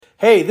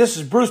Hey, this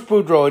is Bruce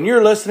Boudreau, and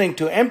you're listening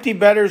to Empty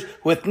Betters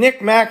with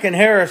Nick, Mack, and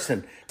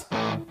Harrison.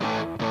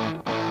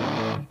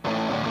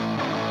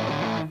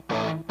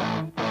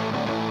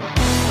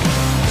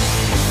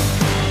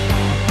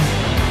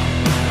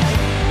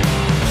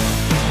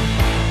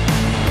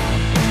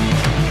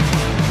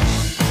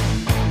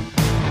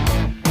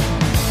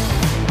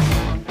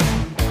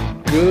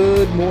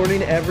 Good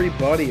morning,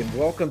 everybody, and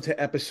welcome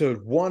to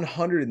episode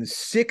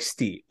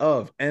 160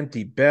 of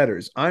Empty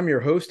Betters. I'm your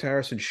host,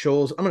 Harrison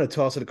Scholes. I'm going to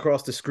toss it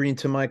across the screen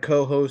to my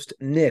co-host,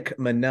 Nick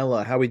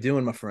Manella. How we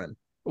doing, my friend?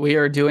 We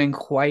are doing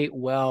quite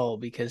well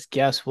because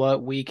guess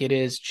what week it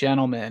is,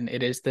 gentlemen?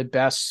 It is the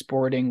best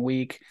sporting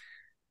week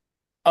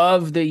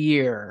of the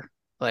year.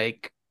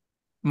 Like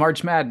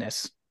March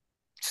Madness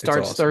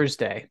starts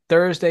awesome.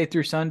 Thursday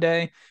through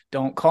Sunday.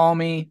 Don't call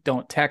me.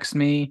 Don't text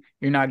me.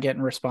 You're not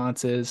getting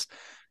responses.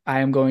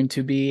 I am going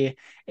to be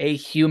a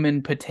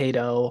human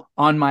potato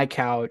on my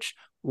couch,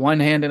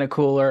 one hand in a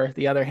cooler,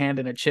 the other hand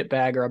in a chip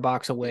bag or a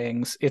box of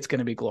wings. It's going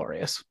to be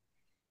glorious.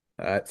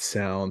 That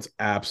sounds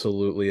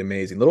absolutely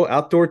amazing. Little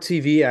outdoor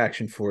TV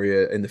action for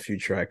you in the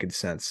future, I could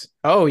sense.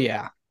 Oh,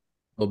 yeah. A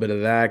little bit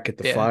of that, get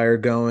the fire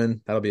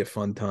going. That'll be a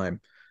fun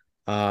time.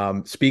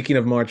 Speaking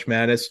of March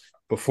Madness,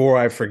 before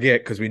I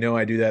forget, because we know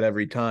I do that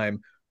every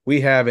time,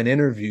 we have an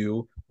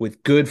interview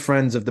with good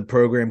friends of the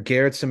program,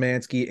 Garrett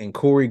Simanski and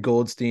Corey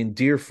Goldstein,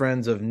 dear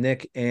friends of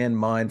Nick and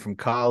mine from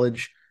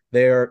college.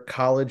 They are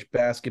college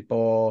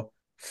basketball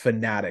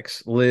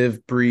fanatics.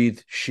 Live,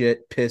 breathe,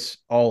 shit, piss,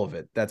 all of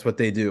it. That's what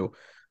they do.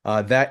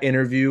 That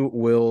interview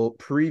will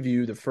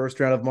preview the first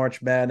round of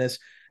March Madness,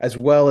 as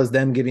well as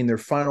them giving their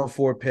final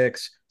four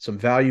picks, some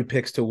value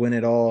picks to win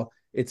it all.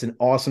 It's an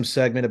awesome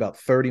segment, about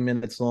 30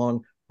 minutes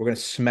long. We're going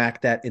to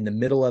smack that in the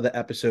middle of the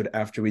episode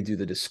after we do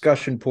the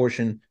discussion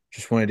portion.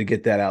 Just wanted to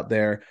get that out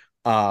there.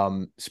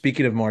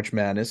 Speaking of March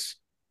Madness,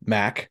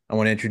 Mac, I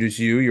want to introduce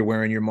you. You're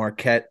wearing your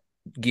Marquette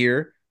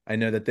gear. I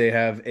know that they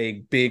have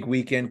a big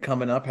weekend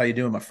coming up. How you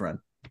doing, my friend?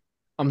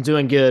 I'm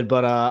doing good,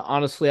 but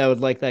honestly, I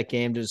would like that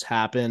game to just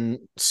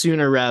happen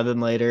sooner rather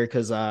than later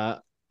because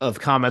of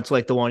comments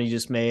like the one you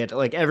just made.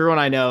 Like everyone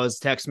I know is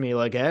texting me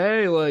like,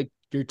 "Hey, like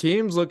your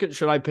team's looking.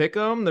 Should I pick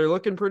them? They're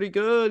looking pretty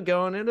good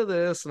going into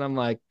this." And I'm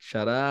like,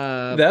 "Shut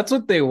up." That's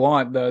what they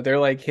want, though. They're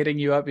like hitting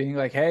you up, being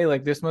like, "Hey,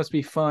 like this must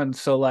be fun.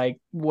 So, like,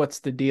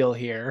 what's the deal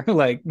here?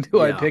 Like, do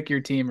I pick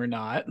your team or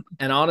not?"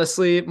 And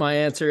honestly, my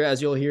answer,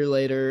 as you'll hear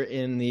later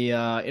in the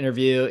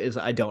interview, is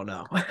I don't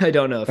know. I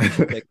don't know if you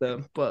should pick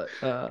them, but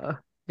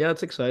yeah,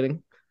 it's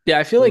exciting. Yeah,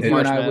 I feel like you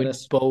March and I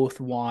Madness. would both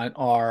want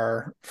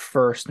our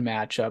first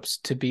matchups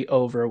to be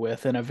over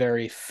with in a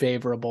very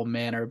favorable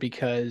manner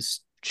because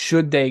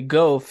should they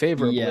go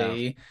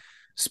favorably,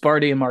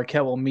 Sparty and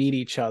Marquette will meet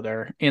each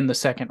other in the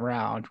second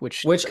round,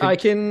 which I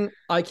can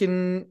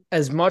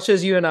as much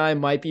as you and I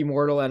might be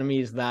mortal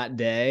enemies that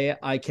day,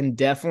 I can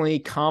definitely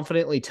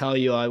confidently tell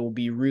you I will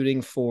be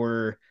rooting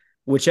for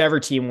whichever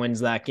team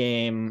wins that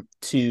game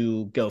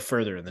to go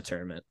further in the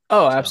tournament.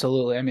 Oh,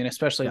 absolutely. I mean,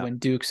 especially when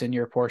Duke's in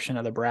your portion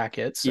of the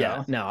bracket. So.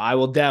 Yeah, no, I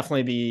will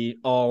definitely be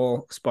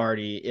all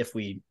Sparty if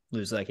we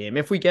lose that game,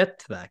 if we get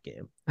to that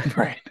game.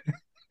 Right.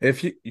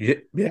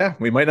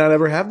 We might not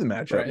ever have the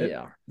matchup. Right,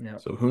 yeah.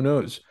 So who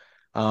knows?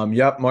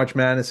 March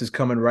Madness is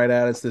coming right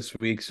at us this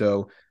week.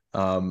 So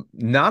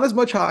not as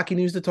much hockey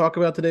news to talk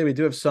about today. We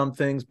do have some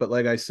things, but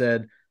like I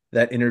said,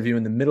 that interview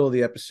in the middle of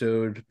the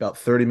episode, about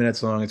 30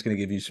 minutes long, it's going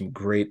to give you some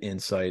great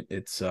insight.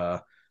 It's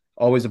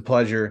always a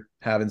pleasure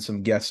having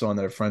some guests on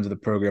that are friends of the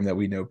program that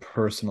we know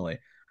personally.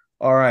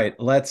 All right,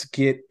 let's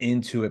get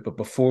into it. But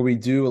before we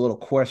do, a little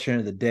question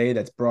of the day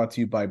that's brought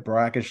to you by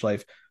Brackish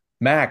Life.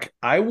 Mac,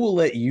 I will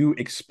let you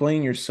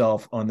explain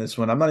yourself on this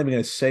one. I'm not even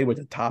going to say what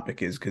the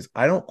topic is because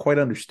I don't quite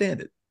understand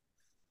it.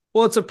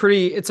 Well, it's a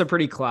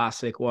pretty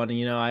classic one.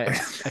 You know, I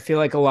feel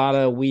like a lot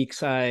of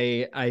weeks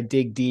I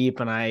dig deep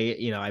and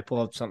I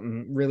pull up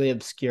something really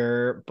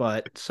obscure,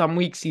 but some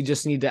weeks you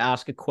just need to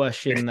ask a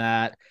question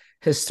that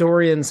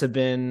historians have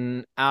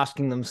been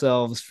asking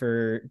themselves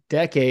for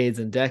decades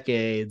and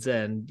decades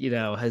and,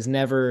 has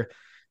never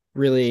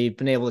really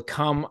been able to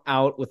come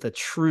out with a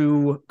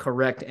true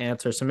correct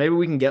answer. So maybe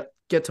we can get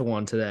to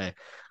one today.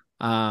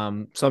 So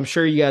I'm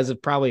sure you guys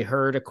have probably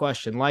heard a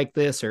question like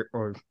this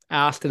or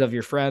asked it of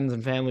your friends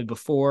and family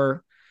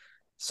before.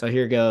 So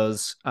here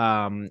goes.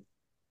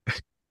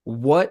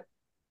 What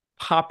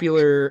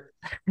popular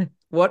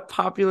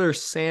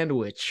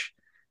sandwich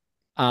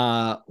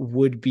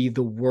would be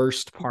the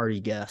worst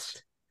party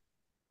guest?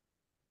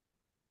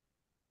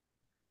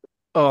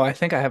 Oh, I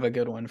think I have a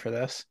good one for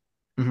this.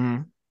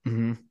 You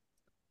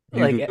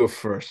like go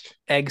first.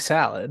 Egg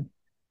salad.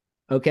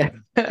 Okay.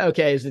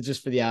 Okay. Is it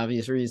just for the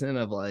obvious reason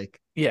of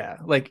like? Yeah.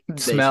 Like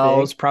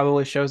smells,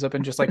 probably shows up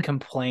and just like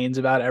complains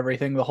about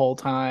everything the whole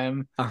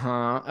time.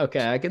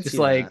 Okay. I can just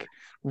see like that.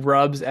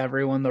 Rubs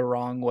everyone the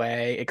wrong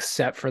way,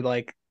 except for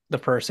like the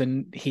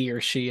person he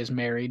or she is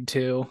married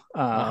to.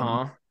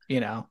 You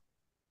know.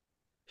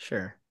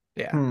 Sure.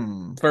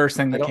 Yeah. First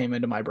thing that came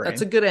into my brain.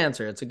 That's a good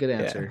answer. It's a good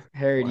answer. Yeah.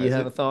 Harry, do you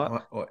have a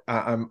thought?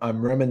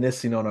 I'm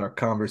reminiscing on our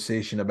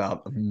conversation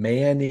about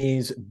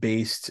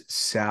mayonnaise-based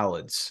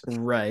salads.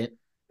 Right.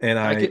 And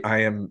I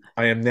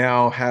am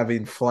now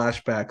having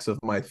flashbacks of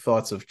my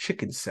thoughts of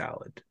chicken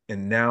salad.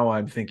 And now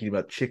I'm thinking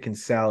about chicken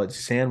salad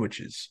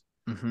sandwiches.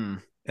 Mm-hmm.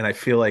 And I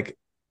feel like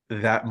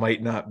that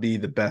might not be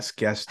the best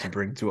guest to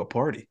bring to a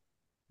party.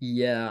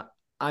 Yeah.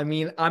 I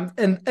mean,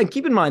 and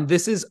keep in mind,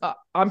 this is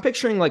I'm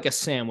picturing like a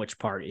sandwich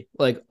party.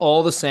 Like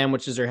all the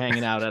sandwiches are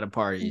hanging out at a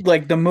party.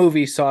 Like the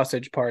movie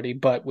Sausage Party,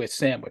 but with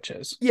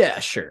sandwiches. Yeah,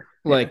 sure.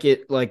 Like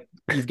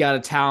you've got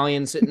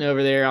Italian sitting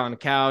over there on the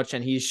couch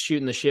and he's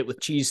shooting the shit with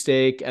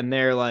cheesesteak and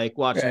they're like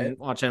watching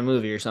a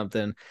movie or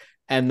something.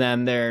 And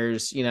then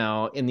there's,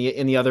 in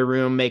the other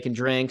room making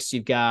drinks,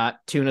 you've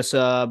got tuna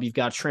sub, you've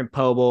got shrimp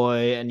po'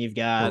 boy, and you've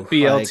got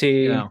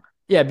BLT.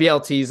 Yeah,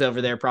 BLT's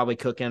over there probably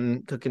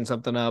cooking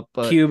something up.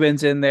 But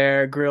Cubans in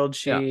there, grilled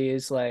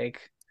cheese,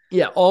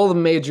 all the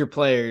major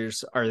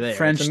players are there.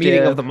 French it's a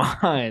meeting of the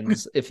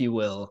minds, if you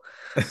will.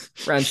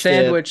 French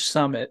Sandwich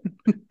Summit.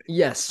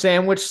 Yes,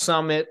 Sandwich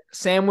Summit,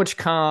 Sandwich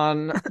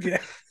Con.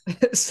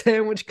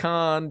 Sandwich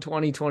Con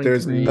 2023.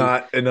 There's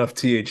not enough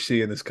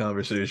THC in this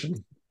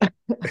conversation.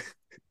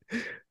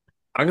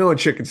 I'm going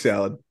chicken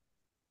salad.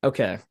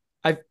 Okay.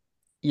 I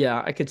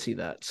could see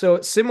that. So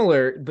it's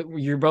similar, but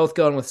you're both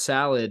going with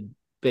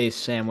salad-based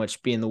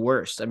sandwich being the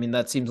worst. I mean,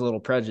 that seems a little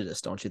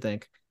prejudiced, don't you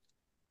think?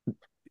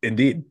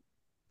 Indeed.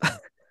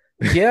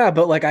 Yeah,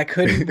 but I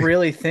couldn't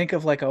really think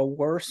of a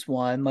worse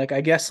one.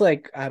 I guess I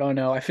don't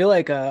know. I feel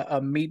like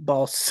a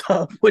meatball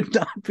sub would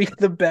not be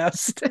the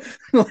best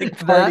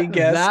party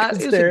guest.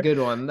 That is a good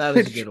one. That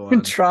is a good one.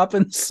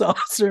 Dropping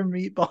sauce or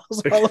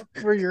meatballs all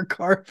over your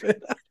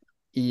carpet.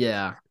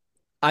 Yeah.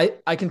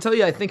 I can tell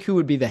you, I think who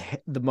would be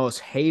the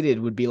most hated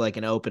would be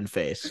an open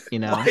face,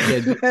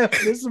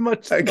 This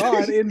much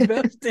thought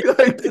invested.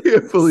 I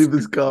can't believe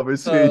this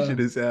conversation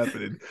is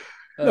happening.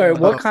 All right,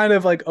 what kind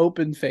of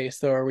open face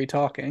though are we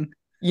talking?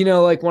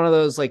 One of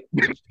those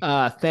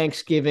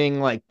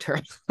Thanksgiving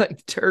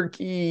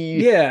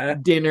turkey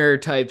dinner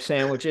type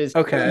sandwiches.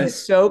 Okay.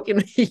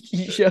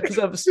 He shows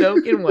up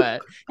soaking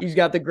wet. He's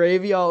got the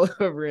gravy all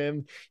over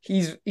him.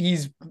 He's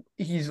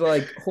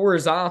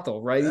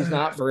horizontal, right? He's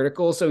not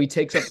vertical, so he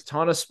takes up a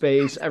ton of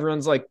space.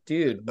 Everyone's like,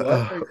 dude,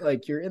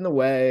 what? You're in the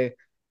way.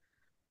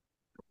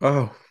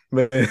 Oh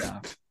man.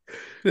 Yeah.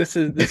 This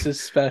is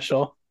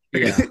special.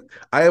 Yeah.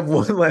 I have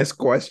one last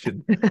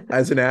question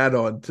as an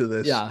add-on to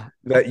this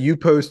that you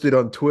posted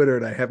on Twitter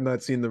and I have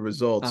not seen the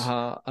results.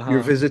 Your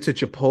visit to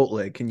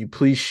Chipotle. Can you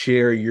please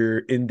share your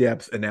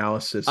in-depth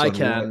analysis? I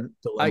can.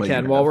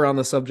 While we're on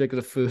the subject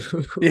of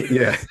food.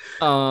 Yeah.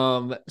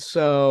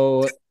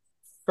 So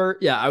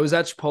I was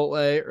at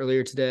Chipotle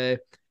earlier today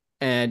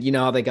and you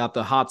know how they got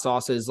the hot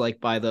sauces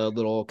by the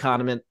little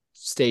condiment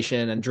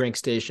station and drink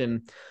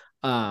station.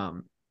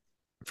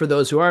 For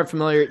those who aren't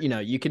familiar,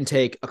 you can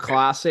take a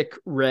classic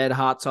red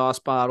hot sauce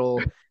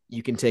bottle.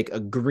 You can take a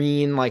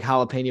green,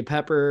 jalapeno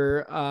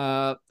pepper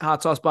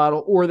hot sauce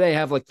bottle, or they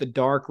have the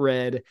dark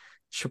red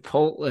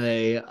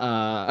Chipotle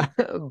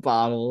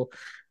bottle.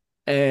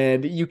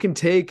 And you can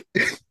take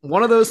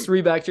one of those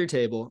three back to your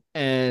table.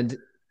 And,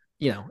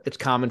 it's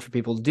common for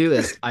people to do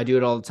this. I do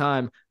it all the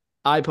time.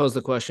 I pose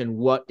the question,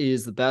 what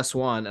is the best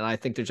one? And I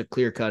think there's a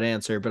clear-cut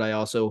answer, but I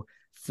also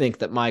think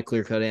that my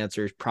clear-cut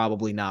answer is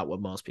probably not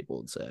what most people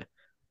would say.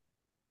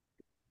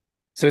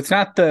 So it's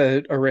not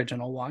the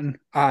original one.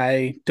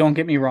 Don't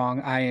get me wrong.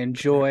 I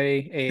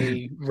enjoy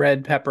a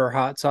red pepper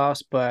hot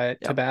sauce, but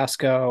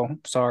Tabasco,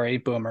 sorry,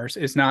 boomers,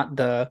 is not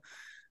the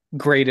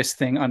greatest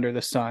thing under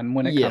the sun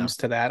when it comes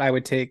to that. I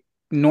would take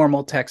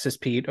normal Texas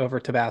Pete over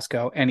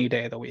Tabasco any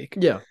day of the week.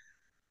 Yeah.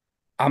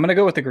 I'm going to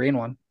go with the green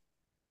one.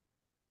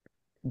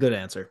 Good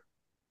answer.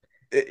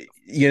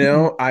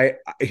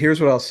 Here's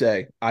what I'll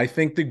say. I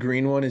think the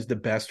green one is the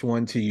best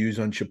one to use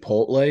on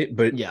Chipotle,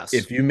 but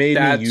if you made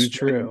me use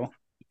true.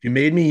 You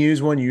made me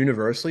use one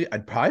universally,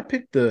 I'd probably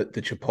pick the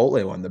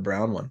Chipotle one, the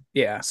brown one.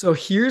 Yeah. So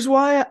here's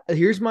my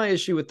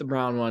issue with the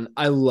brown one.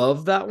 I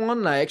love that one.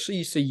 And I actually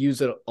used to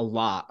use it a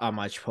lot on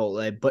my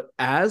Chipotle. But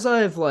as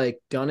I've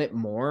done it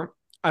more,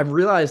 I've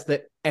realized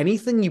that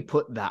anything you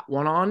put that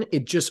one on,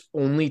 it just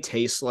only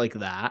tastes like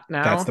that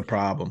now. That's the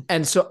problem.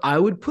 And so I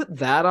would put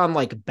that on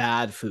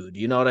bad food.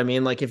 You know what I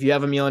mean? If you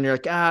have a meal and you're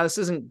this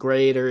isn't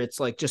great, or it's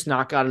just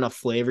not got enough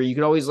flavor, you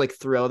could always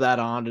throw that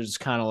on to just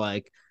kind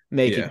of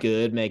make it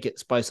good, make it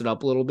spice it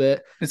up a little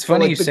bit. It's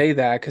funny you say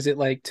that because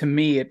it to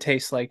me it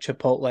tastes like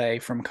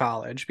Chipotle from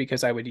college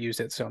because I would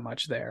use it so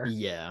much there.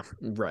 Yeah,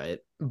 right.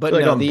 But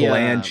on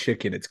bland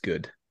chicken, it's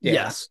good. Yeah.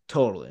 Yes,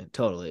 totally.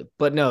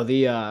 But no,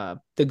 the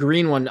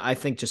green one I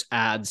think just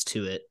adds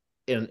to it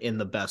in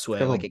the best way.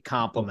 It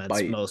complements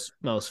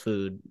most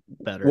food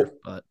better.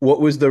 But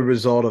what was the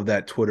result of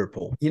that Twitter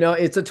poll?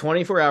 It's a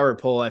 24-hour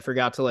poll. I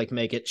forgot to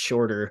make it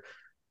shorter.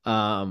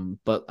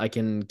 But I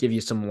can give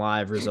you some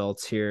live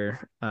results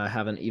here. I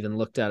haven't even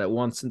looked at it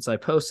once since I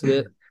posted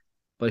it,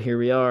 but here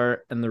we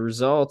are. And the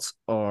results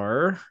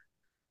are,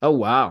 oh,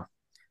 wow.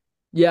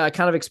 Yeah, I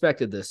kind of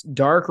expected this.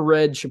 Dark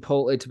red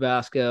Chipotle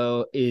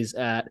Tabasco is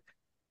at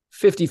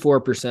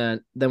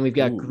 54%. Then we've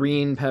got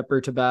green pepper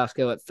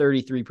Tabasco at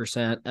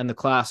 33% and the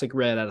classic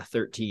red at a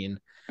 13.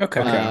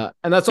 Okay.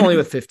 And that's only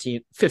with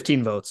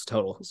 15 votes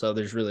total. So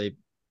there's really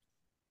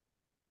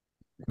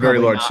very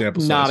large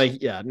sample size.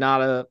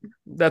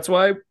 That's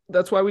why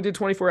we did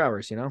 24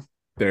 hours, you know?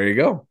 There you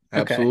go.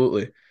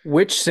 Absolutely. Okay.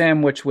 Which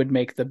sandwich would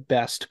make the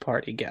best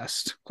party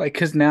guest? Like,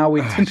 because now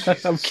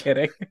I'm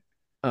kidding.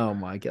 Oh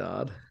my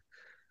God.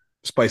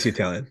 Spicy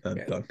Italian.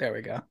 Yeah, there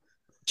we go.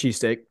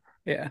 Cheesesteak.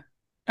 Yeah.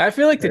 I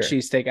feel like the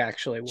cheesesteak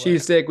actually would.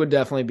 Cheesesteak would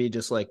definitely be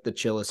just like the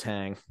chillest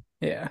hang.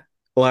 Yeah.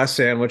 Last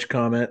sandwich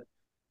comment.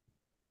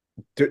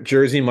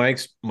 Jersey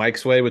Mike's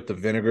way with the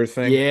vinegar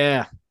thing.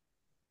 Yeah.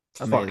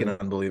 Fucking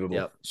unbelievable.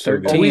 Yep. So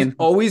good.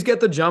 Always get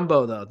the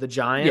jumbo though. The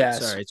giant.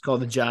 Yes. Sorry, it's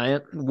called the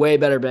giant. Way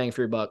better bang for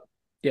your buck.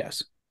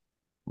 Yes.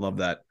 Love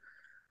that.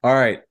 All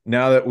right.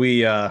 Now that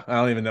we I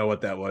don't even know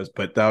what that was,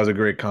 but that was a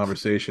great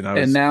conversation.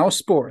 And now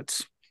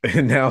sports.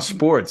 And now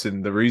sports.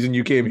 And the reason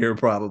you came here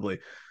probably.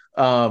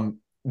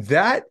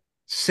 That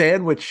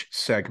sandwich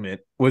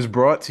segment was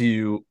brought to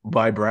you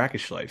by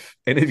Brackish Life.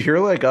 And if you're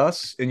like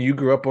us and you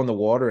grew up on the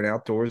water and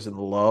outdoors and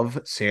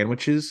love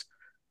sandwiches,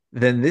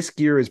 then this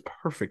gear is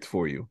perfect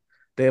for you.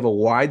 They have a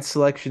wide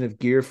selection of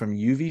gear from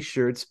UV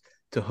shirts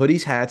to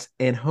hoodies, hats,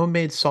 and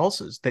homemade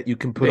salsas that you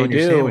can put on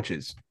your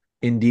sandwiches.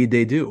 Indeed,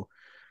 they do.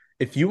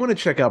 If you want to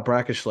check out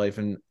Brackish Life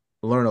and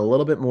learn a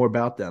little bit more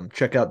about them,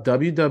 check out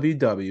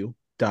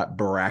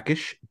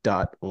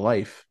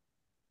www.brackish.life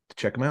to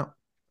check them out.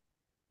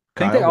 I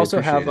think they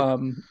also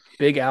have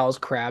Big Al's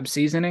crab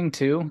seasoning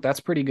too. That's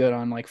pretty good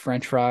on like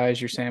French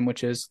fries, your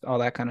sandwiches, all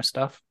that kind of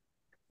stuff.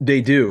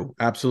 They do,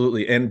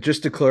 absolutely. And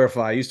just to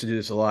clarify, I used to do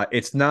this a lot.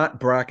 It's not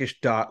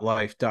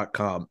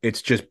brackish.life.com.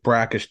 It's just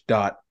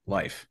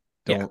brackish.life.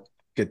 Don't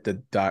get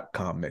the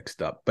 .com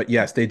mixed up. But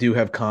yes, they do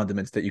have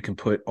condiments that you can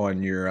put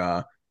on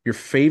your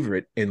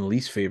favorite and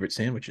least favorite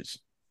sandwiches.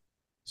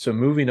 So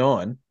moving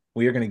on,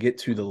 we are going to get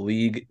to the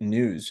league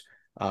news.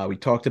 We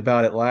talked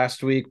about it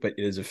last week, but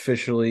it is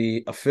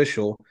officially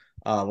official.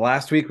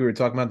 Last week, we were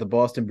talking about the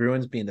Boston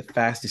Bruins being the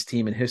fastest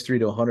team in history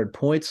to 100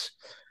 points.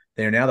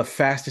 They are now the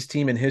fastest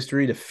team in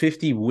history to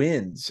 50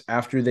 wins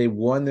after they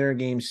won their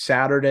game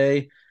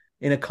Saturday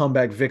in a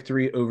comeback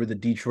victory over the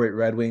Detroit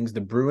Red Wings. The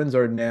Bruins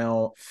are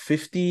now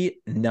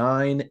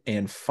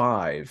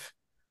 59-5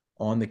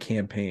 on the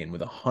campaign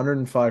with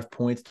 105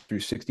 points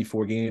through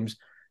 64 games.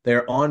 They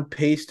are on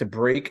pace to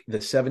break the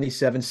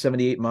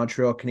 77-78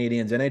 Montreal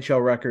Canadiens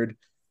NHL record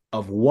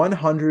of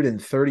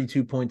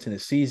 132 points in a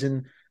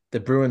season. The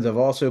Bruins have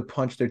also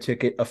punched their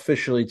ticket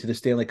officially to the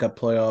Stanley Cup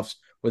playoffs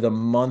with a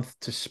month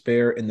to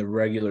spare in the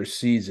regular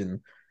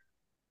season.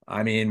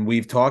 I mean,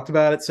 we've talked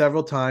about it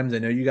several times. I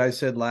know you guys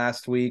said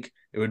last week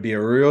it would be a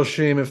real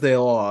shame if they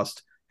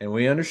lost, and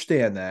we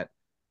understand that.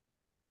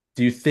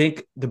 Do you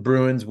think the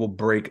Bruins will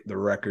break the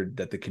record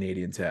that the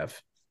Canadiens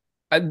have?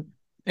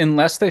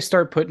 Unless they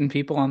start putting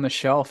people on the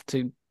shelf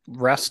to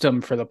rest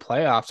them for the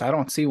playoffs, I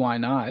don't see why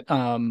not.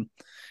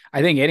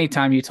 I think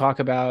anytime you talk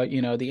about, the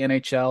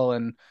NHL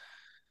and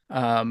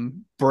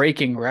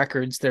breaking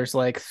records, there's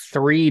like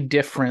three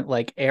different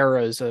like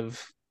eras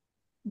of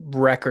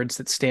records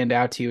that stand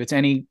out to you. It's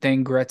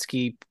anything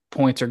Gretzky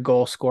points or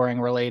goal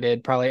scoring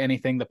related, probably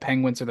anything the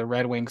Penguins or the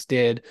Red Wings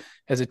did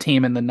as a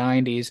team in the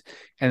 90s,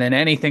 and then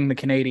anything the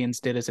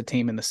Canadiens did as a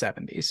team in the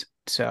 70s.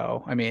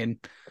 So, I mean,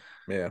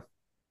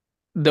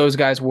 those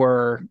guys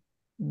were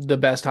the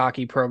best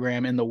hockey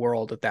program in the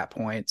world at that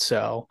point.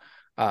 So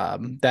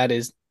that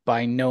is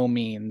by no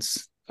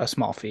means a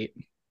small feat.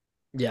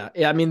 Yeah.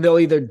 I mean, they'll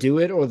either do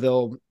it or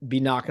they'll be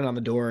knocking on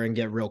the door and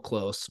get real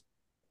close.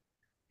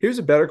 Here's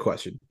a better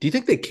question. Do you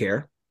think they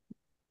care?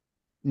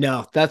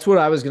 No, that's what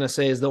I was going to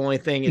say is the only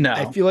thing. No.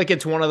 I feel like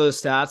it's one of those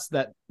stats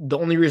that the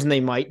only reason they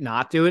might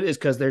not do it is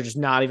because they're just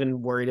not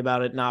even worried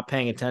about it, not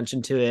paying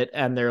attention to it.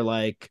 And they're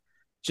like,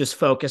 just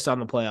focused on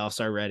the playoffs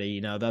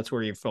already. That's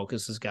where your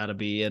focus has got to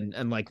be.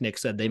 And like Nick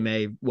said, they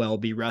may well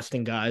be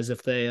resting guys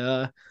if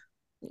they,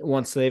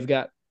 once they've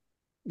got,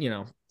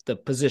 the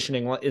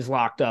positioning is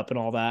locked up and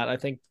all that. I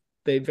think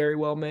they very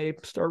well may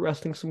start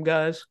resting some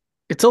guys.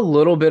 It's a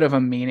little bit of a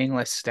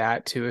meaningless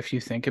stat too, if you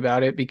think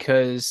about it,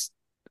 because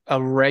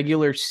a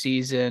regular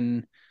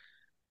season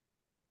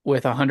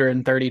with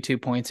 132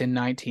 points in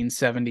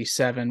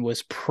 1977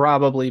 was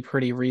probably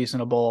pretty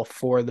reasonable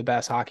for the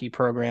best hockey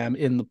program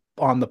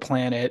on the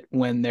planet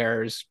when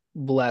there's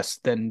less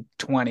than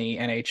 20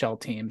 NHL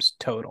teams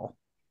total.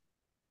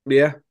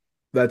 Yeah,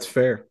 that's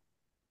fair.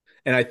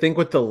 And I think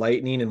with the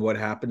Lightning and what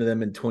happened to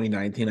them in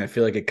 2019, I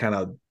feel like it kind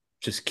of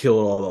just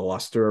killed all the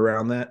luster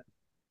around that.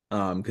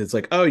 Because it's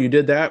like, oh, you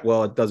did that?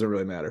 Well, it doesn't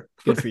really matter.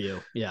 Good for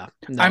you. Yeah.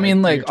 No, I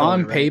mean, like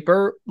on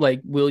paper,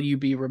 like, will you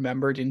be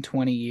remembered in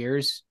 20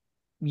 years?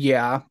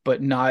 Yeah,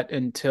 but not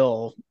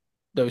until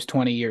those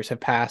 20 years have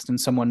passed and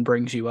someone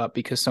brings you up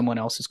because someone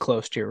else is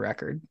close to your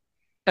record.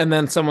 And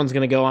then someone's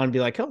going to go on and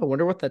be like, oh, I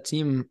wonder what that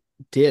team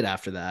did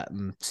after that,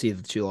 and see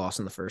that you lost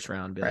in the first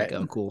round and be like,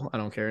 oh, cool, I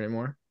don't care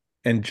anymore.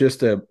 And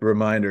just a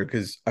reminder,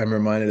 because I'm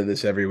reminded of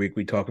this every week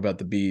we talk about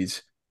the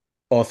Bees.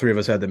 All three of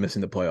us had them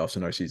missing the playoffs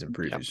in our season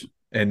previews. Yep.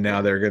 And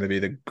now they're going to be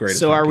the greatest.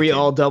 So are we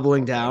all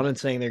doubling down and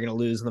saying they're going to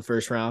lose in the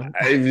first round?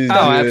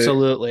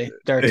 Absolutely.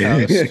 They're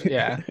toast.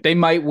 Yeah. They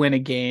might win a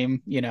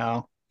game, you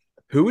know.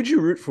 Who would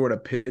you root for in a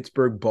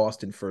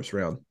Pittsburgh-Boston first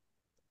round?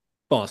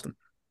 Boston.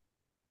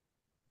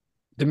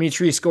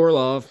 Dmitry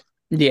Skorlov.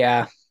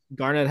 Yeah.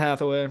 Garnett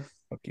Hathaway.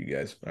 Fuck you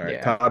guys. All right.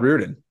 Yeah. Todd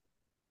Reardon.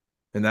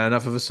 Isn't that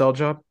enough of a sell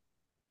job?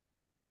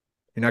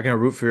 You're not going to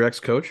root for your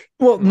ex-coach?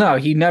 Well, no,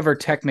 he never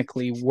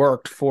technically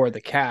worked for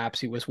the Caps.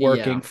 He was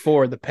working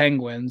for the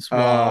Penguins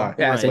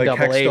as a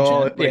double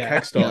agent.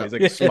 Hextall. He's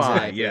like a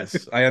spy.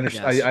 Yes, I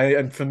understand. Yes. I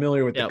am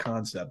familiar with the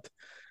concept.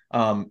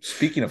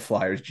 Speaking of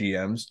Flyers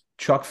GMs,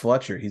 Chuck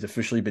Fletcher, he's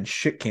officially been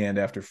shit-canned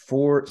after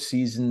 4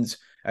 seasons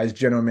as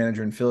general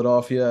manager in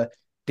Philadelphia.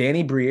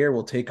 Danny Briere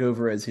will take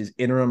over as his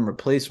interim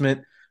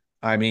replacement.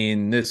 I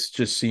mean, this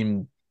just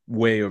seemed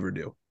way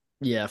overdue.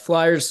 Yeah,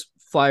 Flyers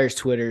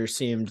Twitter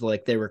seemed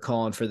like they were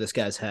calling for this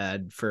guy's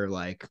head for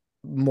like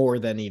more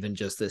than even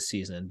just this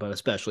season, but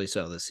especially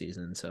so this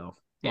season. So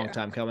long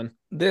time coming.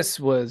 This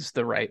was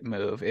the right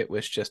move. It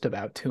was just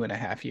about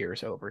 2.5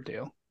 years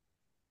overdue.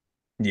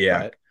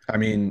 Yeah. But, I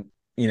mean,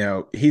 you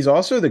know, he's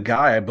also the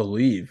guy, I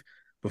believe,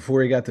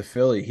 before he got to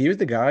Philly, he was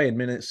the guy in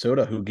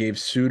Minnesota who gave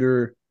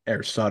Sutter,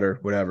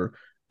 whatever,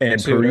 and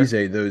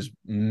Parise those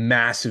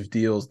massive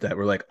deals that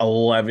were like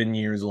 11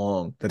 years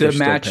long. That the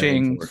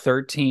matching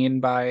 13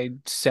 by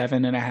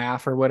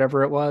 7.5 or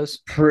whatever it was.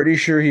 Pretty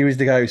sure he was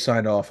the guy who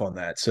signed off on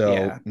that.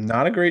 So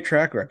not a great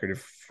track record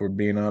if we're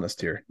being honest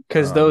here.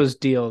 Because those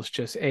deals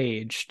just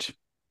aged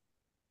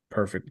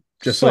perfect.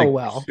 Just like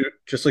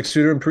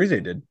Sutter and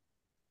Parise did.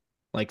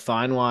 Like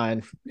fine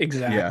wine.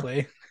 Exactly.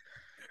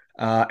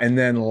 Yeah. And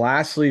then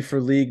lastly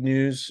for league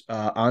news,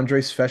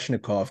 Andrei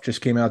Svechnikov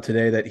just came out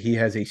today that he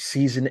has a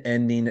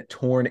season-ending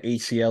torn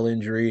ACL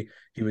injury.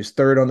 He was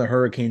third on the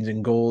Hurricanes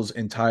in goals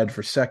and tied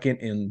for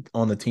second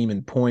on the team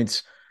in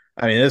points.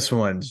 I mean, this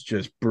one's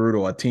just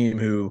brutal. A team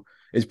who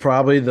is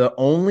probably the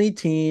only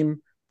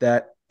team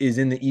that is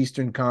in the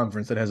Eastern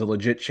Conference that has a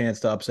legit chance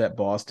to upset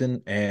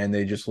Boston, and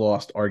they just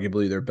lost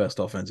arguably their best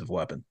offensive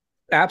weapon.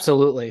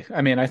 Absolutely.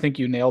 I mean, I think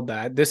you nailed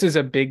that. This is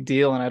a big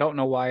deal, and I don't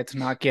know why it's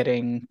not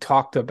getting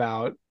talked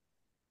about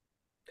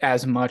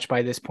as much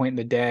by this point in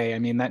the day. I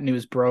mean, that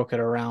news broke at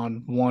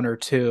around 1 or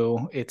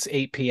 2. It's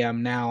 8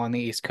 p.m. now on the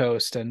East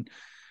Coast, and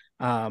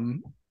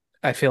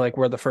I feel like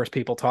we're the first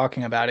people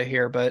talking about it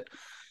here. But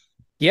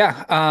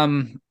yeah,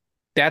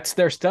 that's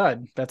their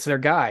stud. That's their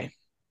guy.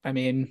 I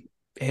mean,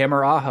 him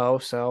or Aho.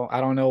 So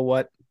I don't know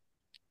what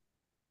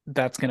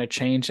that's going to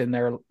change in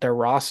their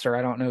roster.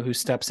 I don't know who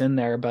steps in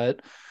there,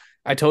 but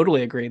I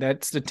totally agree.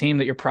 That's the team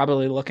that you're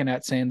probably looking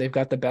at saying they've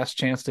got the best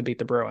chance to beat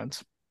the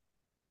Bruins.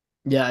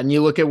 Yeah, and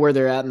you look at where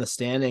they're at in the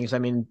standings. I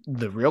mean,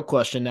 the real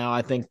question now,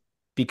 I think,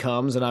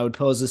 becomes, and I would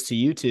pose this to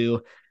you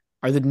two,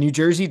 are the New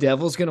Jersey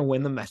Devils going to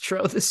win the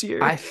Metro this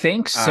year? I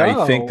think so.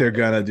 I think they're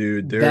going to,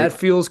 dude. That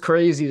feels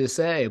crazy to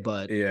say,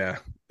 but yeah.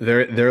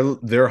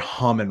 They're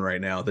humming right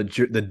now. The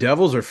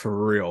Devils are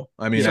for real.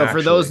 I mean, so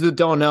for those that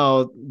don't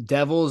know,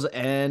 Devils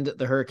and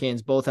the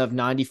Hurricanes both have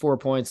 94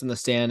 points in the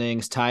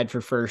standings, tied for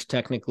first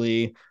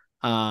technically.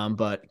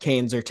 But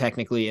Canes are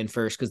technically in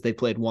first because they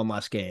played one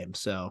less game.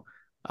 So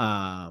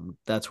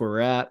that's where we're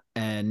at,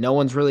 and no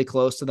one's really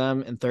close to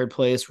them. In third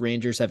place,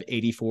 Rangers have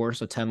 84,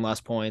 so 10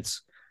 less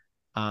points.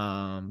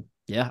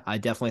 Yeah, I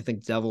definitely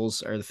think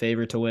Devils are the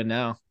favorite to win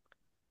now.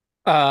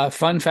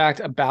 Fun fact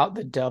about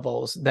the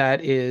Devils,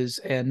 that is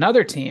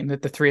another team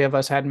that the three of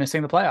us had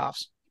missing the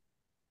playoffs.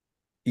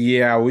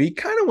 Yeah, we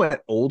kind of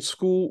went old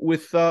school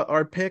with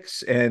our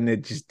picks, and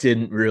it just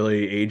didn't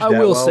really age that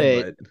well. I will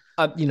say,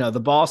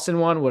 the Boston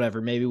one, whatever,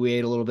 maybe we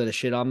ate a little bit of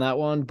shit on that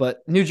one, but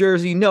New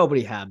Jersey,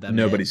 nobody had them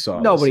Nobody in. saw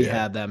Nobody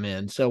had them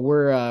in, so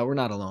we're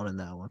not alone in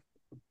that one.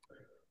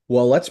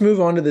 Well, let's move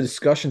on to the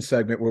discussion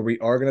segment where we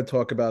are going to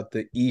talk about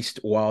the East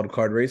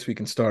wildcard race. We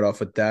can start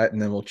off with that,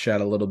 and then we'll chat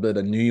a little bit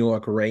of New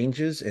York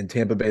Rangers and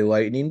Tampa Bay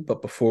Lightning.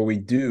 But before we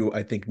do,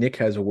 I think Nick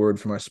has a word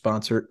from our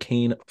sponsor,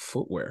 Kane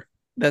Footwear.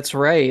 That's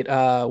right.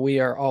 We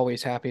are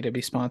always happy to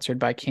be sponsored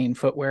by Kane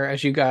Footwear,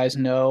 as you guys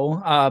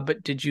know.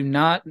 But you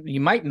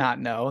might not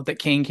know that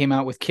Kane came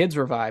out with Kids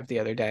Revive the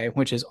other day,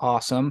 which is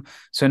awesome.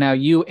 So now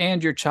you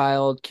and your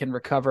child can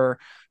recover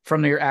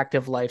from your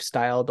active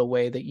lifestyle the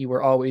way that you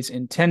were always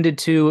intended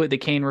to. The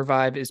Cane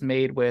Revive is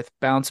made with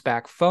bounce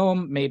back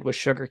foam, made with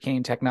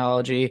sugarcane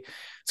technology.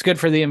 It's good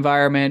for the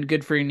environment,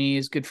 good for your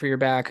knees, good for your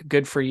back,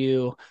 good for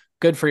you,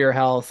 good for your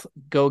health.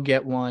 Go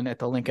get one at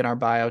the link in our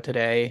bio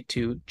today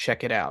to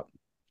check it out.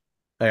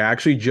 I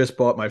actually just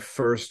bought my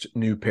first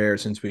new pair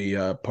since we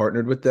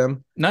partnered with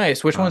them.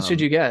 Nice. Which ones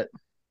did you get?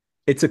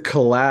 It's a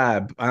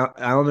collab.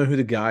 I don't know who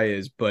the guy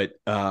is, but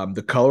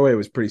the colorway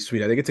was pretty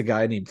sweet. I think it's a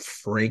guy named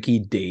Frankie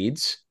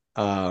Dades.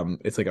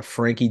 It's like a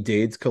Frankie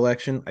Dades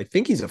collection. I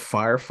think he's a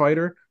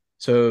firefighter.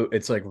 So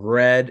it's like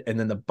red, and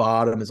then the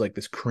bottom is like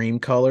this cream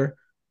color.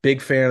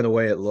 Big fan of the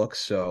way it looks.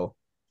 So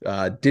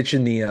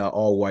ditching the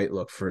all white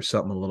look for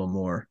something a little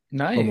more,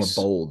 nice, a little more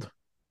bold.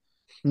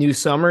 New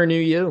summer, new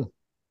you.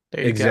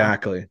 There you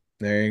Exactly.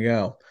 There you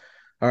go.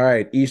 All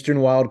right, Eastern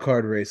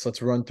wildcard race.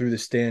 Let's run through the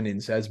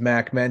standings. As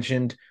Mac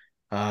mentioned,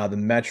 the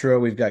Metro,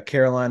 we've got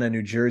Carolina,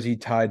 New Jersey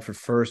tied for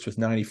first with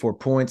 94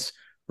 points.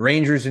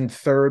 Rangers in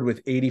third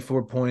with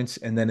 84 points.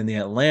 And then in the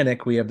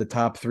Atlantic, we have the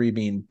top three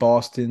being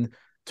Boston,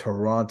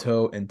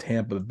 Toronto, and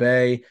Tampa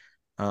Bay.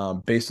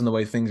 Based on the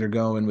way things are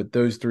going with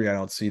those three, I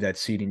don't see that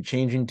seeding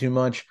changing too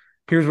much.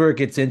 Here's where it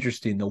gets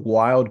interesting. The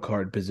wild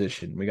card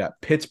position. We got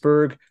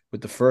Pittsburgh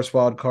with the first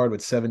wild card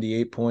with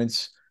 78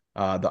 points.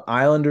 The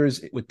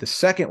Islanders with the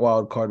second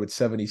wild card with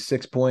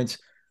 76 points.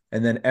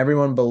 And then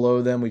everyone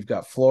below them, we've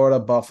got Florida,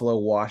 Buffalo,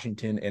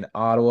 Washington, and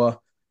Ottawa.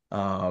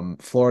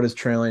 Florida's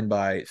trailing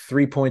by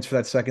 3 points for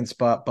that second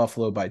spot,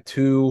 Buffalo by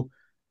 2,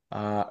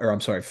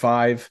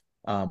 5.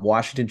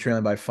 Washington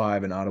trailing by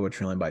 5, and Ottawa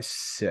trailing by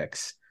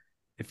 6.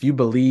 If you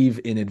believe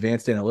in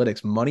advanced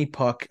analytics,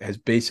 MoneyPuck has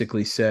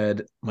basically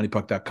said,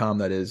 moneypuck.com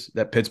that is,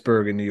 that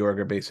Pittsburgh and New York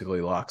are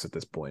basically locks at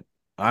this point.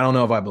 I don't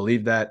know if I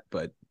believe that,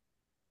 but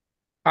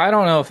I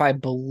don't know if I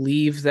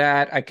believe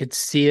that. I could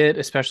see it,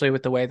 especially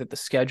with the way that the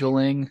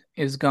scheduling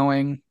is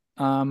going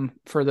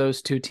for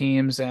those two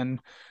teams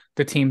and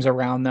the teams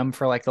around them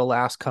for like the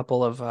last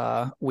couple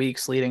of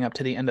weeks leading up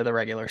to the end of the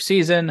regular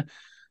season.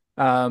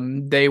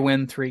 They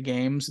win 3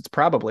 games. It's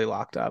probably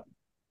locked up.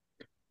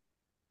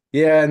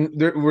 yeah, and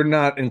we're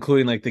not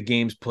including like the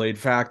games played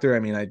factor. I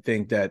mean, I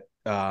think that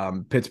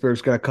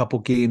Pittsburgh's got a couple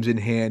games in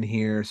hand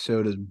here.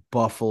 So does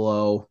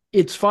Buffalo.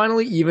 It's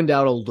finally evened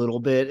out a little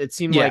bit. It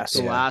seemed like Yes.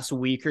 the last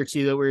week or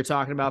two that we were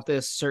talking about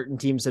this, certain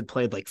teams had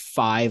played like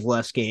 5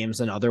 less games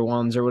than other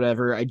ones or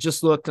whatever. I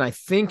just looked and I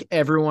think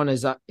everyone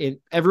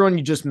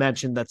you just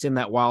mentioned that's in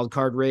that wild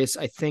card race,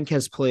 I think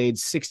has played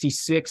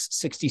 66,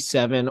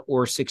 67,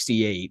 or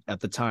 68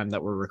 at the time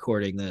that we're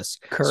recording this.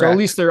 Correct. So at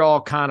least they're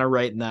all kind of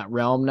right in that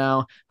realm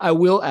now. I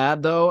will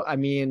add though, I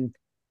mean,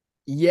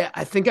 yeah,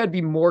 I think I'd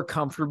be more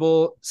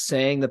comfortable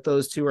saying that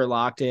those two are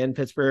locked in,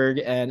 Pittsburgh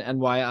and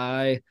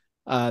NYI,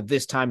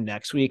 this time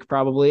next week,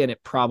 probably, and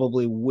it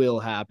probably will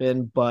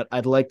happen. But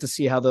I'd like to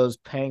see how those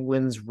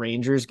Penguins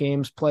Rangers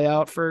games play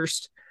out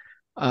first.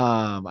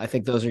 I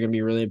think those are going to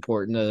be really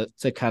important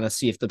to kind of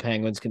see if the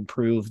Penguins can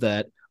prove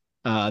that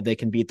they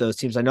can beat those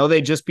teams. I know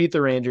they just beat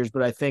the Rangers,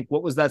 but I think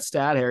what was that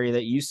stat, Harry,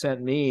 that you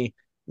sent me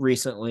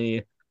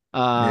recently?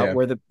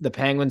 Where the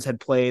Penguins had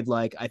played,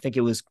 like, I think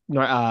it was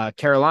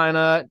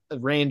Carolina,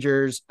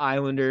 Rangers,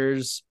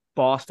 Islanders,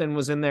 Boston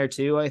was in there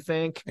too, I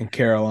think. And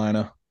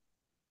Carolina.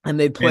 And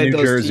they played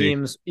those Jersey.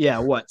 teams,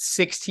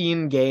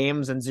 16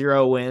 games and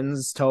 0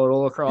 wins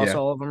total across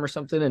all of them or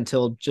something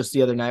until just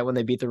the other night when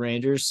they beat the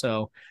Rangers.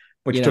 So,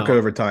 Which took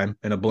overtime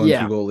and a blown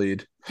 2-goal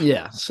lead.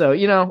 Yeah. So,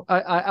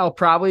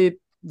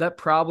 that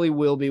probably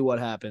will be what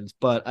happens,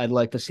 but I'd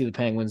like to see the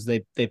Penguins.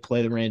 They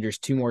play the Rangers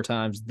 2 more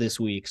times this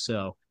week.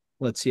 So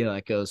let's see how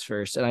that goes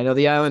first. And I know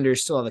the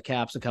Islanders still have the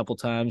Caps a couple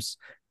times.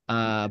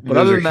 But those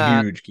other are than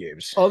that, huge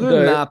games. Other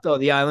than that, though,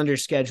 the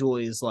Islanders schedule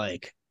is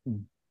like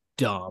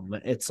dumb.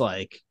 It's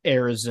like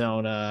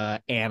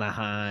Arizona,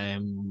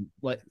 Anaheim,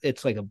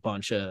 it's like a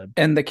bunch of.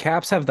 And the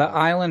Caps have the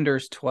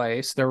Islanders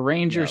twice, the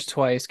Rangers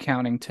twice,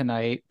 counting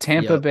tonight.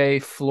 Tampa Bay,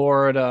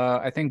 Florida.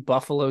 I think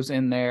Buffalo's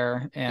in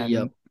there,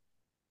 and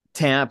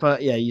Tampa.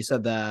 Yeah, you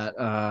said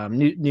that.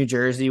 New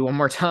Jersey one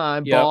more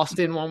time.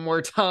 Boston one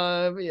more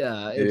time.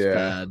 Yeah, it's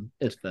bad.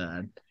 It's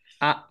bad.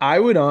 I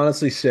would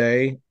honestly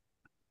say,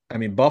 I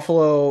mean,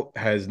 Buffalo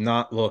has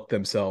not looked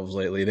themselves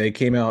lately. They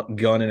came out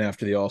gunning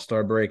after the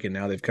All-Star break, and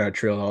now they've kind of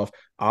trailed off.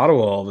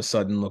 Ottawa all of a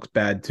sudden looks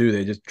bad too.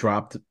 They just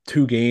dropped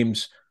 2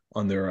 games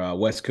on their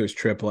West Coast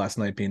trip last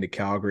night, being to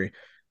Calgary.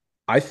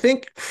 I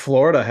think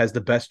Florida has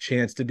the best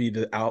chance to be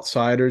the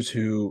outsiders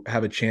who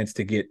have a chance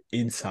to get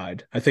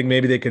inside. I think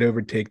maybe they could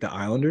overtake the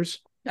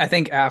Islanders. I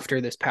think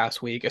after this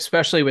past week,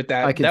 especially with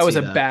that was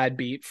a bad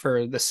beat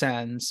for the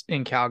Sens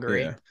in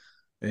Calgary.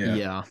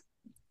 Yeah.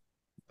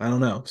 I don't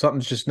know.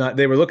 Something's just not –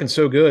 they were looking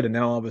so good, and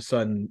now all of a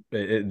sudden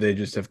they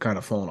just have kind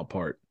of fallen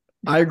apart.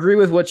 I agree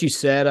with what you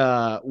said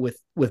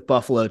with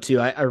Buffalo, too.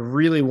 I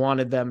really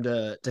wanted them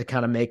to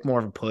kind of make more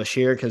of a push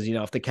here because,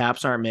 if the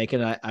Caps aren't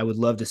making it, I would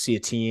love to see a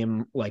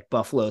team like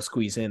Buffalo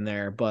squeeze in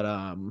there.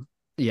 But,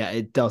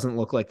 it doesn't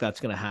look like that's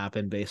going to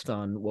happen based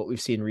on what we've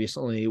seen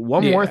recently.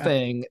 One more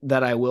thing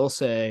that I will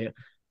say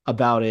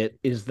about it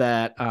is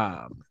that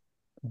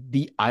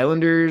the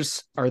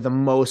Islanders are the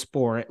most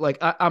boring. Like,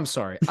 I'm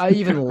sorry. I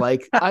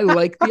like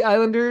the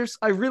Islanders.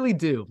 I really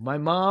do. My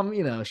mom,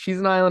 she's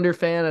an Islander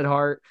fan at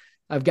heart.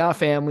 I've got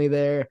family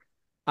there.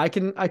 I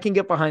can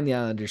get behind the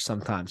Islanders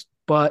sometimes.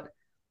 But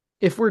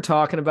if we're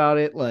talking about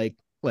it, like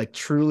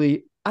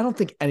truly, I don't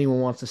think anyone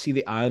wants to see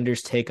the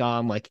Islanders take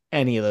on like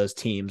any of those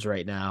teams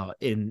right now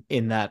in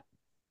that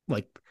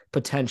like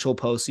potential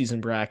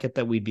postseason bracket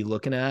that we'd be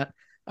looking at.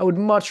 I would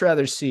much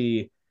rather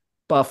see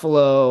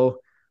Buffalo,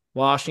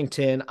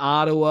 Washington,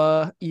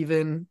 Ottawa,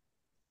 even.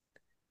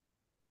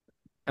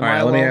 Am I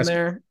alone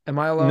there? Am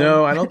I alone?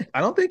 No, I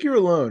don't think you're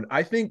alone.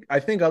 I think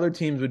other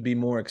teams would be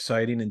more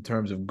exciting in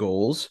terms of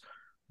goals,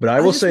 but I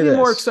will say this.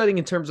 More exciting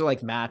in terms of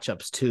like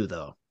matchups too,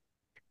 though.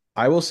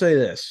 I will say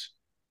this.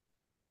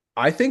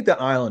 I think the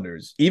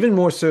Islanders, even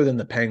more so than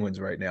the Penguins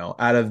right now,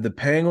 out of the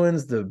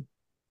Penguins, the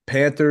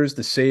Panthers,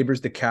 the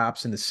Sabres, the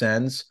Caps, and the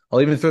Sens,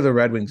 I'll even throw the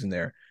Red Wings in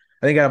there.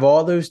 I think out of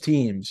all those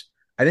teams,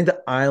 I think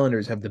the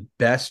Islanders have the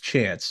best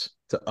chance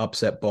to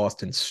upset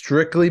Boston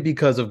strictly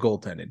because of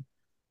goaltending.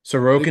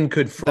 Sorokin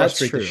could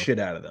frustrate the shit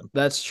out of them.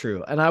 That's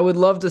true. And I would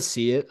love to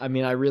see it. I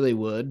mean, I really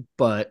would.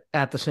 But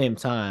at the same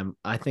time,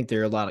 I think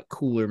there are a lot of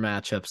cooler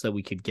matchups that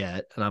we could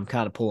get. And I'm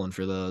kind of pulling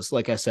for those.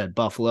 Like I said,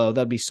 Buffalo,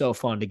 that'd be so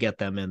fun to get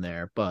them in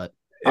there. But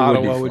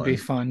Ottawa would be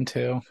fun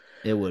too.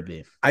 It would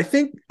be. I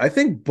think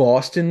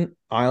Boston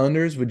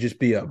Islanders would just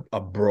be a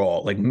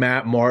brawl. Like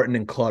Matt Martin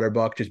and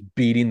Clutterbuck just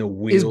beating the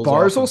wheels. Is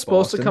Barzal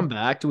supposed to come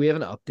back? Do we have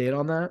an update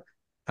on that?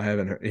 I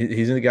haven't heard.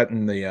 He's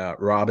gotten the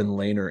Robin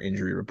Lehner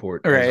injury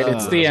report. Right.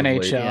 It's the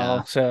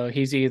NHL. So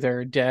he's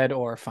either dead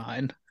or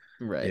fine.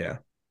 Right. Yeah.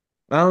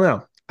 I don't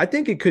know. I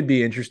think it could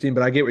be interesting,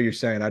 but I get what you're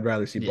saying. I'd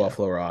rather see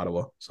Buffalo or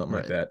Ottawa, something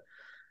like that.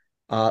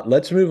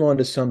 Let's move on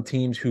to some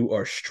teams who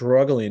are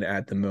struggling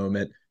at the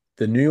moment.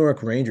 The New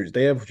York Rangers,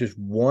 they have just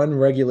one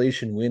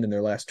regulation win in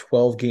their last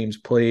 12 games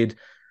played.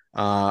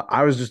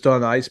 I was just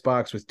on the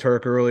Icebox with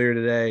Turk earlier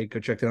today. Go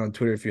check that out on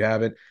Twitter if you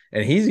haven't.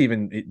 And he's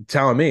even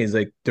telling me, he's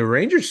like, the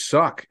Rangers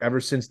suck ever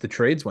since the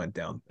trades went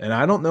down. And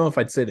I don't know if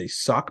I'd say they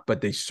suck, but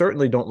they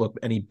certainly don't look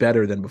any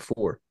better than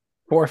before.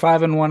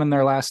 4-5-1 in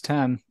their last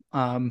 10.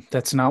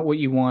 That's not what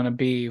you want to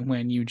be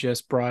when you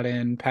just brought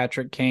in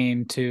Patrick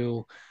Kane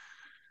to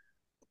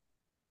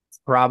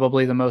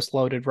probably the most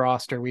loaded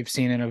roster we've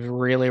seen in a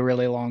really,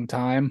 really long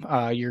time.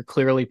 You're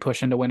clearly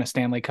pushing to win a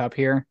Stanley Cup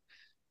here.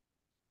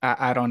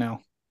 I don't know.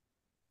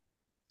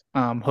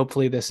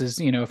 Hopefully this is,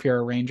 if you're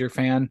a Ranger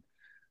fan,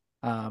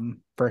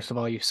 first of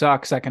all, you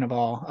suck. Second of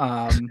all,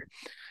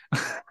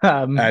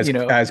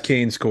 as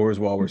Kane scores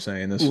while we're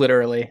saying this,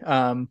 literally,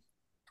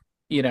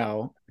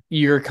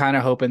 you're kind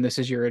of hoping this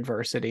is your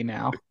adversity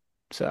now.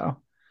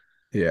 So,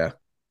 yeah.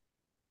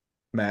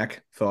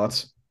 Mac,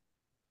 thoughts?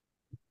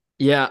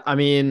 Yeah, I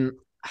mean,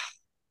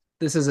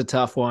 this is a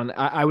tough one.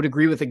 I would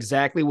agree with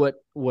exactly what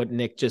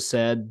Nick just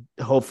said.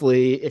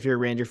 Hopefully, if you're a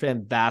Ranger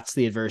fan, that's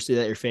the adversity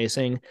that you're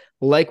facing.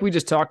 Like we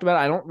just talked about,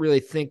 I don't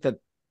really think that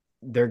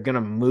they're going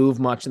to move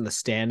much in the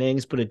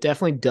standings, but it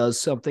definitely does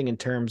something in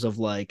terms of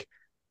like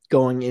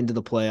going into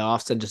the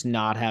playoffs and just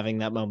not having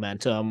that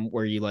momentum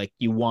where you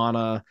want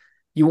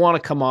to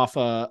come off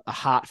a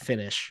hot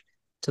finish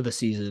to the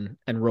season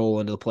and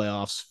roll into the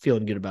playoffs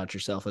feeling good about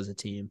yourself as a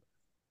team.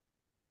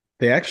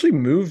 They actually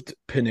moved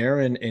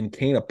Panarin and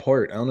Kane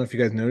apart. I don't know if you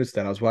guys noticed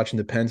that. I was watching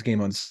the Pens game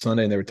on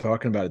Sunday, and they were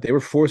talking about it. They were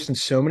forcing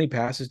so many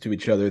passes to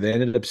each other. They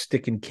ended up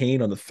sticking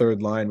Kane on the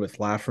third line with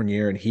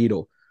Lafreniere and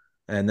Hedl,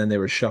 and then they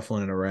were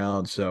shuffling it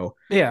around. So,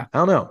 yeah, I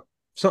don't know.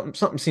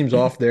 Something seems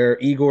off there.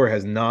 Igor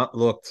has not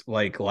looked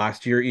like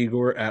last year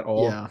Igor at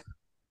all. Yeah.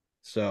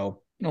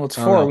 So, well, it's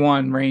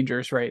 4-1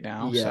 Rangers right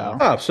now.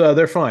 Yeah. So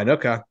they're fine.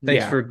 Okay.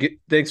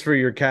 Thanks for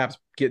your Caps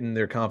getting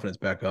their confidence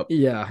back up.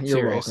 Yeah,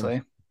 seriously.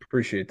 Welcome.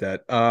 Appreciate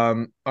that.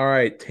 All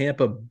right,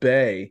 Tampa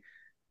Bay.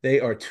 They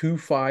are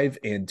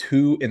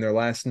 2-5-2 in their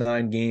last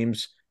 9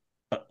 games.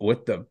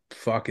 What the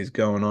fuck is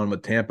going on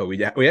with Tampa?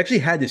 We actually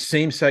had the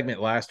same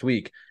segment last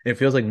week, and it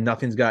feels like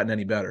nothing's gotten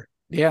any better.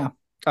 Yeah.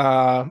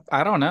 I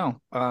don't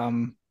know.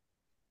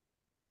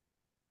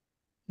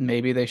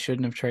 Maybe they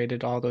shouldn't have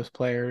traded all those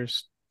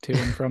players to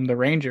and from the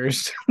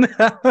Rangers.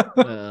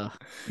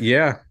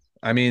 Yeah.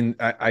 I mean,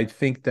 I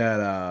think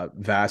that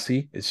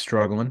Vasi is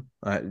struggling,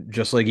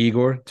 just like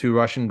Igor, 2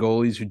 Russian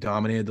goalies who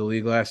dominated the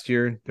league last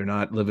year. They're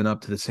not living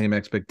up to the same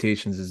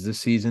expectations as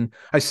this season.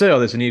 I say all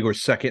this, and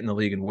Igor's second in the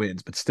league in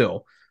wins, but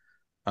still,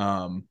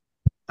 I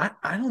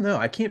don't know.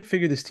 I can't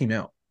figure this team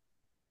out.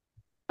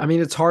 I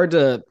mean,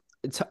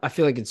 I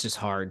feel like it's just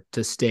hard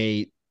to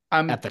stay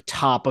at the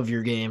top of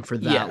your game for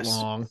that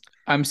long.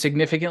 I'm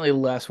significantly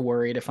less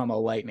worried if I'm a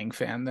Lightning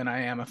fan than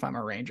I am if I'm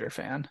a Ranger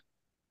fan.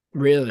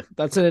 Really?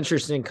 That's an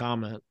interesting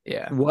comment.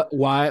 Yeah.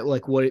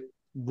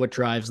 What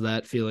drives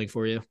that feeling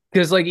for you?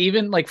 Because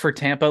even for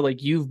Tampa,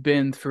 you've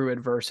been through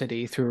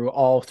adversity through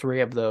all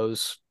 3 of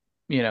those,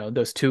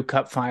 those 2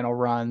 cup final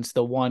runs,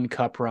 the 1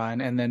 cup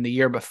run, and then the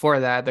year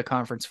before that, the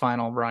conference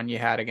final run you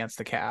had against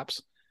the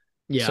Caps.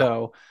 Yeah.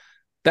 So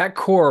that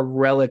core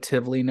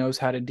relatively knows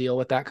how to deal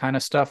with that kind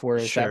of stuff,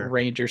 whereas that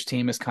Rangers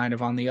team is kind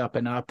of on the up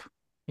and up,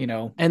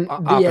 and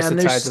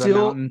opposite sides of the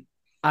mountain.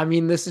 I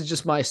mean, this is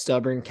just my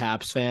stubborn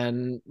Caps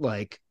fan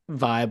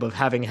vibe of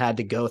having had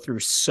to go through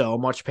so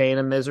much pain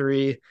and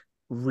misery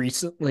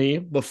recently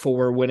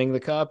before winning the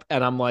cup.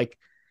 And I'm like,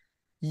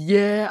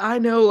 yeah, I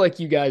know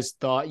you guys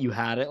thought you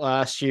had it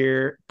last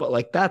year,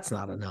 but that's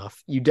not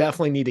enough. You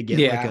definitely need to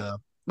get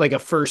a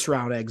first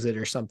round exit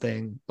or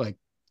something,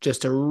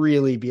 just to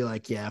really be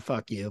yeah,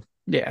 fuck you.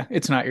 Yeah,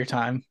 it's not your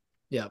time.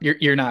 Yeah.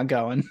 You're not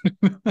going.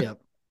 Yep.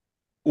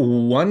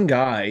 One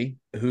guy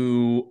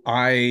who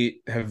I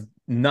have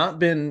not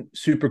been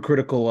super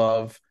critical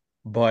of,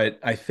 but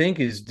I think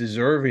is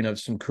deserving of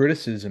some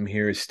criticism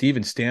here is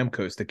Steven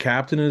Stamkos, the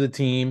captain of the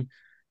team.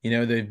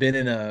 They've been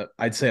in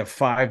I'd say a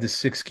 5 to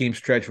 6 game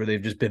stretch where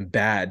they've just been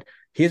bad.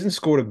 He hasn't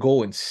scored a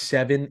goal in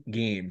 7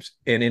 games.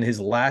 And in his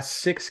last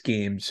 6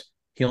 games,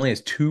 He only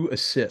has 2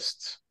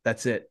 assists.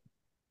 That's it.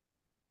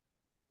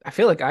 I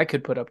feel like I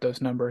could put up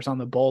those numbers on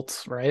the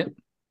Bolts, right?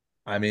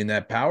 I mean,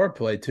 that power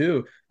play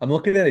too. I'm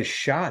looking at his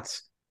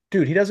shots.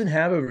 Dude, he doesn't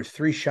have over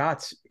 3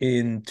 shots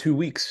in 2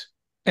 weeks.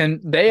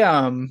 And they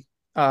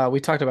we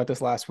talked about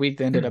this last week.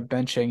 They ended up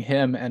benching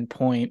him and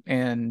Point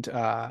and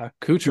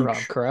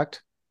Kucherov,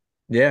 correct?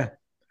 Yeah.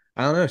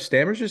 I don't know.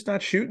 Stammer's just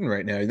not shooting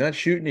right now. He's not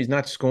shooting. He's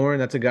not scoring.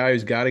 That's a guy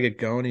who's got to get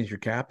going. He's your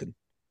captain.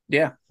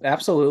 Yeah,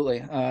 absolutely.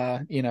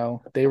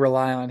 They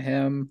rely on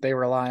him. They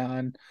rely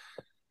on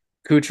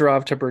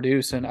Kucherov to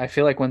produce. And I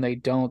feel like when they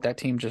don't, that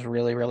team just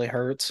really, really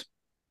hurts.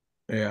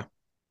 Yeah.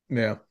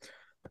 Yeah.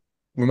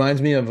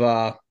 Reminds me of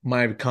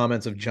my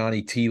comments of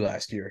Johnny T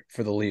last year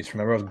for the Leafs.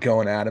 Remember, I was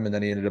going at him, and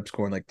then he ended up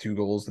scoring like 2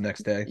 goals the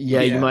next day.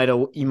 Yeah, you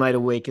might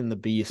awaken the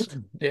beast.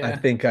 Yeah. I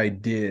think I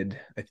did.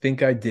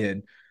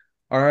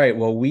 All right.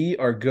 Well, we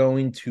are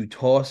going to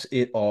toss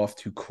it off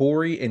to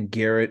Corey and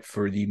Garrett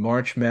for the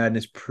March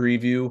Madness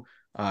preview.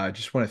 I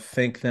just want to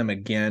thank them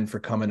again for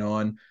coming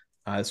on.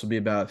 This will be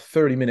about a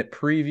 30-minute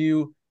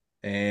preview,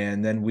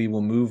 and then we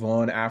will move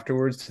on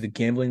afterwards to the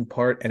gambling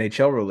part,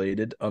 NHL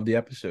related, of the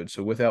episode.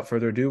 So without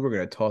further ado, we're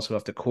going to toss it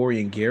off to Corey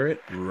and Garrett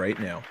right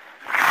now.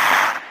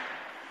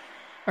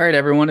 All right,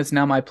 everyone. It's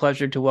now my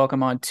pleasure to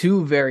welcome on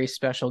 2 very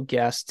special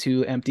guests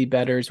to Empty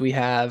Betters. We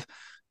have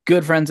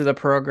good friends of the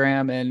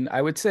program, and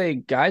I would say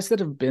guys that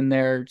have been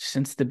there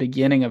since the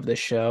beginning of the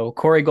show.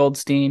 Corey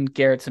Goldstein,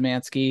 Garrett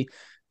Simanski,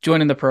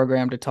 joining the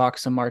program to talk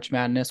some March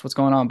Madness. What's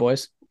going on,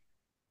 boys?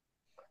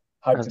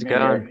 How's it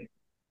going?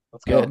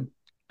 Let's go.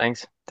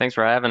 Thanks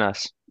for having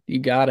us. You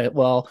got it.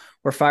 Well,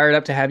 we're fired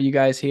up to have you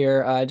guys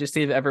here. Just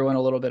to give everyone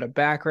a little bit of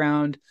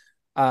background,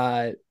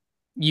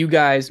 you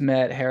guys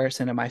met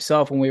Harrison and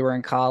myself when we were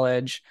in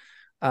college.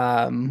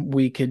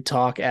 We could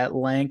talk at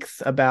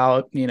length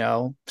about,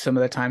 some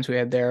of the times we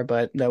had there,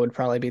 but that would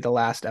probably be the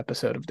last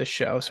episode of the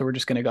show. So we're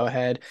just going to go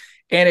ahead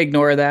and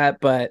ignore that.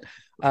 But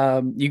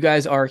you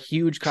guys are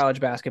huge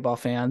college basketball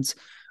fans.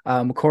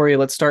 Corey,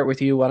 let's start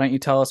with you. Why don't you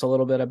tell us a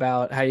little bit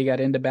about how you got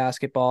into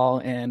basketball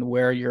and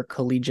where your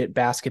collegiate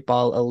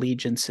basketball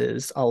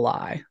allegiances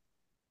lie?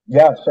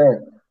 Yeah,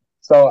 sure.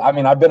 So,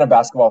 I've been a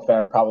basketball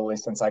fan probably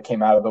since I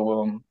came out of the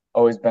womb.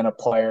 Always been a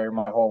player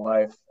my whole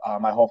life.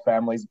 My whole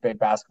family's big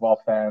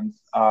basketball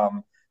fans.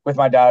 With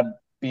my dad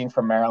being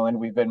from Maryland,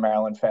 we've been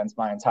Maryland fans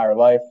my entire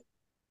life.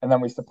 And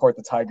then we support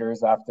the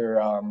Tigers after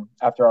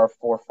our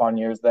 4 fun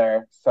years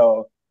there.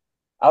 So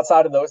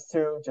outside of those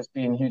 2, just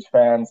being huge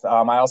fans.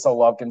 I also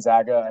love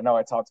Gonzaga. I know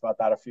I talked about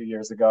that a few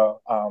years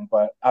ago,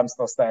 but I'm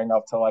still staying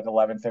up till like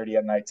 11:30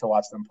 at night to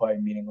watch them play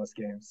meaningless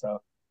games.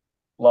 So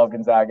love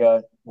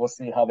Gonzaga. We'll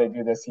see how they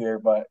do this year,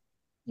 but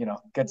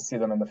good to see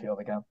them in the field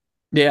again.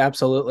 Yeah,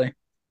 absolutely.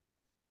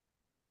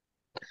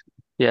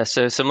 Yeah,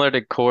 so similar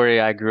to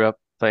Corey, I grew up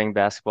playing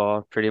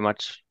basketball pretty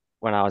much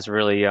when I was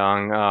really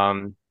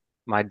young.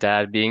 My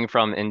dad being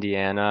from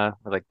Indiana,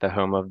 like the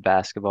home of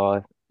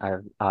basketball,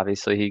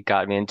 obviously he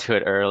got me into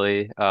it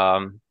early.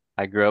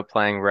 I grew up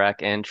playing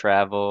rec and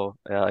travel.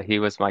 He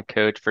was my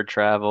coach for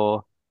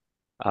travel.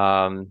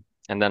 And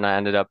then I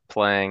ended up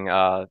playing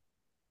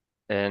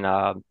in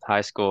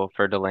high school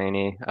for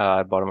Delaney,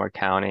 Baltimore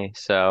County.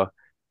 So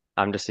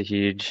I'm just a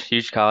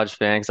huge college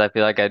fan because I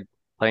feel like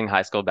playing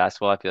high school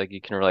basketball, I feel like you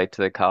can relate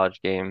to the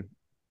college game,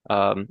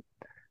 and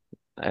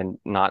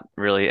not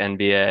really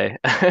NBA.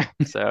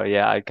 So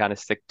yeah, I kind of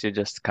stick to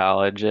just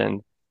college,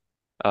 and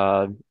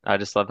I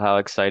just love how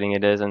exciting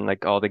it is, and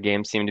like all the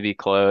games seem to be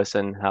close,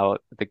 and how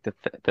like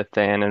the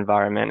fan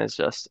environment is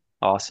just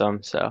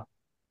awesome. So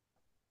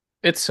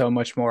It's so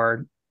much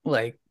more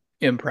like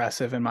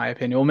impressive in my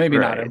opinion. Well, maybe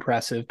not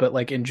impressive, but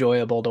like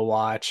enjoyable to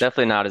watch.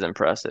 Definitely not as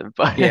impressive,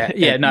 but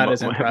yeah, not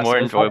as impressive. More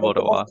enjoyable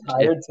to watch.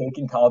 Tired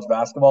taking college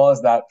basketball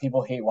is that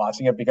people hate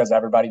watching it because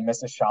everybody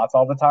misses shots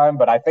all the time.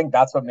 But I think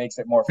that's what makes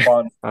it more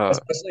fun,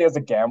 especially as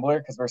a gambler,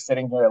 because we're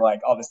sitting here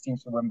like, oh, this team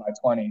should win by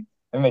 20,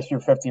 and they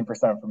shoot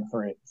 15% from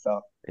 3.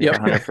 So yeah,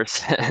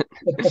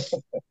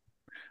 100%.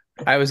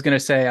 I was going to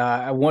say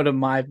one of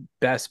my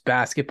best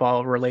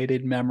basketball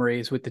related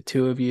memories with the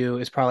 2 of you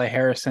is probably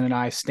Harrison and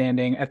I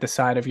standing at the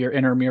side of your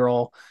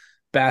intramural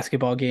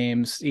basketball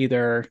games,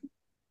 either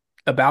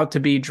about to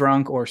be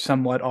drunk or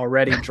somewhat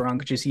already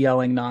drunk, just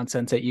yelling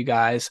nonsense at you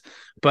guys.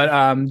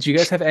 But do you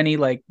guys have any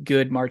like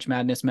good March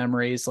Madness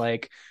memories?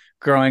 Like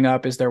growing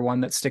up, is there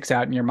one that sticks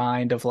out in your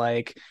mind of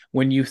like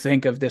when you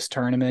think of this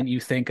tournament, you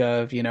think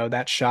of,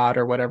 that shot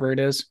or whatever it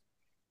is?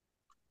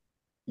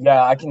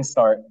 Yeah, I can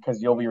start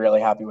because you'll be really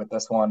happy with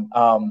this one.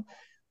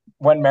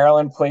 When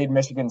Maryland played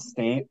Michigan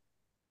State,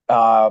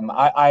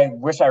 I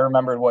wish I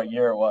remembered what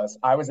year it was.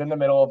 I was in the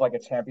middle of like a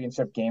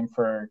championship game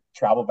for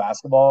travel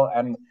basketball,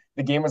 and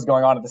the game was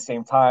going on at the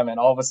same time. And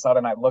all of a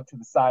sudden, I look to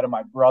the side, and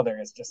my brother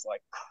is just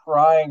like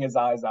crying his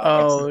eyes out.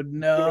 Oh,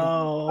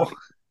 no.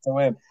 To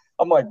win.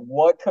 I'm like,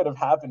 what could have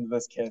happened to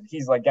this kid?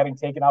 He's like getting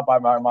taken out by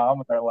my mom,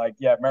 and they're like,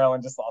 yeah,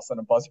 Maryland just lost on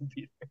a buzzer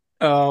beater.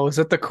 Oh, was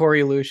it the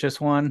Corey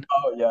Lucius one?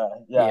 Oh,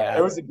 yeah.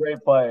 It was a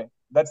great play.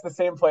 That's the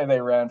same play they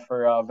ran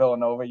for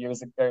Villanova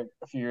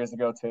a few years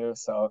ago, too.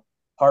 So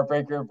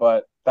heartbreaker,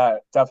 but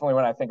that definitely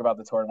when I think about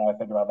the tournament, I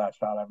think about that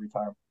shot every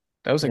time.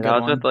 That was a Yeah, good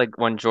that was with one. like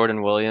when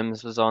Jordan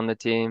Williams was on the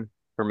team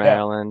for Yeah,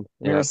 Maryland.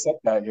 we were Yep. sick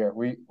that year.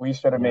 We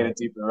should have made Yeah. a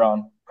deeper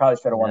run. Probably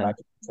should have won Yeah. that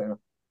game too.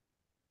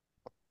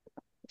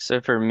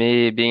 So for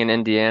me, being an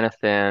Indiana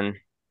fan,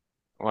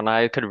 when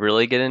I could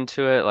really get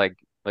into it, like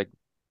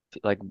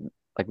like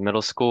like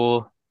middle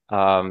school,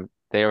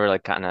 they were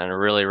like kind of in a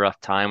really rough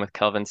time with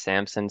Kelvin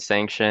Sampson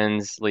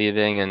sanctions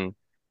leaving, and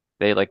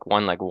they like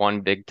won like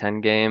one Big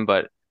Ten game.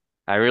 But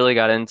I really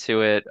got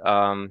into it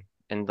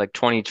in like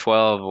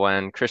 2012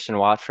 when Christian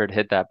Watford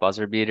hit that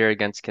buzzer beater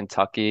against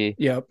Kentucky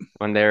Yep.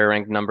 when they were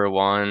ranked number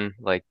one.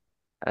 Like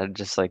I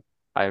just like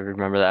I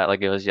remember that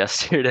like it was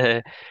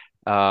yesterday.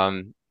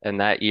 And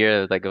that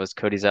year, like it was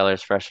Cody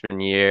Zeller's freshman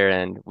year,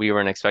 and we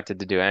weren't expected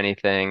to do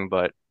anything,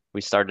 but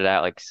we started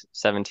out like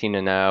 17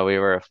 and 0. We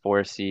were a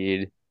 4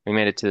 seed. We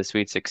made it to the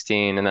Sweet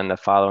 16, and then the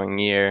following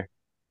year,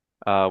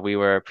 we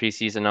were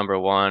preseason number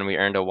one. We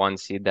earned a 1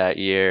 seed that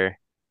year.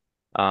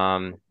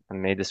 And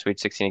made the Sweet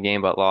 16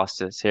 game, but lost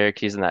to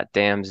Syracuse in that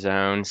damn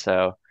zone.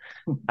 So,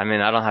 I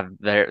mean, I don't have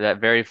that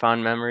very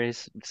fond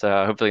memories.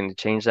 So hopefully, we can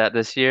change that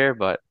this year.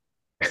 But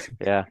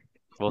yeah,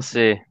 we'll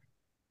see.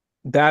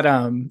 That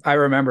I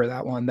remember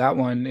that one. That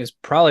one is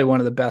probably one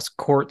of the best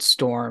court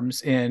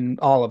storms in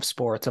all of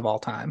sports of all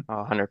time.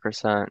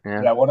 100%.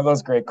 Yeah. Yeah, one of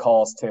those great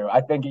calls too.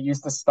 I think it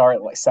used to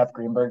start like Seth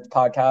Greenberg's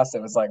podcast.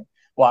 It was like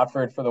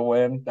Watford for the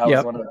win. That was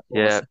Yep, one of the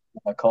Yeah.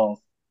 coolest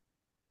calls.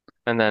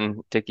 And then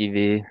Dickie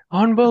V. of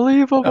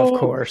Unbelievable.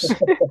 course.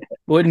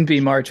 Wouldn't be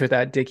March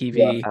without Dickie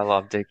Yeah. V. I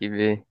love Dickie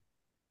V.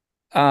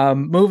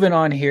 Moving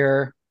on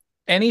here.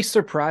 Any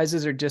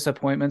surprises or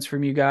disappointments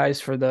from you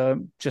guys for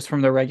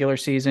from the regular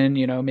season?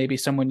 You know, maybe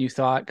someone you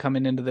thought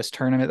coming into this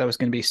tournament that was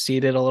going to be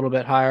seeded a little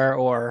bit higher,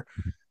 or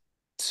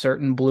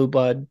certain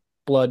blood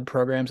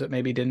programs that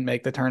maybe didn't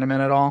make the tournament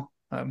at all.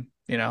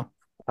 You know,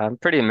 I'm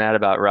pretty mad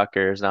about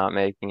Rutgers not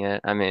making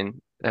it. I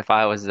mean, if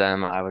I was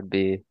them, I would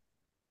be.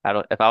 I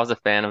don't. If I was a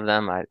fan of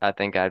them, I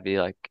think I'd be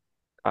like,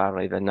 I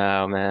don't even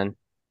know, man.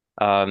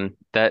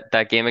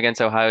 That game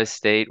against Ohio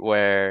State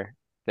where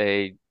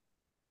they,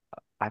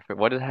 I forget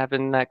what had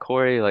happened in that,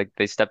 Corey. Like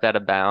they stepped out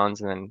of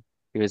bounds and then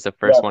he was the Yeah.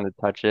 first one to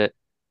touch it.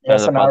 Yeah. The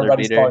So now buzzer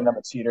everybody's beater. calling them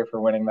a cheater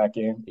for winning that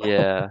game.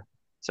 Yeah.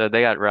 So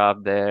they got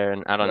robbed there,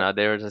 and I don't Yeah. know.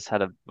 They were just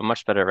had a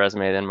much better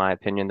resume, in my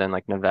opinion, than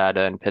like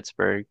Nevada and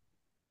Pittsburgh.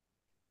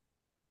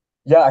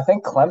 Yeah, I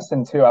think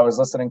Clemson too. I was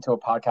listening to a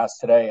podcast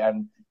today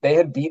and they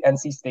had beat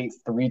NC State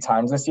 3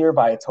 times this year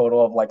by a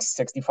total of like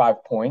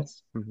 65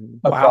 points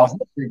across wow.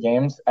 the 3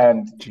 games.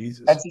 And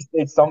Jesus. NC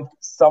State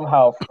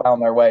somehow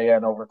found their way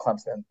in over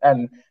Clemson.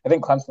 And I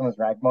think Clemson was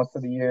ranked most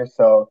of the year.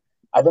 So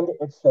I think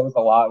it shows a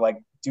lot. Like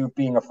Duke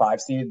being a 5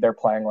 seed, they're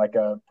playing like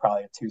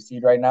probably a 2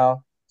 seed right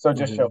now. So it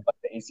just shows Hmm.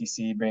 like the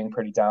ACC being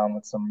pretty down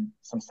with some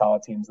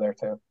solid teams there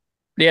too.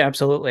 Yeah,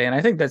 absolutely. And I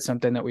think that's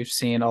something that we've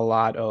seen a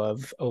lot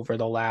of over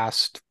the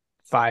last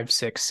 5,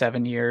 6,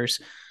 7 years.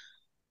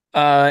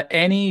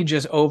 Any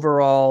just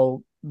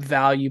overall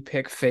value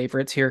pick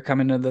favorites here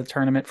coming to the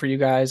tournament for you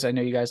guys? I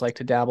know you guys like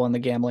to dabble in the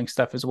gambling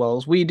stuff as well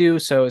as we do.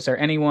 So is there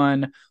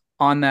anyone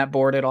on that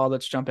board at all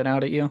that's jumping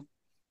out at you?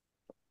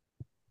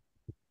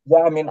 Yeah,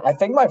 I mean, I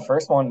think my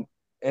first one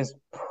is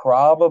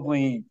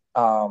probably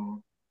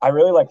I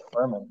really like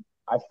Furman.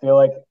 I feel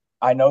like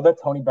I know that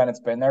Tony Bennett's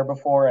been there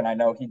before, and I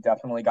know he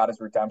definitely got his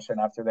redemption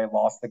after they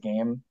lost the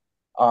game.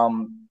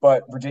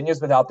 But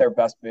Virginia's without their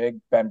best big,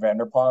 Ben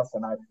Vanderplas,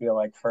 and I feel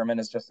like Furman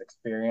is just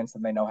experienced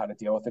and they know how to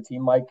deal with a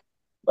team like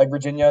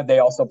Virginia. They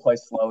also play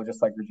slow,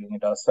 just like Virginia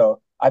does.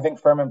 So I think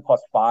Furman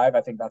 +5.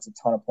 I think that's a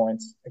ton of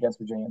points against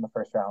Virginia in the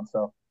first round.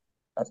 So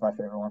that's my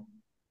favorite one.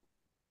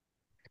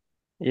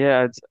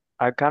 Yeah,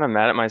 I'm kind of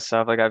mad at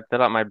myself. Like I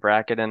filled out my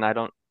bracket and I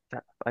don't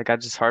like I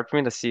just hard for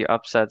me to see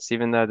upsets,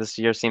 even though this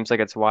year seems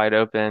like it's wide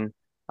open.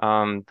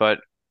 But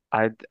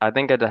I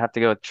think I'd have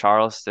to go with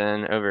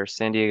Charleston over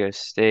San Diego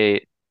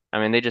State. I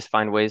mean, they just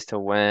find ways to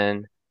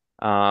win.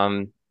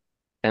 Um,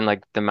 and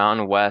like the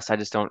Mountain West, I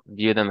just don't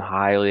view them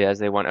highly as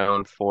they went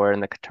 0-4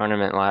 in the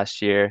tournament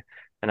last year.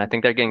 And I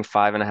think they're getting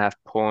 5.5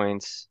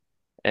 points.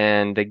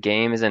 And the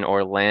game is in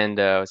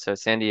Orlando, so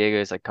San Diego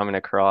is like coming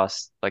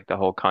across like the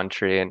whole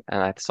country. And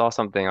I saw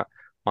something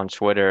on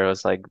Twitter. It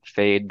was like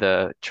fade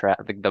the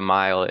traffic, the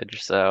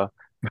mileage. So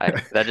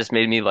that just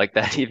made me like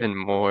that even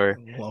more.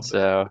 Love that.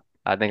 So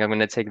I think I'm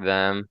gonna take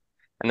them.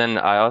 And then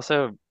I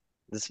also,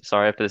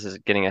 sorry if this is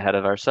getting ahead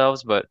of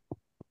ourselves, but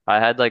I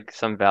had like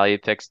some value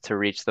picks to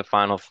reach the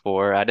final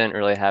four. I didn't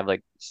really have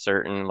like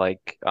certain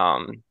like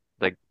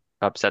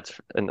upsets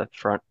in the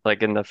front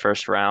like in the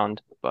first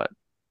round, but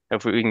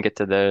if we can get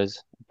to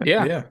those.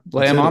 Yeah, Yeah,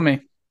 lay let's them hit on it.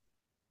 me.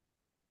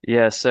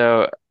 Yeah,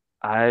 so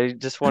I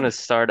just want to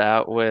start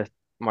out with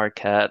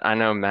Marquette. I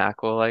know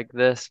Mac will like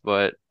this,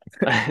 but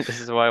this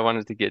is what I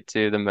wanted to get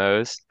to the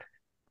most.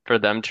 For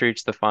them to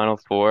reach the final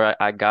four,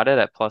 I got it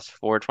at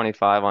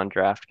 +425 on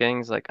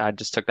DraftKings. Like I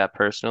just took that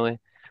personally.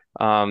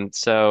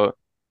 So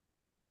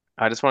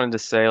I just wanted to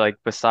say, like,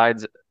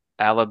 besides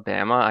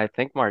Alabama, I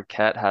think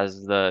Marquette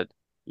has the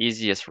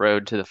easiest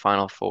road to the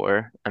Final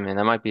Four. I mean,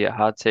 that might be a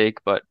hot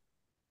take, but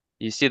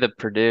you see the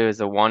Purdue is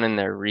the one in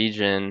their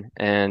region,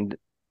 and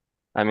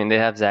I mean they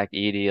have Zach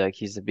Edey, like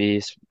he's the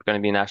beast, going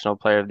to be National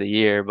Player of the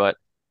Year, but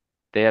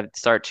they have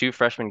start two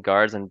freshman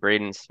guards and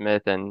Braden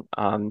Smith and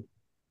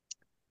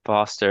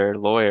Foster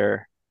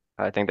Lawyer,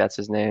 I think that's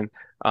his name.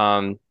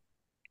 Um,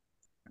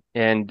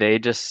 and they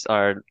just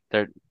are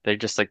they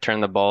just like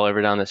turn the ball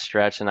over down the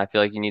stretch, and I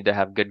feel like you need to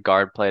have good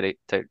guard play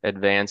to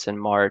advance in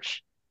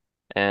March.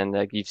 And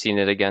like I've seen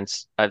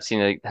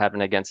it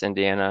happen against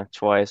Indiana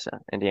twice.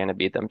 Indiana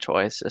beat them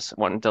twice. Just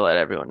wanted to let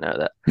everyone know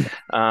that.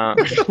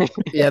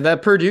 Yeah,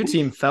 that Purdue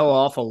team fell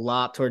off a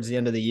lot towards the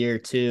end of the year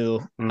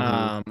too.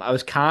 Mhm.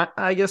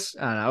 I guess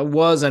I don't know, I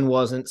was and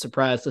wasn't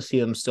surprised to see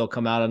them still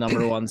come out a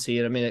number one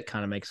seed. I mean, it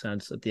kind of makes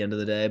sense at the end of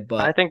the day,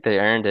 I but think they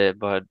earned it,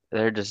 but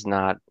they're just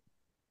not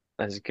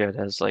as good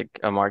as like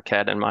a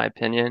Marquette, in my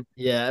opinion.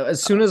 yeah,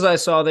 as soon as I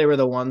saw they were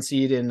the one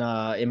seed in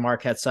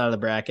Marquette's side of the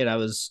bracket, I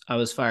was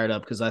fired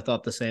up because I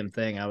thought the same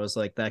thing. I was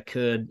like, that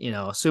could,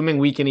 assuming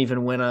we can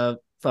even win a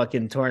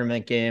fucking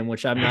tournament game,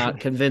 which I'm not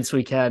convinced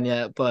we can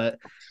yet, but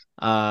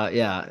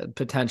yeah,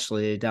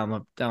 potentially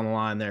down the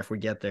line there, if we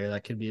get there,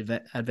 that could be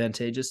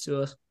advantageous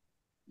to us.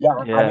 Yeah,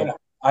 I Yeah, mean,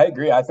 I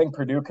agree. I think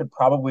Purdue could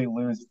probably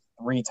lose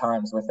 3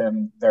 times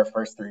within their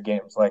first 3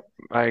 games. Like,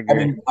 I I agree.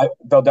 mean,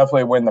 they'll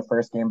definitely win the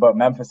first game, but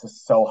Memphis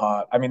is so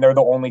hot. I mean, they're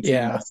the only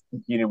team Yeah. that's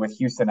competed with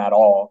Houston at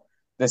all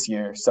this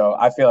year. So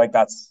I feel like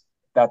that's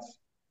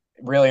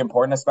really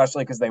important,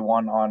 especially because they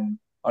won on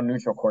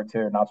neutral court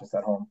too, not just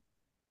at home.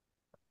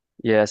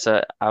 Yeah,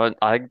 so I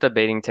like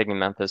debating taking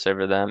Memphis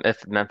over them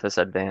if Memphis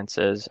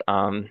advances.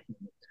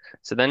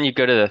 So then you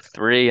go to the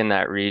three in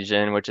that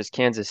region, which is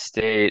Kansas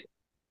State,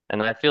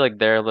 and I feel like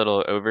they're a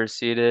little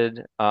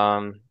overseeded.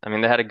 I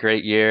mean they had a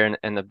great year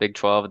in the Big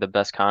 12, the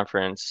best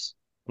conference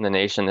in the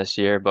nation this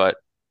year, but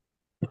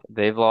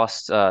they've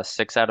lost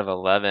 6 out of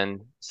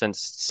 11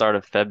 since start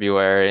of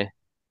February.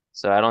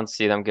 So I don't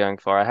see them going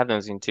far. I have them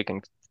losing to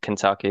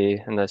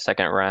Kentucky in the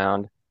second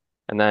round.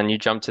 And then you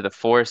jump to the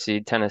 4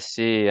 seed,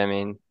 Tennessee. I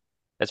mean,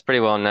 it's pretty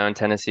well known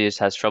Tennessee just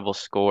has trouble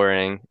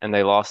scoring, and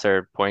they lost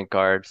their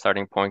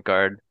starting point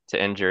guard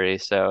to injury.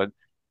 So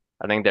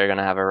I think they're going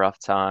to have a rough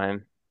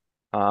time.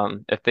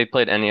 If they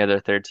played any other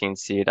 13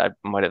 seed, I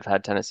might have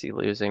had Tennessee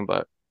losing,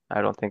 but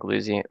I don't think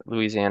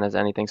Louisiana is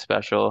anything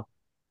special.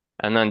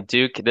 And then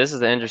Duke, this is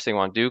the interesting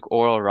one. Duke,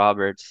 Oral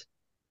Roberts.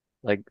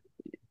 Like,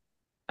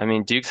 I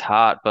mean, Duke's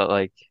hot, but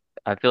like,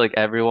 I feel like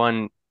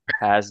everyone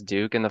has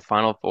Duke in the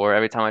Final Four.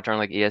 Every time I turn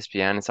like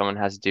ESPN and someone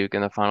has Duke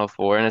in the Final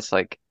Four, and it's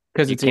like,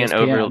 Because you it's can't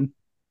over, ESPN.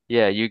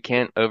 yeah, you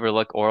can't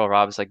overlook Oral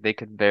Roberts. Like, they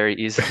could very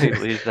easily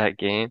lose that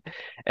game.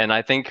 And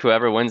I think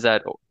whoever wins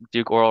that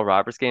Duke Oral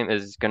Roberts game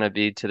is going to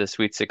be to the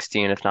Sweet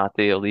 16, if not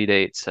the Elite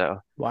Eight. So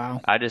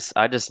Wow. I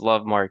just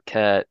love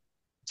Marquette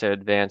to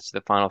advance to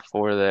the Final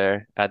Four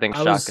there. I think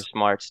I Shaka was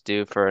Smart's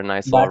due for a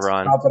nice little Max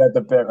run. chomping at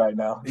the bit right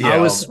now. Yeah, I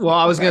was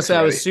gonna Max say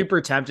I was ready. super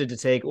tempted to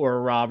take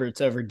Oral Roberts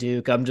over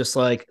Duke. I'm just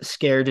like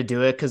scared to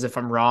do it because if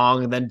I'm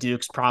wrong, then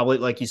Duke's probably,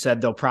 like you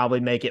said, they'll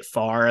probably make it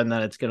far, and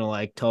then it's gonna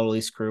like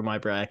totally screw my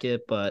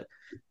bracket. But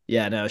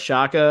yeah, no,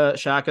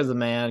 Shaka's the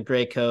man,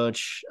 great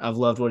coach. I've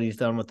loved what he's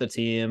done with the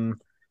team.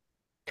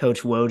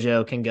 Coach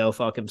Wojo can go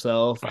fuck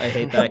himself. I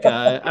hate that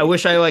guy. I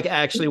wish I like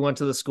actually went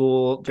to the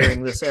school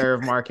during this era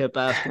of Marquette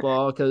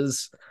basketball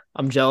because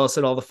I'm jealous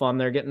at all the fun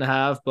they're getting to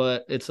have.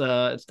 But it's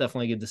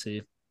definitely good to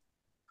see.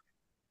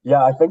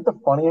 Yeah, I think the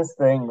funniest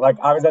thing, like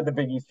I was at the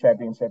Big East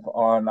Championship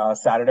on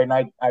Saturday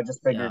night. I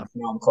just Yeah, figured,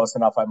 I'm close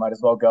enough. I might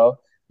as well go.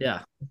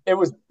 yeah, It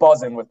was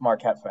buzzing with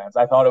Marquette fans.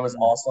 I thought it was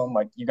mm, awesome.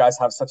 Like you guys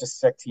have such a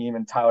sick team,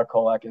 and Tyler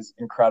Kolek is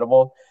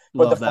incredible.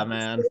 But the love that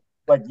funniest thing, man.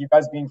 like you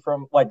guys being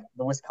from like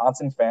the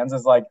Wisconsin fans,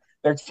 is like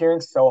they're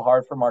cheering so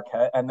hard for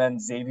Marquette, and then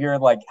Xavier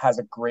like has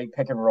a great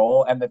pick and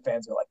roll, and the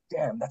fans are like,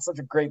 "Damn, that's such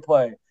a great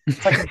play."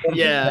 It's like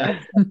Yeah,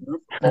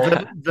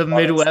 the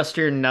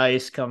Midwestern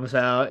nice comes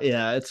out.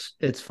 Yeah,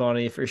 it's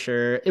funny for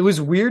sure. It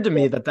was weird to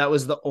me that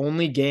was the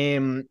only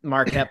game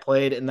Marquette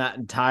played in that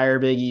entire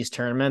Big East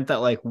tournament that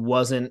like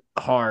wasn't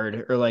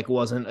hard or like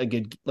wasn't a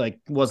good like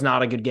was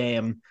not a good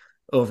game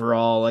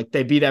overall. Like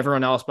they beat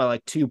everyone else by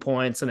like 2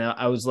 points, and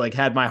I was like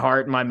had my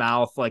heart in my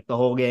mouth like the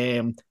whole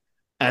game.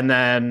 And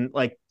then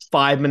like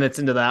 5 minutes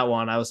into that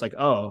one, I was like,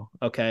 oh,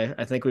 okay,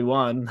 I think we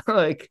won.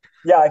 Like,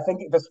 Yeah, I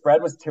think the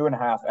spread was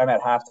 2.5, and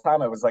at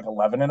halftime it was like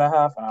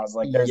 11.5, and I was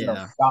like, "There's no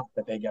yeah, shot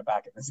that they get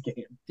back in this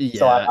game."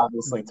 So I yeah.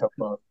 obviously took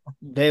both.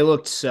 They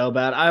looked so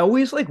bad. I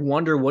always like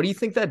wonder what do you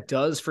think that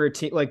does for a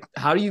team? Like,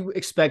 how do you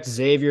expect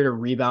Xavier to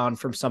rebound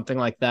from something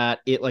like that?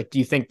 It like, do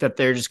you think that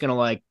they're just gonna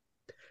like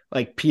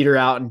peter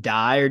out and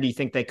die, or do you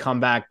think they come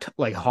back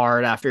like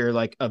hard after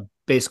like a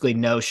basically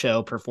no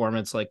show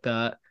performance like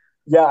that?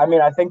 Yeah, I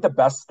mean, I think the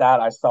best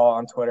stat I saw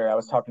on Twitter, I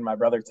was talking to my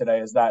brother today,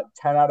 is that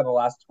 10 out of the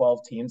last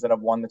 12 teams that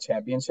have won the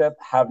championship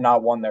have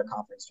not won their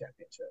conference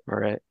championship.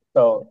 Right.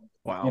 So,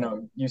 Wow,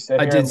 you sit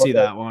I here and did look see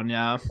at, that one.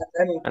 Yeah,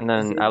 and And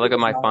then I Xavier look at is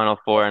my not. Final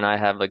Four and I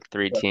have like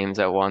three But teams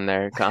that won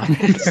their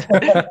conference.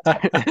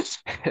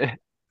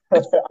 I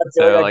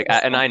feel like So I like,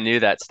 can't. and I knew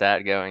that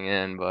stat going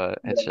in, but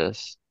it's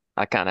just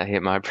I kind of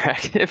hate my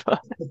bracket.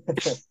 But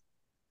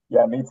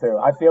Yeah, me too.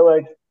 I feel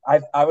like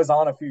I was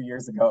on a few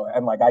years ago,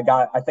 and like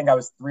I think I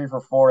was 3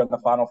 for 4 in the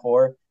Final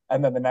Four,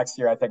 and then the next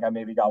year I think I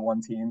maybe got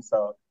one team.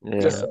 So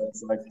just Yeah.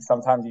 shows like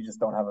sometimes you just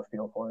don't have a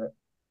feel for it.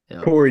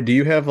 Yeah. Corey, do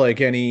you have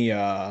like any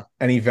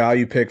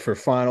value pick for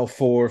Final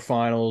Four,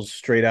 finals,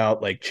 straight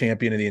out like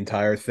champion of the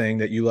entire thing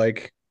that you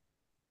like?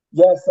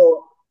 Yeah,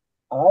 so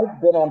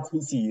I've been on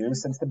TCU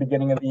since the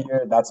beginning of the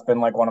year. That's been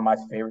like one of my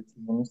favorite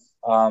teams.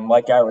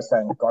 Like I was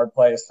saying, guard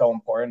play is so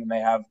important, and they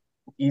have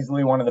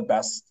easily one of the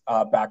best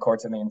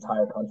backcourts in the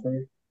entire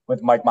country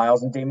with Mike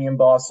Miles and Damian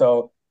Baugh.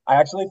 So I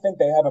actually think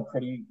they have a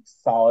pretty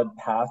solid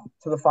path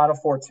to the Final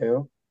Four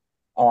too.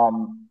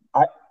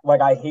 I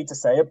I hate to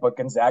say it, but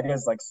Gonzaga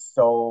is like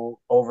so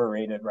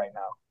overrated right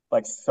now,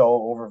 like so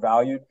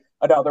overvalued.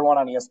 Another one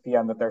on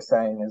ESPN that they're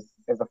saying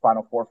is a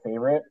Final Four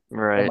favorite, and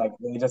Right. like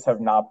they just have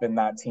not been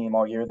that team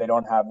all year. They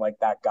don't have like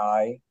that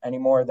guy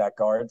anymore, that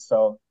guard.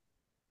 So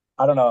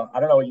I don't know. I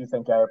don't know what you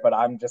think, Garrett, but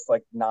I'm just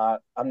like not.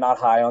 I'm not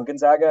high on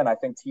Gonzaga, and I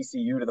think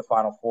TCU to the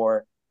Final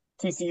Four,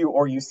 TCU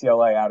or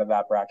UCLA out of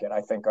that bracket,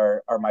 I think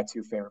are my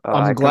two favorite.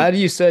 I'm I com glad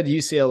you said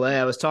UCLA.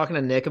 I was talking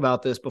to Nick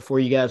about this before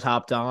you guys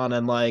hopped on.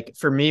 And like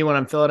for me, when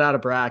I'm filling out a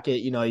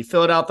bracket, you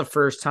fill it out the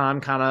first time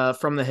kind of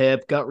from the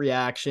hip, gut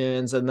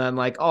reactions. And then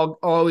like I'll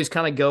always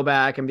kind of go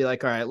back and be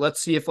like, all right,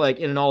 let's see if like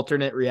in an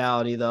alternate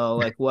reality though,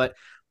 like what.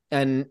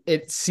 And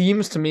it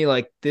seems to me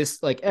like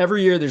this, like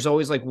every year, there's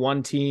always like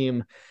one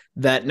team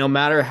that no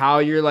matter how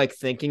you're like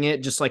thinking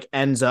it, just like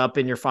ends up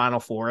in your Final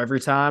Four every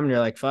time. And you're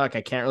like, fuck,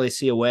 I can't really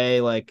see a way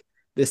like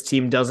this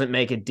team doesn't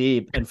make it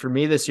deep. And for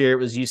me this year, it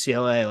was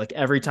UCLA. Like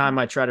every time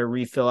I try to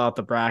refill out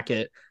the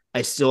bracket,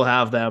 I still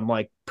have them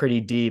like pretty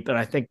deep. And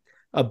I think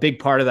a big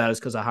part of that is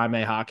because of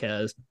Jaime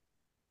Jaquez.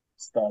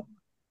 Stud,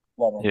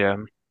 love them. yeah.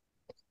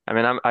 I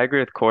mean, I agree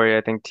with Corey.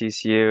 I think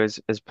TCU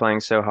is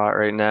playing so hot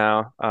right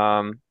now.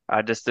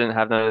 I just didn't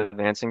have them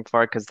advancing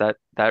far because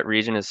that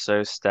region is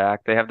so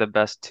stacked. They have the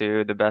best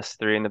two, the best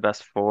three, and the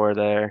best four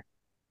there.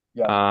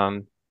 Yeah.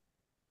 Um,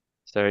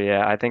 so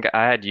yeah, I think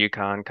I had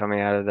UConn coming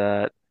out of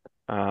that.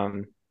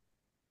 Um,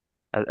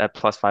 at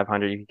plus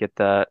 500, you could get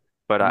that.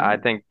 But I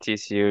think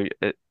TCU,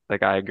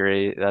 like I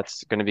agree,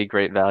 that's going to be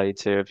great value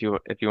too if you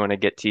want to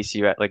get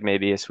TCU at like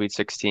maybe a Sweet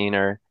 16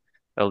 or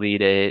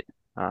Elite Eight.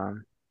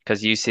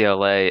 Because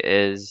UCLA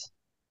is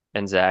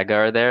and Zaga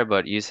are there,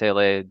 but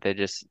UCLA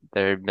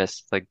they're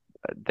missed like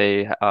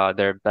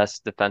their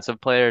best defensive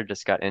player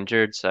just got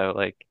injured, so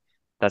like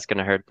that's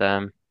gonna hurt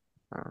them.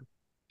 Um,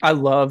 I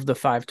love the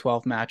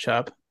 5-12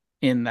 matchup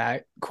in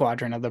that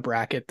quadrant of the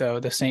bracket, though.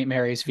 The St.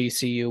 Mary's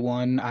VCU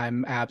one,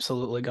 I'm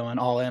absolutely going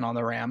all in on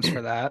the Rams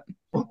for that.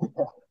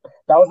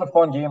 That was a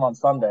fun game on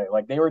Sunday.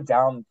 Like they were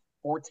down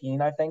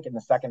 14, I think, in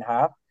the second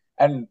half,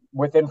 and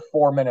within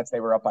 4 minutes they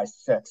were up by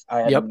 6. I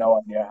had Yep. no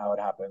idea how it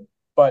happened.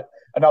 But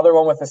another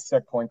one with a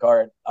sick point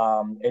guard.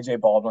 AJ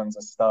Baldwin's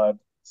a stud.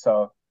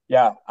 So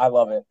yeah, I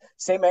love it.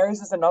 St.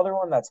 Mary's is another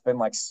one that's been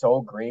like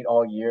so great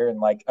all year, and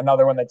like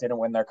another one that didn't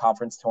win their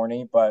conference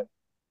tourney. But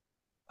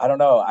I don't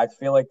know. I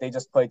feel like they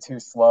just play too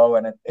slow,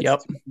 and it's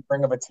Yep. too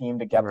big of a team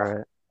to get behind.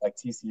 right. Like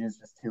TCU is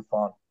just too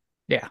fun.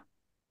 Yeah.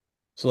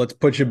 So let's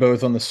put you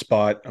both on the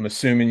spot. I'm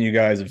assuming you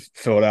guys have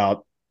filled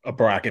out a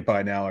bracket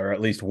by now, or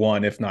at least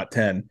one, if not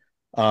 10.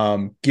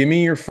 Give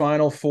me your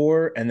final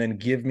four, and then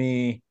give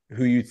me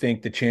who you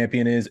think the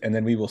champion is, and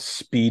then we will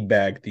speed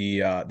bag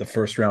the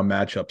first round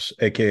matchups,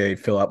 aka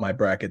fill out my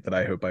bracket that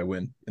I hope I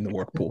win in the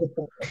work pool.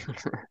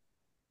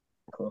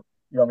 Cool.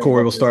 You want me to Corey,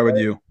 go we'll first, start with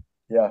right? you.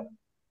 Yeah.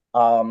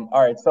 All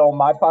right. So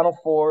my final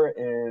four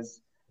is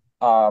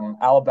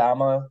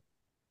Alabama,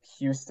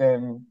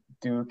 Houston,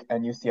 Duke,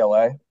 and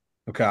UCLA.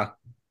 Okay.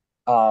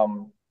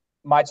 Um,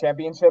 my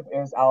championship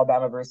is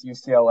Alabama versus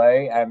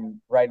UCLA, and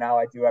right now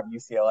I do have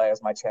UCLA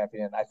as my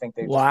champion. I think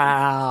they've just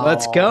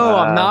Let's Wow. go.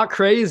 I'm Wow. not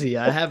crazy.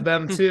 I have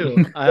them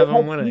too. I have they've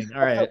them had winning.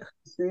 All right.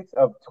 streaks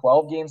of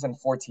 12 games and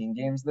 14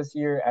 games this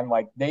year, and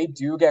like they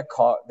do get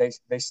caught.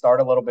 They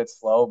start a little bit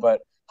slow,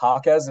 but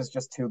Hawkes is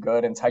just too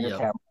good, and Tiger Yep.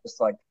 Campbell just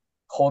like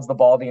holds the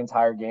ball the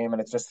entire game,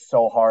 and it's just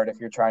so hard if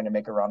you're trying to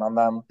make a run on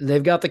them.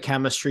 They've got the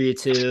chemistry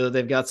too.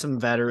 They've got some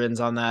veterans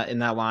on that in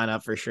that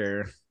lineup for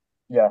sure.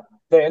 Yeah,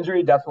 the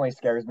injury definitely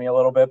scares me a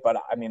little bit, but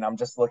I mean, I'm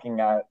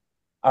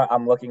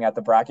looking at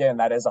the bracket, and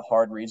that is a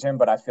hard region,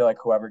 but I feel like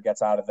whoever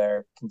gets out of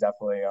there can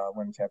definitely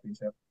win the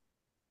championship.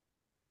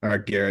 All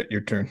right, Garrett,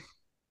 your turn.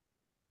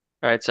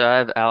 All right, so I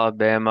have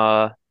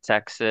Alabama,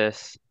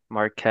 Texas,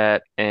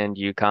 Marquette, and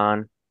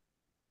UConn.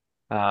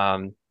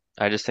 Um,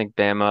 I just think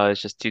Bama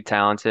is just too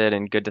talented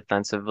and good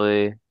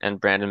defensively, and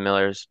Brandon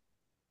Miller's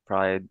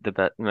probably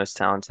the most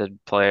talented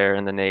player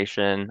in the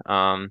nation.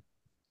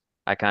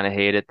 I kind of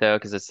hate it though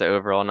because it's the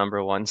overall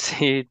number one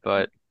seed,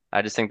 but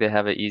I just think they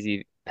have an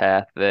easy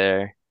path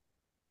there.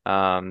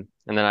 And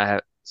then I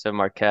have so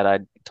Marquette. I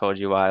told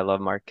you why I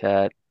love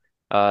Marquette.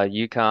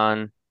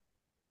 UConn.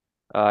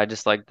 I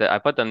just like that. I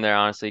put them there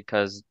honestly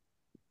because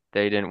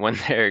they didn't win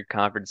their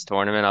conference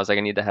tournament. I was like,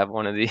 I need to have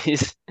one of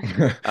these.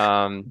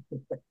 Um,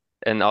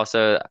 and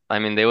also, I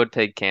mean, they would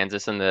play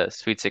Kansas in the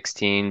Sweet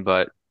 16,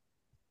 but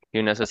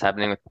who knows what's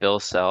happening with Bill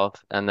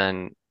Self. And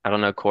then I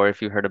don't know, Corey,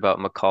 if you heard about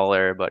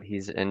McCullough, but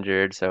he's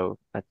injured, so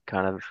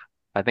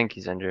I think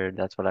he's injured.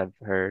 That's what I've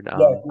heard. Yeah, I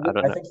don't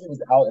I know. think he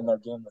was out in their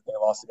game that they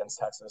lost against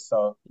Texas.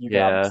 So you can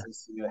Yeah, obviously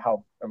see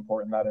how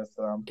important that is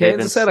to them. they've been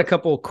Kansas had a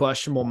couple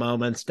questionable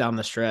moments down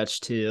the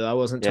stretch too. I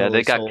wasn't yeah,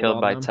 they totally got sold killed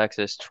on by them.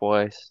 Texas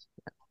twice.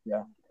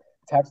 Yeah.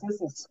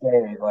 Texas is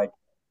scary. Like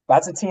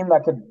that's a team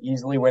that could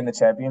easily win the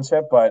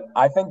championship, but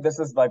I think this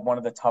is like one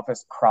of the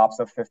toughest crops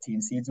of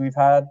 15 seeds we've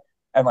had.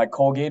 And like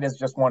Colgate is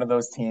just one of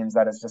those teams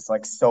that is just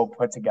like so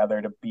put together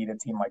to beat a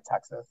team like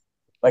Texas.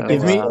 Like Oh they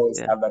Give just me wow, always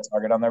yeah. have that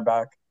target on their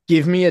back.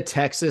 give me a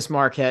Texas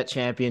Marquette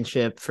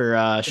championship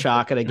for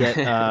Shaka to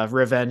get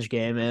revenge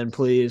game in,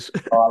 please.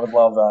 Oh, I would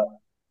love that.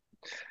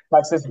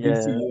 Texas, Yeah.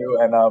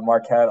 VCU, and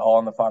Marquette all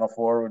in the Final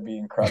Four would be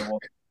incredible.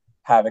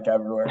 Havoc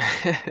everywhere.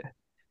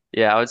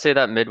 Yeah, I would say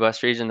that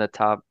Midwest region, the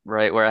top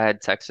right where I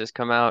had Texas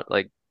come out,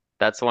 like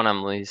that's the one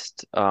I'm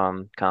least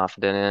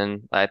confident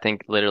in. I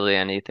think literally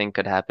anything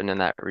could happen in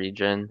that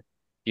region.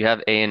 You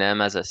have A&M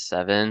as a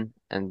 7,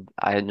 and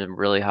I had them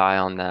really high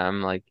on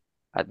them. Like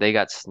they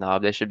got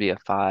snubbed. They should be a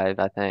 5,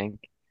 I think.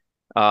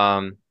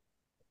 Um,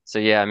 so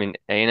yeah, I mean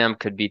A&M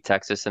could beat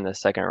Texas in the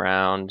second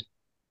round.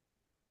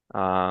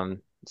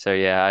 So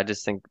yeah, I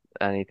just think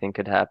anything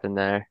could happen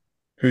there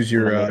Who's in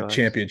the your Midwest.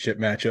 championship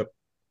matchup?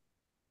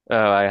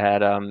 Oh, I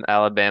had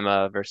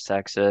Alabama versus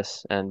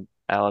Texas and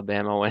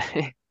Alabama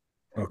winning.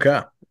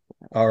 Okay.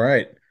 All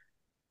right.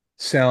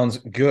 Sounds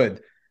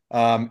good.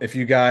 If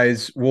you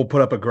guys, we'll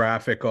put up a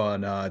graphic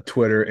on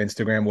Twitter,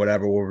 Instagram,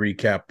 whatever. We'll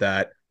recap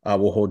that.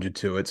 We'll hold you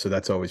to it. So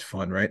that's always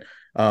fun, right?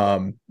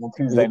 On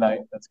Tuesday We'll, night.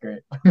 That's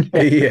great.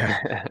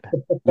 yeah.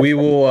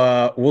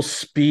 We'll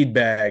speed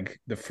bag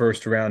the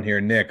first round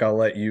here. Nick, I'll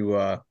let you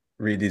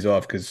read these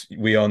off because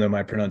we all know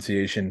my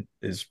pronunciation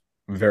is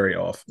very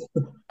off.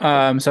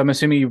 So I'm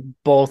assuming you're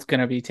both going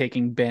to be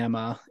taking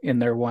Bama in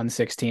their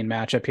 116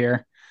 matchup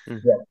here. Mhm.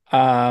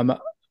 Um,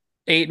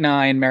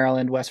 8-9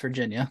 Maryland, West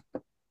Virginia.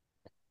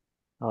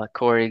 I'll let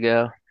Corey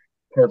go.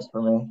 Terps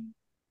for me.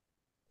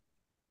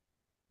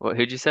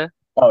 Who'd you say?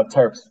 Oh,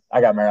 Terps. I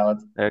got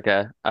Maryland.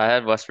 Okay. I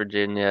had West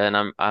Virginia, and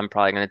I'm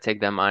probably gonna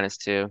take them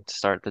 -2 to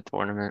start the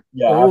tournament.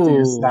 Yeah, after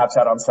your Ooh.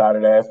 Snapchat on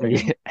Saturday, I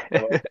figured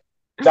Yeah.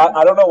 that.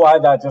 I don't know why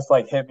that just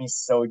like hit me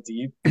so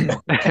deep.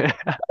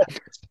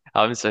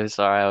 I'm so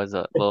sorry. I was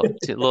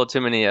little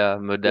too many Yeah.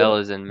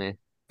 Modelo's in me.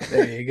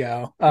 There you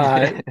go.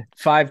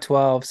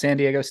 5-12 San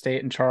Diego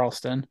State and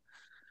Charleston.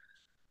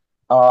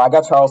 I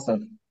got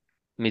Charleston.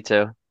 Me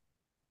too.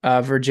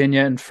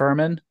 Virginia and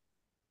Furman.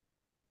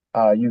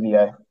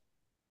 UVA.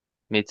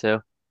 Me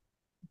too.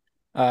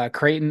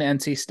 Creighton,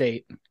 NC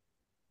State.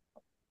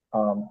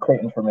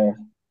 Creighton for me.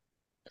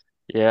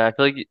 Yeah, I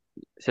feel like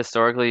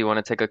historically you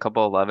want to take a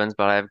couple 11s,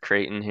 but I have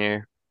Creighton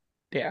here.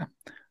 Yeah.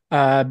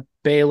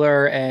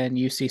 Baylor and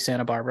UC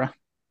Santa Barbara.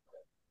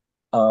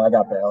 I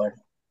got Baylor.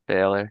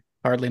 Baylor.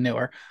 Hardly knew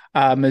her.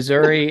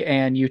 Missouri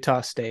and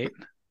Utah State.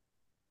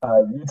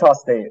 Utah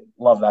State.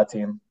 Love that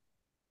team.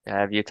 Yeah, I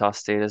have Utah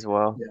State as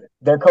well. Yeah.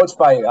 They're coached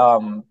by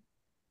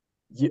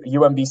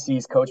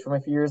UMBC's coach from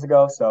a few years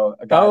ago. So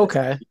a guy Oh, that's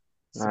okay.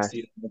 Nice.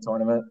 succeeded in the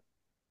tournament.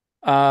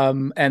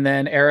 And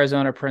then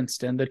Arizona,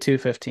 Princeton, the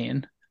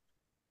 215.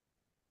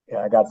 Yeah,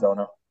 I got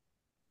Zona.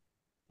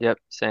 Yep,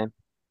 same.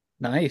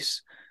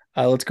 Nice.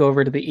 Let's go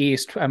over to the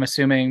East. I'm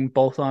assuming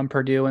both on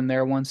Purdue and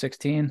their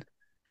 116.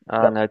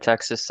 No,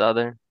 Texas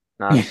Southern.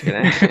 No, I'm just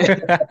kidding.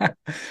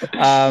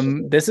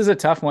 This is a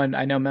tough one.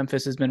 I know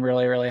Memphis has been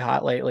really, really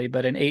hot lately,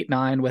 but an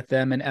 8-9 with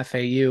them and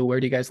FAU. Where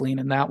do you guys lean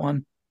in that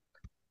one?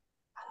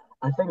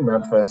 I think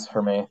Memphis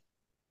for me.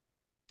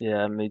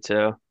 Yeah, me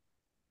too.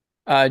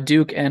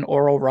 Duke and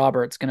Oral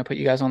Roberts. Going to put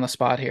you guys on the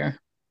spot here.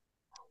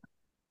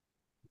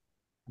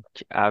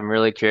 I'm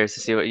really curious to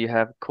see what you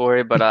have,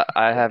 Corey, but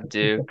I have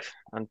Duke,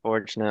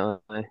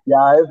 unfortunately.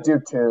 Yeah, I have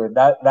Duke too.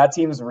 That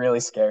team's really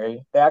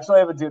scary. They actually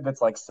have a dude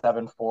that's like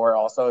 7'4".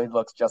 Also, he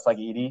looks just like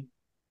Edie.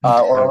 Or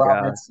Oh God.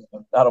 Roberts.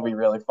 That'll be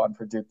really fun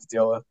for Duke to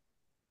deal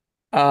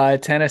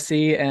with.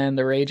 Tennessee and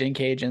the Raging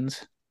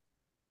Cajuns.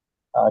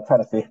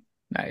 Tennessee.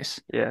 Nice.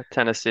 Yeah,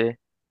 Tennessee.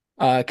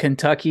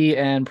 Kentucky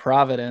and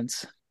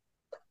Providence.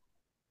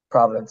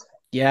 Providence.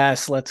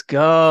 Yes, let's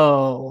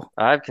go.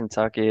 I have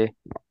Kentucky.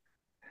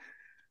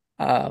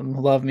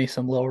 Love me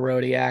some little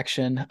roadie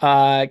action.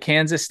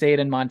 Kansas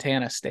State and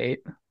Montana State.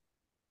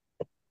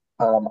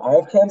 I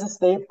have Kansas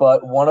State,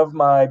 but one of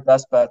my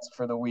best bets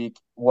for the week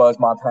was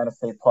Montana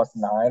State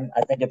 +9.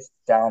 I think it's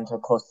down to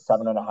close to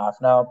 7.5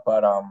 now,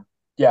 but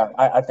yeah,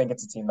 I think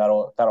it's a team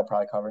that'll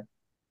probably cover.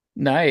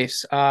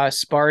 Nice.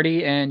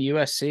 Sparty and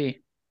USC.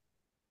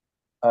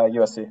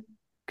 USC.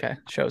 Okay,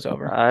 show's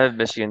over. I have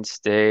Michigan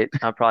State.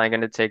 I'm probably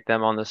going to take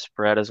them on the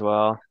spread as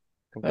well. I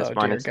think that's Oh,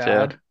 dear -2.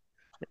 God.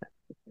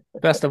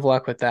 Best of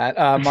luck with that.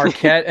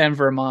 Marquette and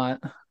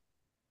Vermont.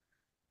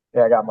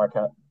 Yeah, I got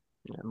Marquette.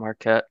 Yeah,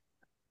 Marquette.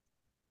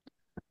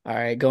 All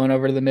right, going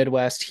over to the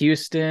Midwest.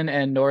 Houston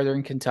and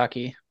Northern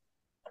Kentucky.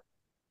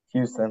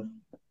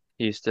 Houston.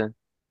 Houston.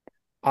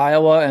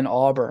 Iowa and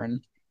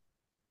Auburn.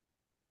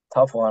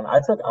 Tough one.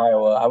 I took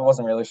Iowa. I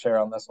wasn't really sure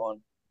on this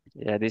one.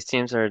 Yeah, these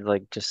teams are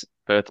like just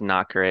both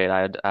not great.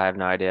 I have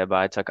no idea, but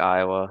I took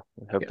Iowa.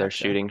 Hope their Gotcha.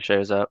 shooting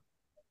shows up.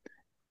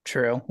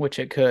 True, which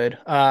it could.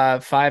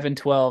 5 and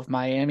 12,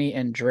 Miami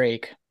and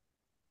Drake.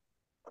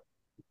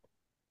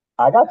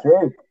 I got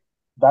Drake.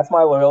 That's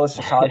my Loyola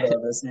Chicago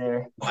this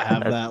year. I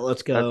have That that.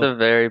 Let's that's go. a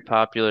very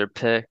popular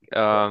pick.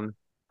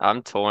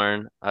 I'm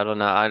torn. I don't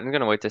know. I'm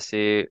gonna wait to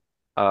see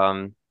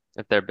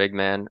if their big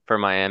man for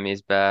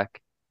Miami's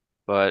back,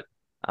 but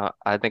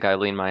I think I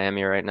lean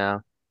Miami right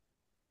now.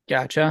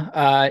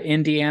 Gotcha.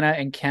 Indiana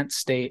and Kent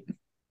State.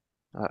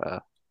 Uh,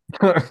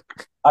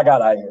 I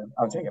got IU.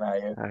 I'm taking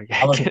IU.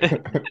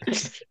 okay.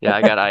 Yeah,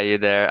 I got IU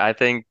there. I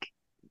think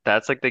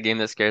that's like the game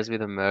that scares me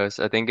the most.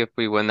 I think if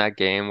we win that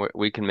game,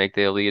 we can make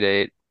the Elite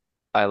Eight.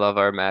 I love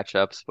our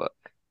matchups, but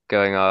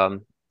going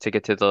to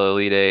get to the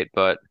Elite Eight,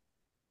 but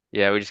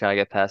yeah, we just gotta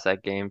get past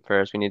that game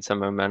first. We need some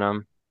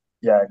momentum.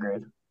 Yeah,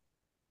 agreed.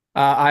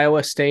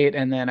 Iowa State,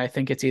 and then I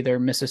think it's either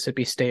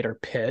Mississippi State or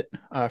Pitt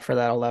for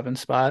that 11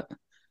 spot.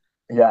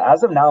 Yeah,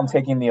 as of now, I'm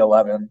taking the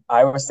 11.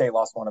 Iowa State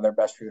lost one of their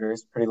best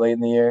shooters pretty late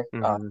in the year.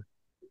 Mhm.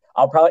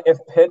 I'll probably, if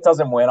Pitt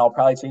doesn't win, I'll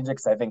probably change it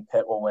because I think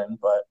Pitt will win.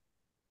 But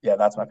yeah,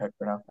 that's my pick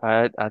for now.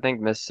 I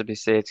think Mississippi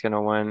State's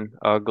gonna win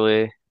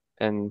ugly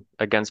and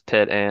against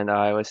Pitt and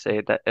Iowa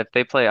State. That if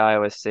they play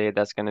Iowa State,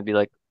 that's gonna be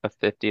like a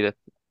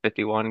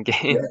 50-51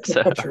 game. Yeah,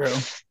 So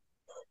True.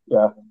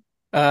 yeah,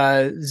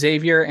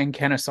 Xavier and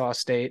Kennesaw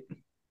State.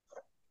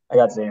 I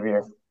got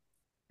Xavier.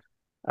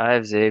 I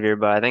have Xavier,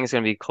 but I think it's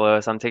gonna be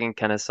close. I'm taking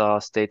Kennesaw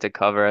State to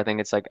cover. I think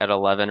it's like at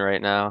 11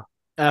 right now.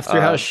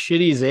 After how Uh,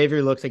 shitty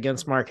Xavier looked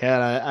against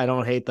Marquette, I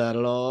don't hate that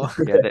at all.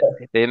 yeah,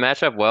 they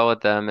match up well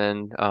with them,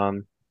 and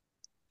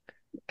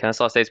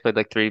Kennesaw State's played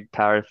like three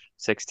Power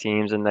Six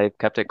teams, and they've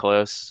kept it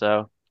close.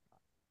 So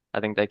I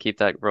think they keep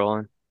that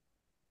rolling.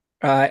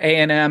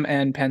 A&M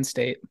and Penn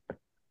State.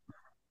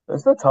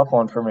 This is a tough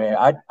one for me.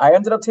 I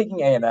ended up taking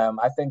A&M.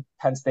 I think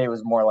Penn State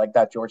was more like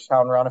that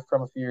Georgetown run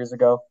from a few years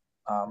ago.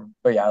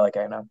 But yeah, I like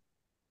A&M.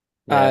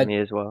 Yeah, Uh, me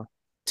as well.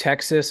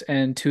 Texas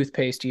and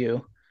Toothpaste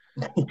U.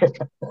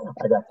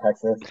 I got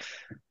Texas.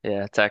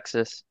 Yeah,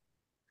 Texas,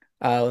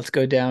 Let's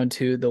go down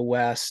to the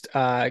West.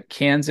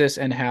 Kansas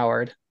and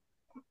Howard.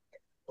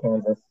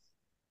 Kansas.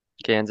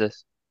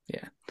 Kansas.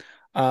 Yeah.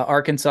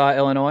 Arkansas,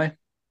 Illinois.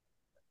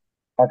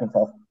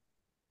 Arkansas.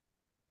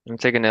 I'm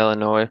taking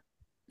Illinois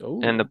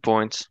and the Ooh.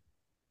 points.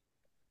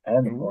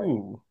 And the boy.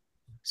 Ooh.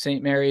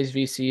 St. Mary's,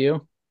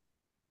 VCU.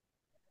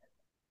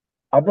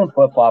 I've been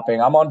flip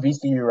flopping. I'm on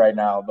VCU right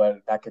now, but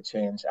that could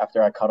change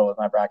after I cuddle with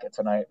my bracket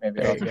tonight. Maybe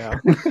There I'll you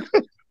go.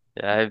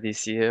 Yeah, I have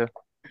VCU.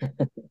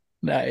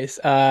 Nice.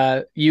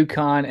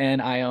 UConn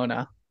and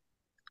Iona.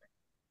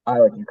 I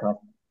like UConn.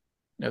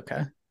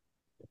 Okay.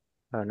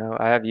 Oh no,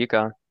 I have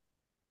UConn.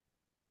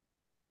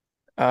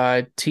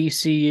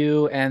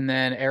 TCU and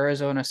then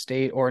Arizona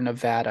State or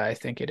Nevada, I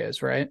think it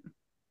is, right?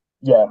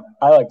 Yeah,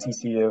 I like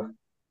TCU.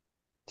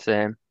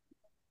 Same.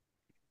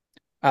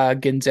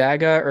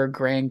 Gonzaga or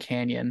Grand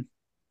Canyon.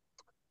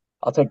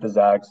 I'll take the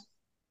Zags.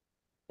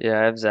 Yeah,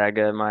 I have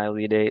Zaga in my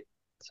Elite Eight,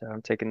 so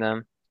I'm taking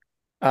them.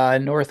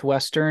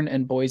 Northwestern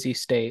and Boise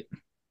State.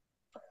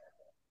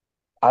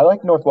 I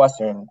like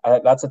Northwestern.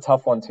 That's a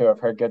tough one too. I've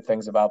heard good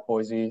things about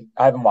Boise.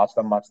 I haven't watched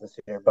them much this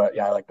year, but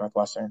yeah, I like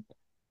Northwestern.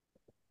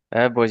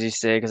 I have Boise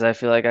State because I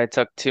feel like I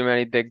took too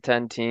many Big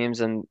Ten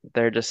teams and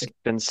they're just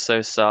been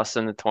so sus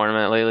in the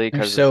tournament lately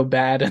They're because so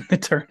bad in the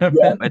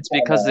Yeah, tournament. it's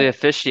because the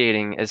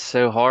officiating is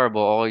so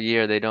horrible all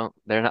year.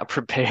 They're not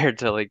prepared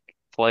to like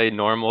play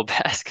normal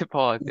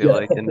basketball, I feel yeah,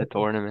 like in the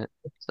tournament.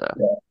 So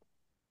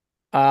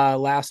yeah.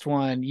 Last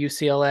one,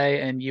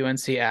 UCLA and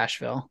UNC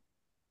Asheville.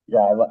 Yeah,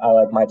 I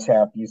like my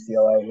champ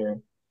UCLA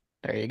here.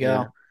 There you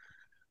yeah. go.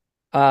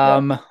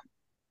 Yeah.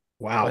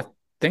 I Wow.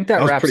 think That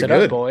that was wraps pretty it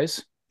up, good.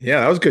 boys.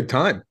 Yeah, that was a good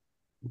time.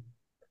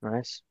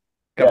 Nice.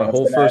 Got Yeah, my it's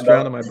whole gonna first end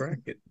round up of my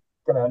bracket.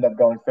 gonna end up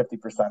going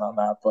 50% on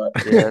that, but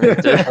Yeah, me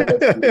too.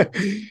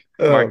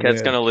 Oh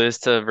Marquette's man. gonna lose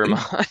to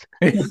Vermont.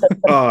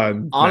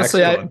 Max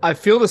Honestly, gone. I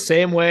feel the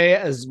same way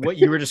as what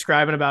you were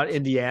describing about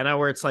Indiana,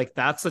 where it's like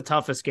that's the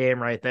toughest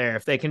game right there.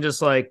 If they can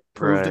just like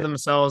prove to Right.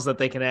 themselves that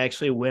they can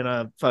actually win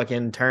a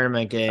fucking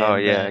tournament Oh game,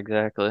 yeah, then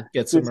exactly.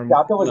 get dude, some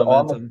Scott was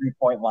on the momentum.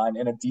 3-point line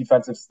in a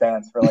defensive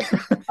stance for like the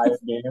entire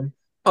game.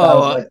 And I Oh,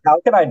 was like, how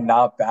can I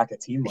not back a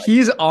team like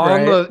he's this?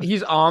 on Right.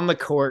 he's on the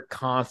court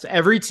constant.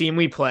 Every team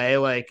we play,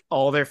 like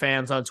all their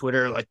fans on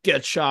Twitter, are like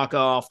get Shaka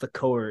off the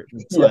court.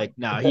 It's Yeah, like,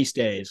 no, he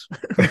stays.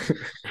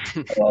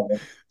 I love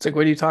it. It's like,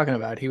 what are you talking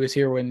about? He was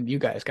here when you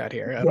guys got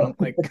here. I Yeah. don't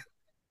like.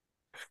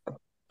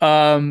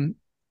 Um,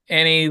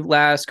 any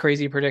last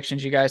crazy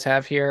predictions you guys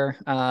have here?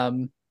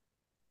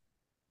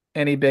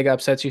 Any big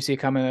upsets you see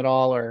coming at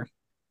all, or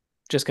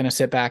just gonna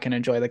sit back and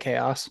enjoy the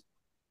chaos?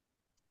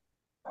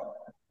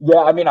 Yeah,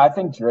 I mean, I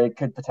think Drake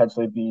could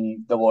potentially be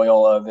the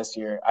Loyola this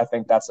year. I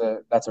think that's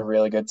a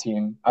really good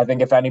team. I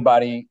think if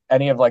anybody,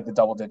 any of like the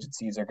double digit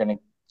seeds are going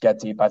to get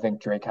deep, I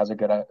think Drake has a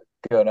good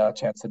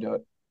chance to do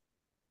it.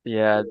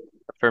 Yeah,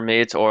 for me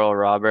it's Oral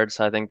Roberts.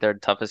 I think their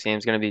toughest game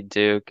is gonna be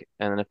Duke,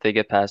 and if they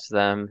get past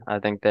them, I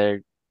think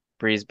they're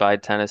breeze by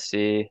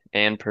Tennessee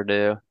and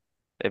Purdue.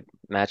 they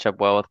match up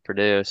well with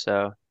Purdue.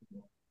 So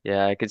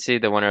yeah, I could see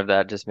the winner of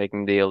that just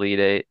making the Elite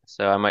Eight.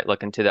 So I might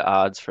look into the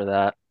odds for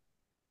that.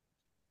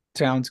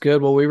 Sounds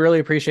good. Well, we really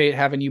appreciate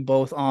having you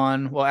both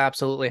on. We'll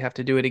absolutely have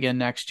to do it again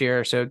next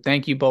year. So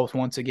thank you both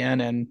once again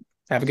and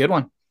have a good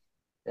one.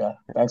 Yeah.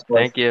 Thanks, boys.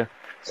 Thank you.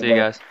 See you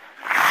guys.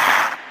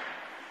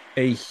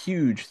 A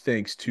huge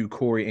thanks to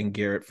Corey and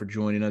Garrett for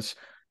joining us.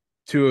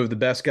 Two of the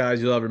best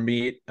guys you'll ever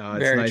meet.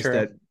 It's nice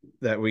true.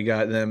 that we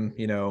got them,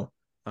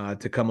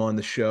 to come on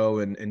the show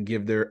and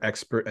give their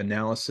expert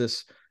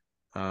analysis.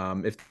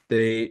 If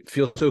they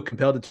feel so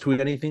compelled to tweet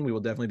anything, we will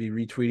definitely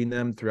be retweeting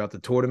them throughout the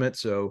tournament.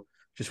 So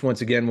just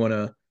once again, want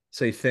to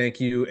say thank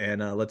you,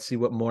 and let's see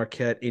what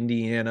Marquette,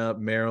 Indiana,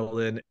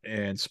 Maryland,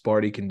 and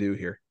Sparty can do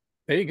here.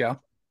 There you go.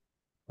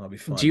 That'll be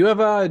fun. Do you have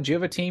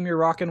a team you're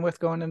rocking with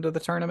going into the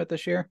tournament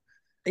this year?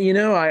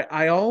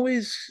 I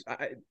was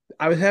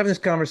having this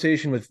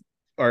conversation with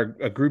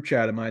a group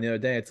chat of mine the other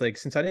day. It's like,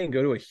 since I didn't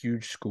go to a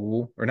huge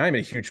school, or not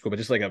even a huge school, but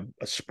just like a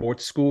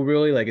sports school,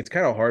 really, like it's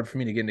kind of hard for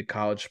me to get into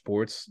college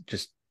sports.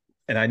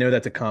 And I know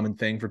that's a common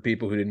thing for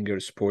people who didn't go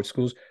to sports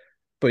schools.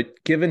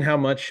 But given how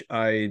much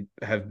I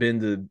have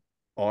been to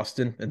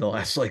Austin in the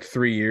last like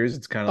 3 years,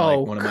 it's kind of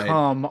like one of my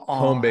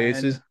home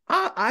bases.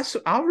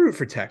 I'll root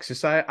for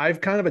Texas. I've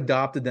kind of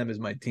adopted them as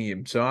my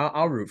team, so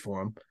I'll root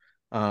for them.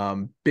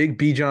 Big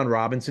B. John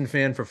Robinson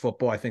fan for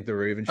football. I think the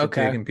Ravens should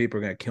take him. People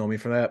are gonna kill me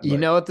for that. You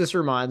know what this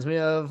reminds me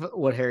of?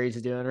 What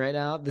Harry's doing right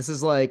now. This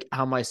is like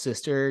how my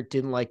sister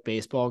didn't like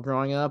baseball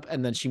growing up,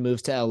 and then she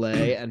moves to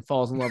LA and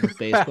falls in love with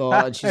baseball,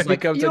 and she's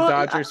like, becomes a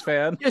Dodgers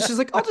fan. Yeah, she's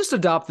like, I'll just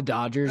adopt the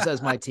Dodgers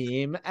as my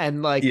team,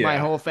 and like my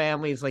whole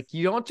family is like,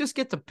 you don't just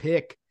get to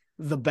pick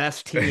the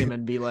best team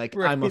and be like,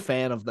 right. I'm a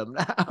fan of them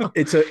now.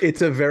 It's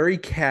a very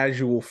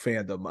casual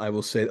fandom, I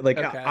will say. Like,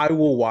 I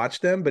will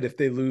watch them, but if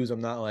they lose,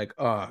 I'm not like,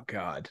 oh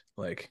God,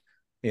 like,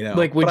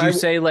 Like, would you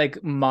say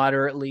like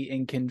moderately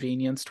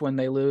inconvenienced when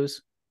they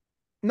lose?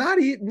 Not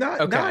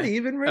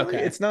even really.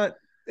 Okay. It's not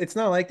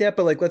like that.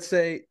 But like, let's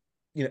say,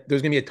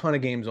 there's gonna be a ton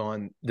of games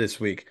on this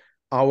week.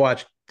 I'll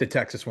watch the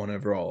Texas one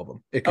over all of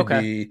them. It could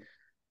be,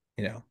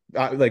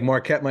 like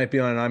Marquette might be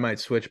on and I might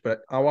switch, but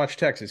I'll watch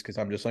Texas because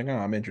I'm just like, oh,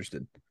 I'm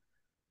interested.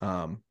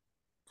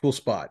 Cool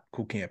spot,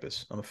 cool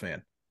campus. I'm a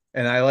fan,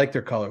 and I like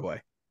their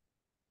colorway,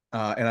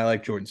 and I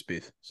like Jordan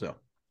Spieth. So,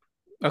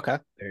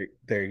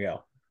 there you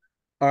go.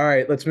 All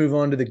right, let's move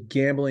on to the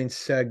gambling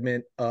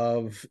segment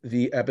of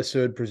the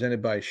episode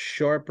presented by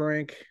Sharp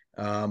Rank.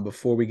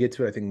 Before we get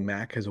to it, I think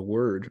Mac has a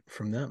word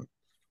from them.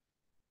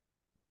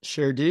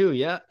 Sure do,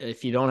 yeah.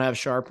 If you don't have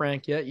Sharp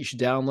Rank yet, you should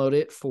download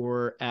it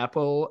for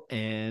Apple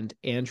and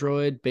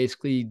Android.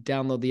 Basically,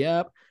 download the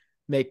app.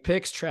 Make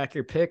picks, track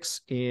your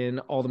picks in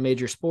all the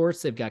major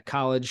sports. They've got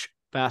college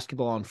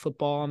basketball and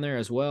football on there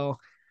as well.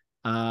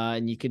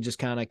 And you can just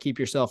kind of keep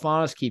yourself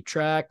honest, keep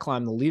track,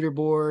 climb the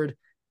leaderboard.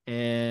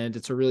 And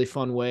it's a really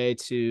fun way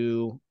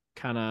to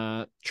kind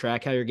of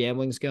track how your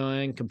gambling's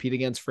going, compete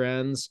against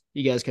friends.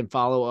 You guys can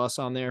follow us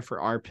on there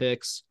for our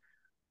picks.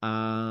 Go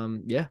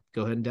ahead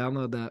and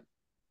download that.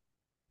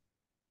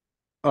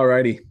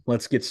 Alrighty,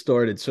 let's get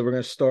started. So we're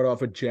going to start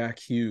off with Jack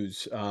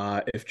Hughes.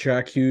 If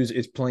Jack Hughes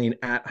is playing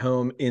at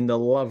home in the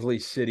lovely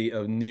city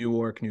of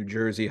Newark, New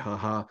Jersey,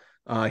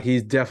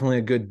 he's definitely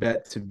a good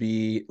bet to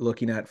be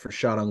looking at for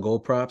shot on goal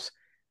props.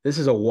 This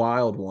is a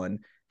wild one.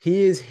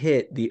 He has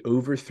hit the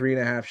over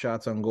 3.5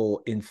 shots on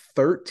goal in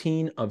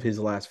 13 of his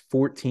last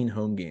 14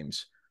 home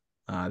games.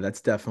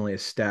 That's definitely a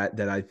stat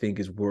that I think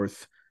is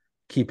worth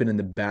keeping in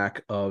the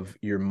back of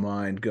your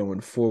mind going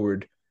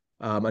forward.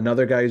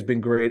 Another guy who's been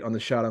great on the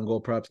shot on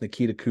goal props,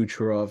 Nikita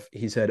Kucherov.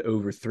 He's had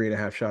over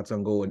 3.5 shots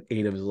on goal in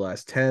 8 of his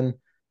last 10.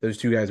 Those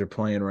two guys are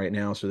playing right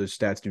now, so those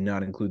stats do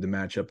not include the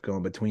matchup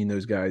going between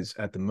those guys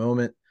at the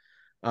moment.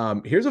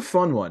 Here's a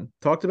fun one.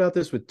 Talked about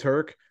this with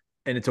Turk,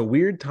 and it's a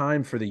weird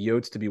time for the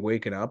Yotes to be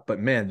waking up, but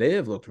man, they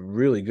have looked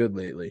really good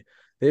lately.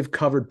 They've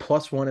covered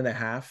plus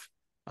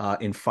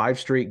 1.5 in 5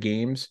 straight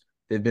games.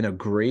 They've been a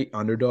great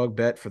underdog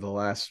bet for the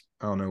last,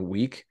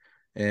 week.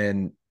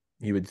 And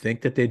you would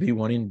think that they'd be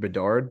wanting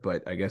Bedard,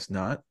 but I guess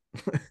not.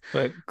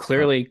 But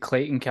clearly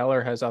Clayton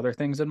Keller has other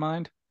things in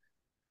mind.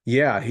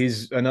 Yeah,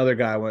 he's another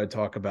guy I want to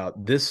talk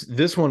about.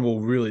 This one will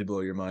really blow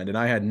your mind, and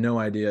I had no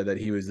idea that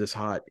he was this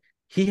hot.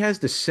 He has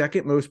the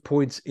second most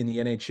points in the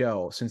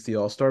NHL since the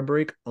All-Star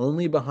break,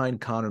 only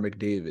behind Connor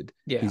McDavid.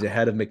 Yeah. He's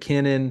ahead of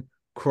McKinnon,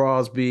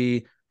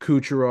 Crosby,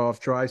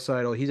 Kucherov,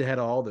 Draisaitl. He's ahead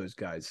of all those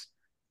guys.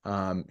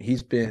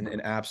 He's been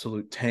an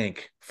absolute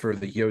tank for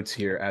the Yotes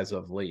here as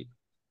of late.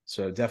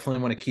 So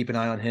definitely want to keep an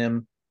eye on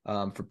him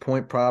for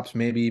point props,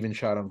 maybe even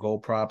shot on goal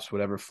props,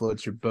 whatever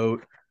floats your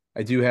boat.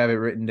 I do have it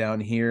written down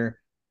here.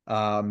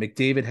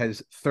 McDavid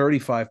has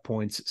 35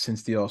 points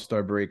since the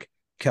All-Star break.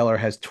 Keller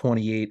has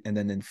 28, and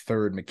then in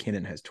third,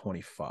 McKinnon has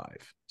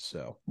 25.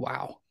 So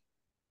wow,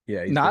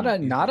 yeah,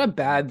 not a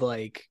bad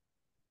like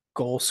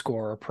goal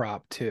scorer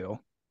prop too.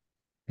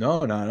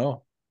 No, not at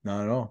all,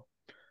 not at all.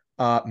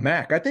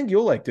 Mac, I think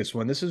you'll like this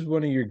one. This is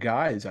one of your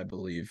guys, I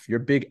believe.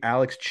 You're a big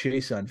Alex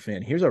Chason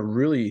fan. Here's a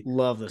really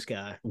Love this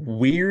guy.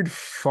 weird,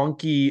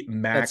 funky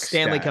Mac That's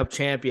Stanley stat. Cup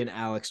champion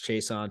Alex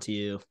Chase on to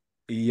you.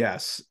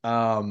 Yes.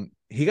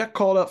 He got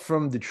called up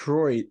from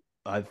Detroit,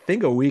 I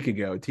think a week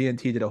ago.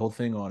 TNT did a whole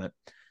thing on it.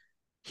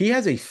 He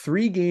has a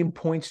 3-game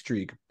point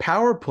streak,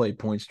 power play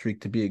point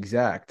streak to be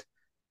exact.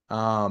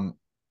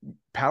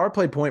 Power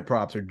play point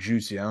props are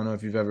juicy. I don't know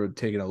if you've ever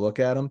taken a look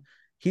at them.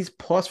 He's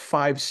plus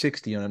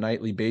 560 on a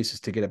nightly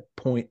basis to get a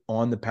point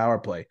on the power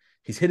play.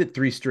 He's hit it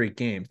 3 straight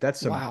games. That's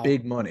some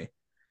big money.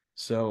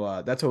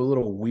 So that's a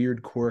little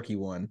weird, quirky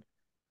one.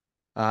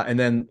 And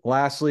then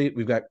lastly,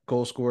 we've got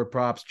goal scorer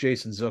props.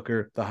 Jason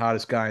Zucker, the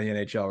hottest guy in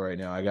the NHL right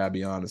now. I got to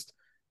be honest.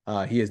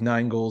 He has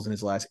 9 goals in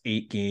his last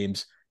 8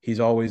 games. He's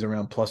always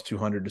around plus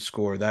 200 to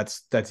score.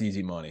 That's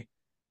easy money.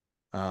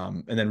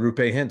 And then Rupe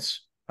Hintz,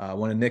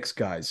 one of Nick's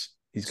guys.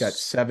 He's got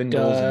 7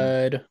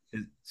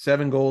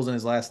 goals in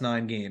his last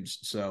 9 games.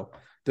 So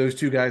those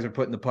 2 guys are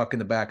putting the puck in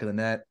the back of the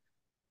net.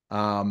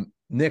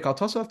 Nick, I'll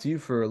toss off to you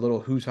for a little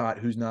who's hot,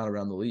 who's not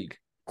around the league.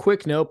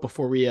 Quick note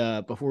before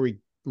we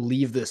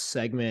leave this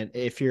segment.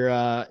 If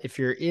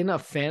you're in a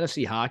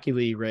fantasy hockey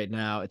league right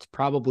now, it's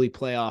probably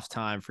playoff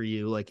time for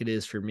you, like it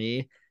is for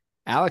me.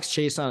 Alex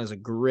Chason is a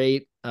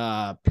great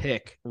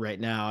pick right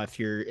now if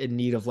you're in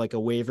need of like a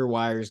waiver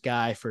wires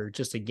guy for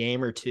just a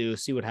game or two.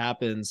 See what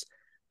happens.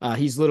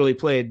 He's literally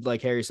played,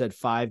 like Harry said,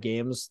 5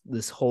 games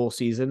this whole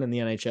season in the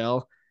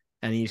NHL,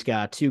 and he's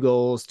got 2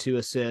 goals, 2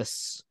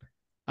 assists.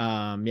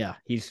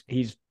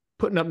 He's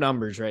putting up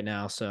numbers right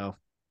now. So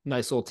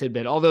nice little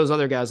tidbit. All those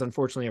other guys,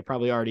 unfortunately, are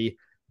probably already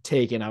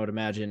taken, I would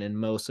imagine, in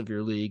most of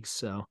your leagues.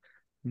 So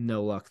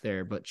no luck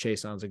there. But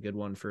Chason's a good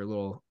one for a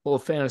little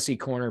fantasy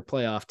corner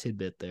playoff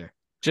tidbit there.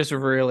 Just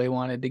really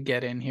wanted to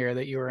get in here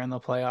that you were in the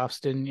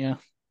playoffs, didn't you?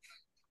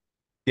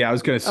 Yeah, I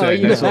was going to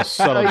say, nice little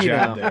subtle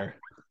jab there.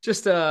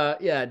 Just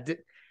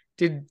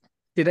did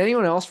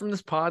anyone else from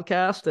this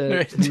podcast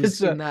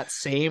who's in that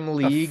same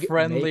league, a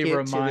friendly make it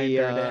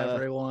reminder to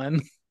everyone?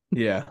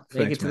 Yeah,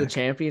 make it to the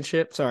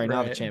championship. Sorry,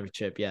 not the Right.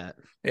 championship yet.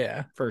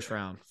 Yeah, First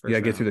round. You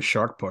gotta get through the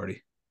shark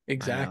party.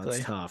 exactly.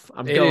 It's tough.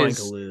 I'm It going is.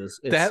 to lose.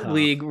 It's That tough.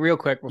 league, real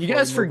quick. You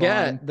guys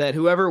forget that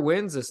whoever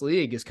wins this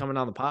league is coming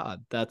on the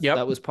pod. That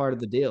was part of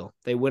the deal.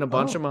 They win a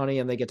bunch of money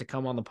and they get to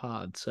come on the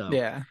pod. So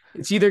yeah,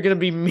 it's either going to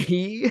be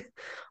me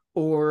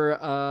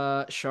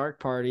or Shark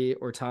Party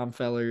or Tom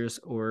Fellers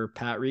or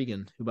Pat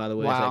Regan, who, by the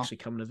way, is actually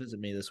coming to visit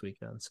me this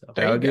weekend. So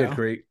that would be a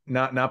great,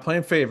 not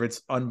playing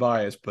favorites,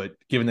 unbiased, but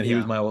given that he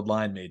was my old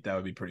line mate, that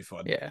would be pretty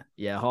fun.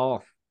 Yeah,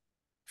 Hall.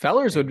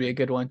 Fellers would be a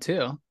good one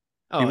too.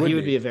 Oh, he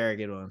would be a very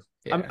good one.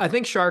 Yeah. I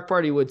think Shark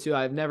Party would too.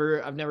 I've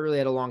never really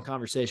had a long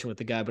conversation with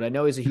the guy, but I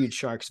know he's a huge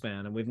Sharks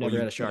fan, and we've never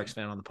had a Sharks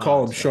fan on the podcast.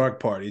 Call him Shark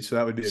Party, so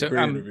that would be a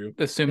great interview.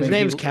 Assuming his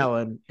name's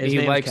Kellen.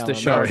 He likes the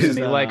Sharks and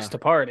he likes to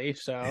party.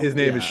 So his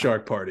name is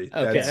Shark Party.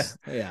 That's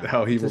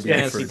how he will be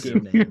fantasy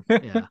team name.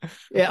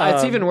 Yeah.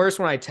 It's even worse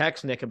when I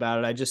text Nick about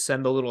it. I just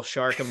send the little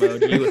shark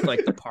emoji with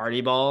like the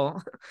party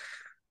ball.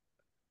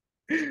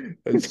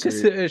 It's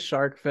just a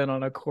shark fin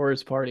on a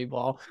Coors party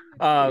ball.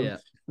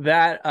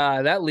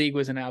 That league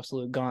was an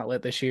absolute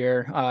gauntlet this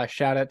year.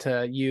 Shout out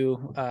to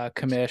you,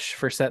 Kamish,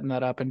 for setting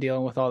that up and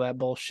dealing with all that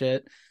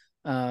bullshit.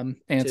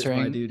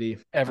 Answering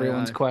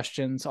everyone's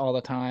questions all the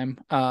time.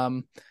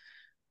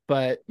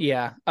 But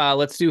yeah,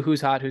 let's do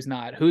who's hot, who's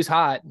not. Who's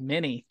hot?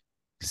 Mini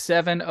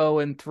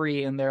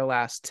 7-0-3 in their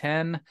last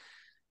 10.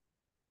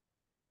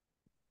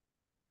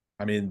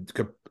 I mean,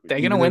 they're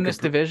gonna win this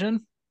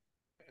division.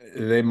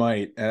 They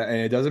might, and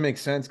it doesn't make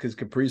sense because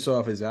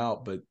Kaprizov is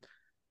out, but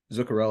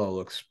Zuccarello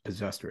looks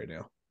possessed right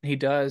now. He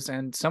does,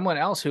 and someone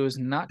else who is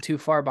not too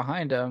far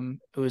behind him,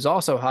 who is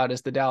also hot,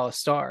 is the Dallas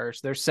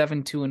Stars. They're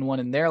 7-2-1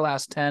 in their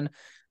last 10.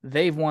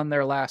 They've won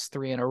their last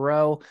 3 in a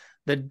row.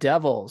 The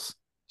Devils,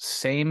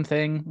 same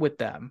thing with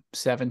them.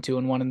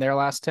 7-2-1 in their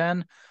last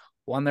 10,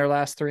 won their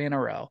last 3 in a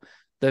row.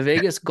 The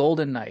Vegas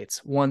Golden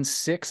Knights won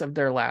 6 of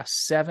their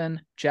last 7.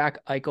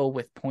 Jack Eichel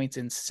with points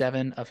in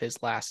 7 of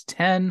his last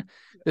 10.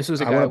 This was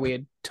a guy we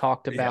had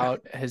talked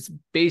about as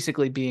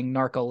basically being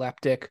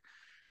narcoleptic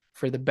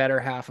for the better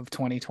half of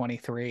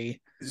 2023.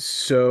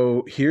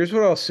 So here's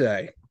what I'll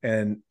say,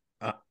 and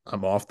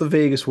I'm off the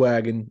Vegas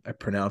wagon. I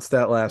pronounced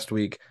that last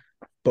week,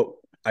 but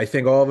I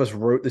think all of us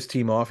wrote this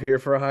team off here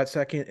for a hot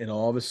second, and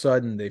all of a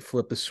sudden they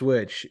flip the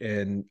switch,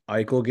 and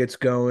Eichel gets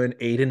going.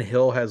 Aiden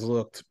Hill has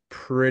looked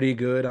pretty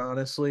good,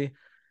 honestly.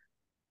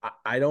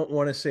 I don't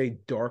want to say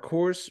dark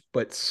horse,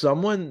 but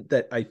someone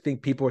that I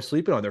think people are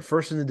sleeping on. They're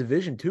first in the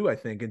division too, I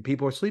think, and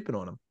people are sleeping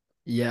on them.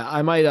 Yeah,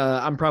 I might.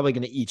 I'm probably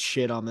going to eat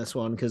shit on this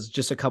one because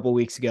just a couple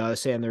weeks ago I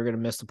was saying they're going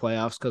to miss the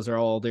playoffs because they're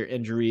all their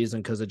injuries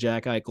and because of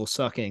Jack Eichel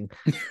sucking,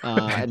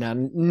 and now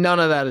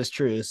none of that is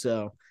true.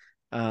 So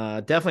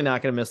definitely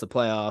not going to miss the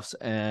playoffs,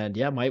 and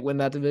might win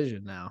that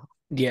division now.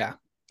 Yeah,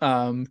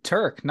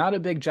 Turk, not a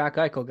big Jack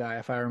Eichel guy,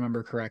 if I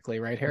remember correctly,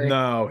 right, Harry?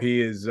 No,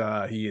 he is.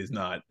 He is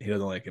not. He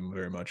doesn't like him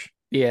very much.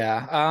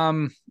 Yeah.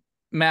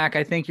 Mac,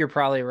 I think you're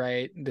probably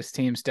right. This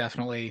team's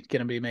definitely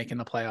going to be making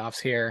the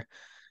playoffs here.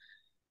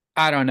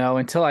 I don't know.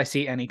 Until I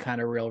see any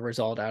kind of real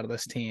result out of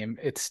this team,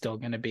 it's still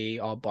going to be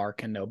all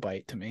bark and no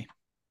bite to me.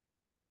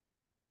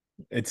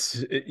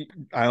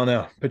 I don't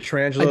know.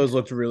 Petrangelo's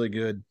looked really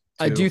good.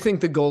 I do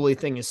think the goalie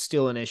thing is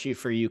still an issue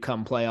for you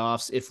come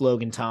playoffs if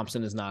Logan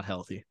Thompson is not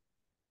healthy.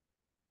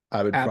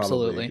 I would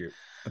Absolutely. probably agree.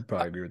 I'd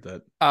probably agree with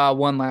that.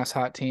 One last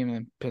hot team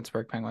in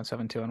Pittsburgh Penguins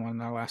 7-2 and won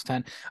their last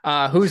 10.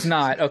 Who's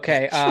not?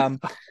 Okay.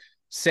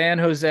 San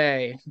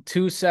Jose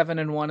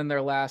 2-7-1 in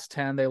their last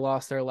 10. They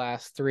lost their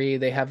last 3.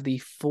 They have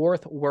the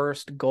 4th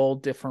worst goal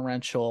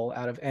differential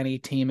out of any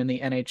team in the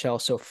NHL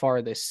so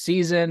far this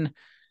season.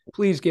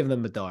 Please give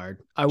them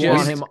Bedard. I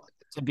want him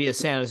to be a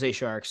San Jose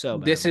Shark. So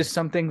this is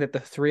something that the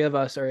 3 of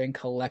us are in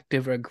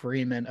collective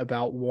agreement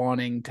about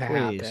wanting to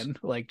happen.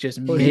 Like, just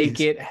make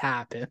it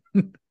happen.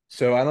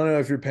 So I don't know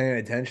if you're paying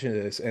attention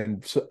to this,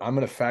 and so I'm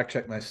going to fact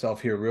check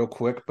myself here real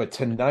quick, but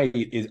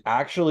tonight is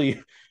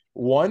actually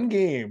one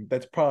game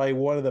that's probably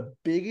one of the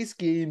biggest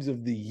games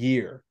of the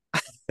year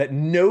that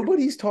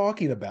nobody's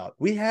talking about.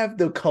 We have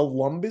the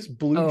Columbus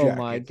Blue Jackets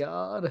my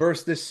God.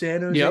 versus the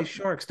San Jose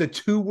Sharks, the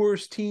 2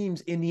 worst teams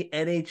in the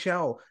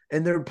NHL,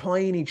 and they're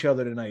playing each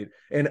other tonight.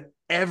 And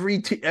every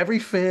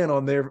fan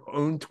on their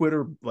own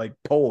Twitter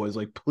poll is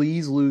like,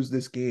 please lose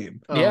this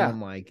game. Oh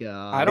my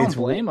God. I don't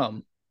blame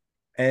them.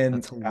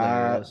 And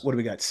what do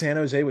we got? San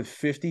Jose with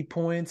 50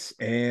 points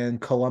and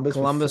Columbus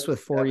with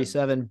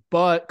 47.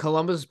 But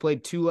Columbus has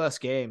played 2 less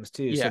games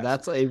too.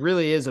 Yes. So it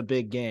really is a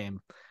big game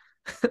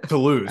to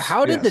lose.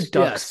 How did the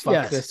Ducks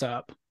fuck this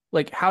up?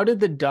 Like, how did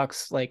the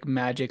Ducks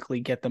magically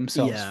get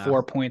themselves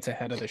 4 points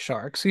ahead of the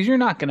Sharks? Because you're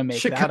not going to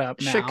make that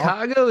up now.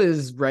 Chicago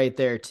is right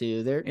there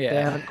too. They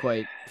haven't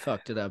quite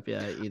fucked it up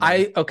yet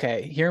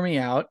either. Hear me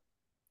out.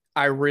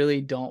 I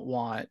really don't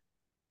want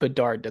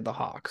Bedard to the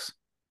Hawks.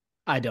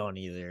 I don't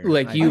either.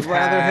 You've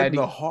had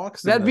the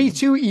Hawks. That'd be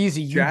too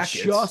easy.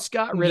 Jackets. You just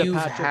got rid of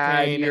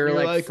Patrick Kane. You're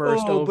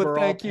first overall but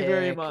thank you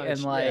very pick,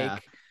 much. And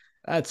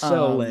that's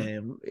so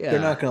lame. Yeah. They're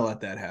not going to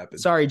let that happen.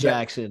 Sorry,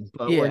 Jackson,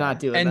 but we're not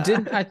doing that.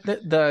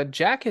 And the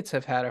Jackets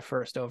have had a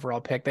first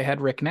overall pick. They had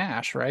Rick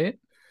Nash, right?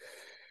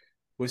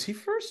 Was he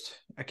first?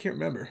 I can't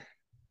remember.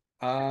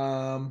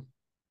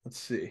 Let's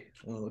see.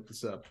 I'm gonna look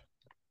this up.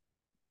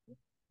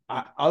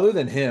 Other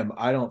than him,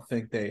 I don't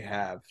think they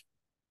have.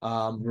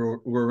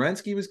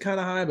 Werenski was kind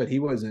of high, but he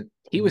wasn't.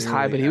 He was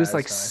high, but he was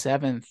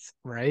 7th,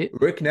 right?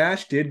 Rick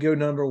Nash did go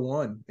number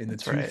 1 in the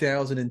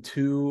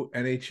 2002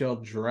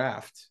 NHL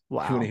draft.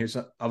 Wow. If you want to hear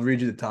something, I'll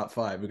read you the top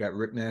 5. We got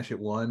Rick Nash at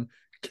 1,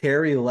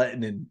 Kerry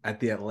Lettinen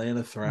at the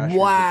Atlanta Thrashers.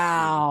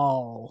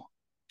 Wow.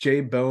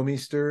 Jay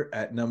Bouwmeester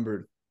at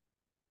number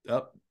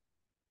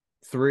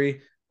 3.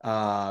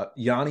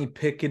 Yanni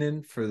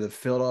Pikkinen for the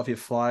Philadelphia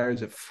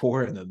Flyers at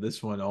 4, and then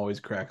this one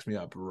always cracks me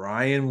up.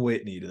 Ryan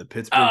Whitney to the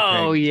Pittsburgh Penguins.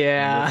 Oh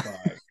yeah,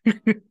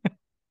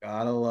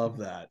 gotta love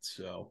that.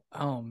 So,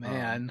 oh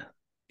man,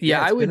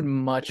 I would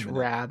much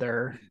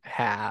rather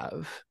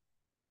have.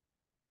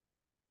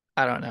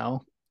 I don't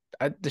know.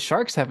 The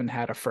Sharks haven't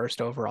had a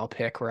first overall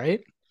pick,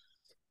 right?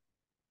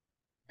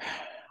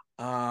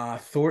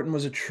 Thornton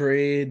was a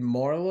trade.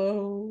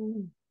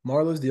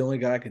 Marlowe's the only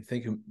guy I could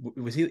think of.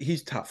 Was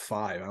he's top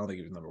 5. I don't think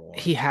he was number 1.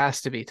 He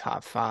has to be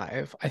top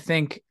 5.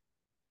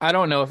 I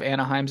don't know if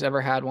Anaheim's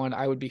ever had one.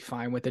 I would be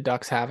fine with the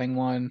Ducks having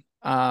one.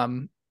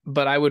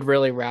 But I would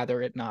really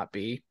rather it not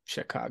be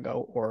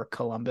Chicago or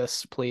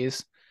Columbus,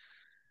 please.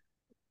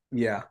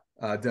 Yeah,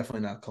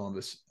 definitely not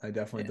Columbus. I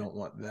definitely don't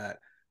want that.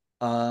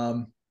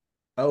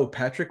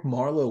 Patrick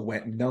Marleau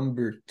went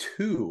number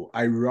 2.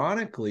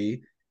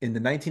 Ironically, in the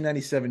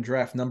 1997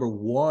 draft, number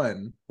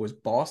 1 was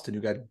Boston, who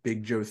got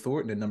Big Joe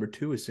Thornton, and number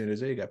 2 as soon as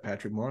they got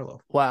Patrick Marleau.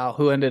 Wow,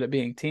 who ended up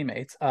being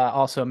teammates.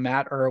 Also,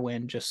 Matt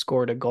Irwin just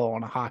scored a goal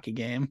in a hockey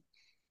game.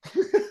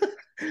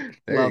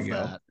 Love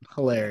that.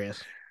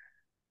 Hilarious.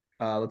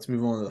 Let's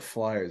move on to the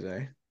Flyers,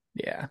 eh?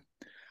 Yeah.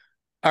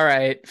 All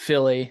right,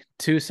 Philly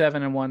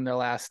 2-7-1 their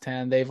last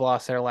 10. They've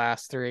lost their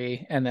last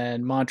 3, and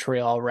then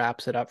Montreal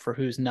wraps it up for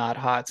who's not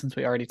hot. Since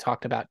we already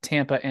talked about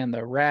Tampa and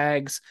the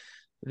Rags,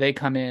 they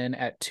come in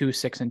at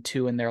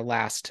 2-6-2 in their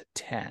last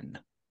 10.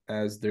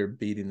 As they're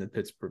beating the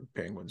Pittsburgh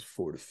Penguins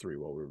 4-3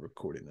 while we're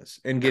recording this,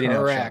 and getting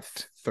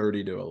outshot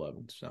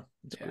 30-11. So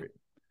that's great.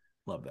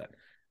 Love that.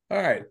 All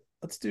right,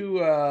 let's do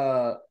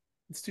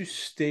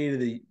state of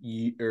the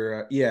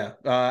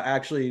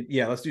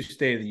let's do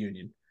state of the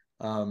union.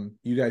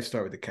 You guys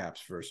start with the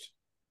Caps first.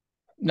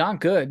 Not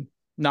good.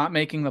 Not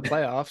making the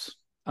playoffs.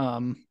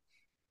 How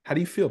do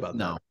you feel about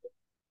that?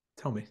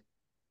 Tell me.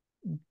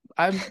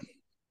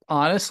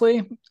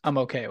 Honestly, I'm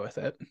okay with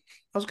it.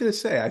 I was gonna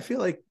say, I feel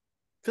like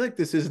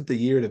this isn't the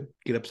year to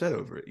get upset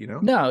over it,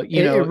 No,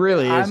 it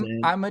really is.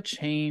 I'm a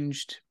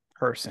changed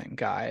person,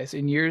 guys.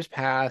 In years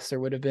past,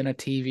 there would have been a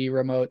TV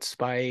remote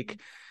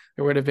spike.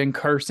 There would have been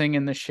cursing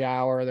in the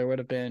shower. There would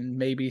have been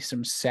maybe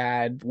some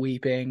sad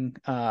weeping,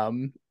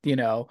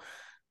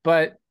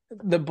 but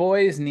the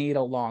boys need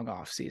a long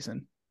off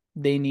season.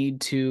 They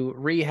need to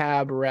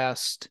rehab,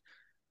 rest,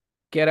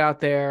 get out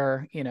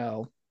there,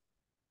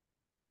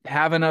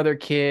 have another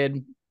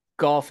kid,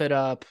 golf it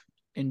up,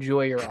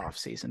 enjoy your off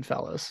season,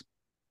 fellas.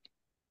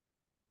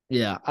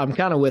 Yeah, I'm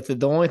kind of with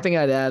it. The only thing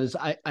I'd add is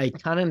I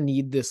kind of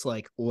need this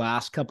like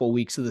last couple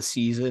weeks of the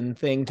season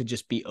thing to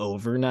just be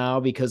over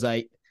now because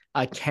I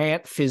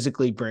can't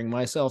physically bring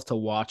myself to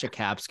watch a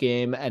Caps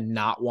game and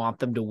not want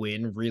them to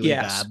win really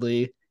Yes,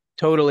 badly.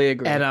 totally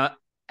agree.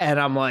 And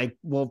I'm like,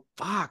 well,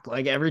 fuck.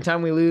 Like every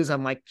time we lose,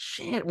 I'm like,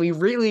 shit, we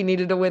really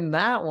needed to win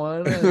that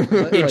one.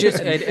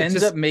 It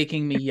ends up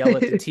making me yell at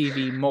the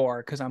TV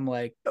more because I'm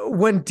like,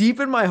 when deep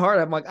in my heart,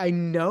 I'm like, I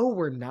know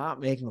we're not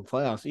making the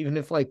playoffs. Even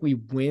if like we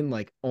win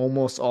like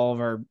almost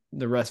all of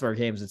the rest of our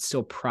games, it's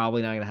still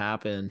probably not gonna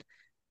happen.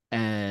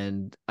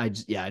 And I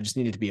just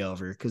need it to be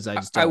over because I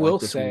just don't I will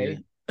like this say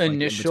weird,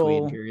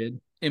 initial like, period.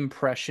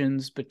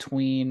 impressions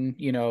between,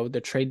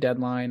 the trade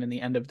deadline and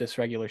the end of this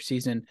regular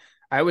season.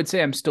 I would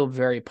say I'm still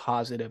very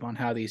positive on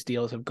how these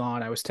deals have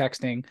gone. I was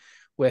texting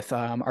with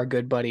our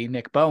good buddy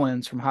Nick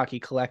Bowens from Hockey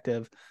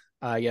Collective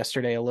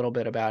yesterday a little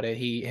bit about it.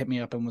 He hit me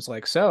up and was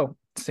like, "So,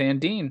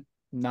 Sandin,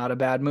 not a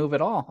bad move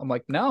at all." I'm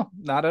like, "No,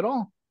 not at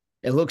all."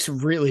 It looks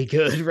really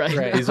good right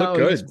now. He's looked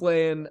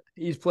good.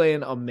 He's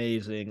playing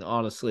amazing.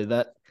 Honestly,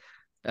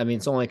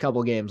 it's only a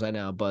couple games I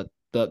know, but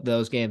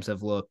those games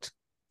have looked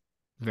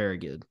very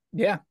good.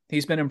 Yeah,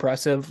 he's been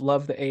impressive.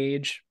 Love the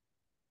age.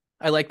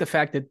 I like the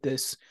fact that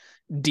this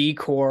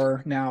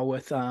decor now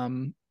with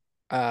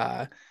the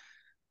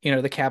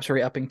Caps are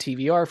upping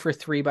TVR for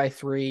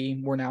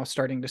 3x3. We're now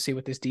starting to see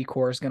what this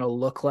decor is going to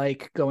look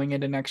like going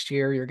into next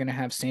year. You're going to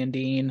have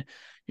Sandin,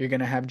 you're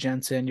going to have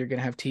Jensen, you're going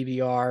to have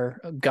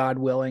TVR, God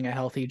willing, a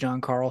healthy John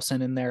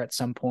Carlson in there at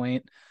some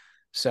point.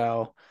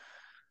 So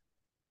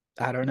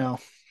I don't know.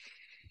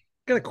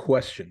 Got a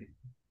question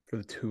for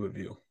the two of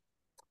you.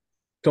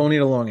 Don't need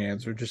a long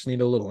answer, just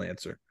need a little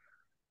answer.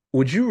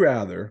 Would you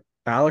rather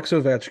Alex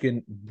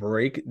Ovechkin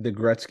break the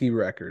Gretzky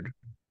record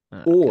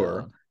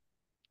or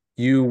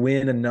you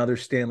win another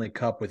Stanley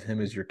Cup with him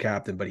as your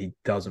captain, but he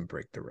doesn't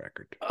break the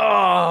record?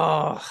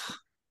 Oh,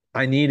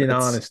 I need an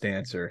honest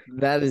answer.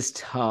 That is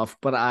tough,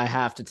 but I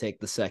have to take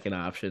the second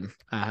option.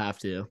 I have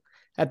to.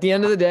 At the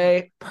end of the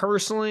day,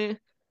 personally,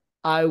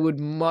 I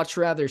would much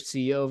rather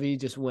see Ovi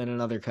just win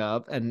another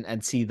cup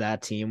and see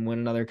that team win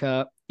another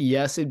cup.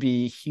 Yes, it'd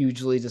be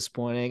hugely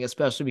disappointing,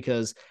 especially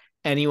because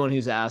anyone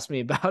who's asked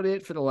me about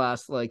it for the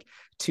last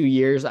 2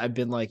 years, I've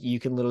been like, you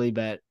can literally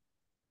bet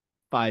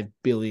 $5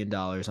 billion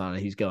on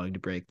it. He's going to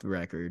break the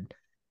record.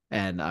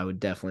 And I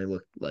would definitely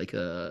look like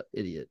a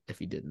idiot if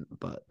he didn't.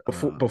 But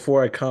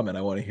before I comment,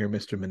 I want to hear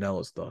Mr.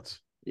 Manella's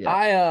thoughts.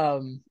 Yeah.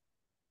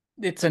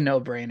 It's a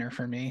no-brainer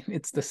for me.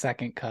 It's the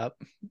second cup.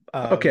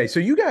 Okay, so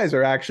you guys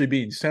are actually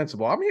being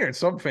sensible. I'm hearing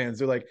some fans,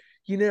 they're like,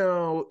 he's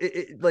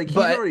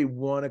already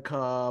won a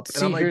cup.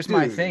 See, and here's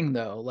my thing,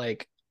 though.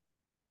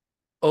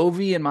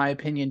 Ovi, in my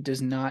opinion,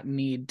 does not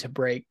need to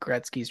break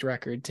Gretzky's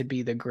record to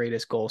be the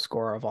greatest goal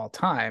scorer of all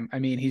time. I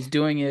mean, he's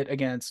doing it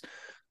against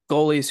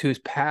goalies whose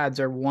pads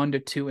are 1 to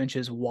 2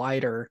 inches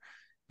wider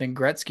than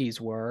Gretzky's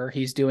were.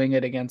 He's doing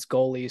it against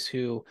goalies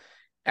who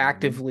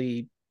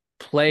actively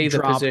play the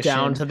position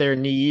down to their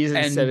knees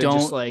and instead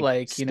don't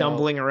of just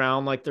stumbling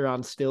around like they're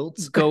on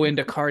stilts. Go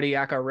into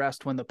cardiac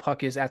arrest when the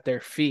puck is at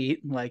their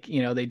feet, they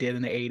did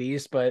in the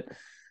 80s. But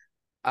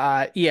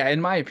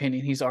in my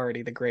opinion, he's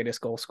already the greatest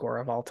goal scorer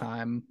of all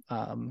time,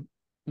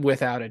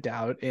 without a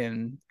doubt,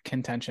 in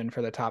contention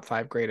for the top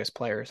 5 greatest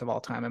players of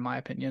all time, in my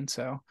opinion.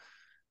 So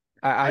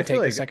I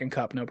take the second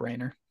cup, no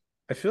brainer.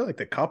 I feel like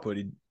the cup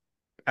would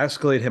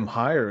escalate him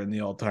higher in the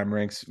all-time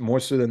ranks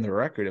more so than the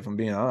record, if I'm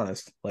being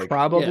honest.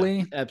 Probably.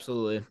 Yeah,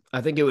 absolutely.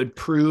 I think it would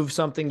prove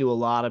something to a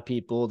lot of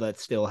people that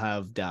still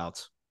have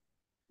doubts.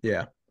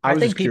 Yeah. I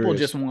think people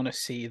just want to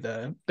see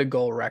the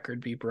goal record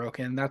be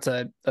broken. That's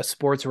a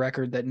sports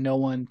record that no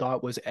one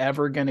thought was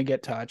ever going to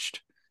get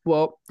touched.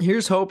 Well,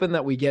 here's hoping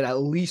that we get at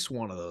least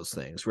one of those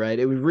things, right?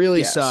 It would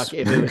really suck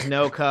if it was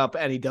no cup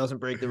and he doesn't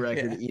break the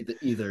record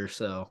either.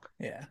 So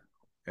yeah.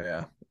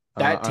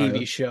 That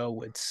TV show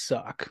would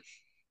suck.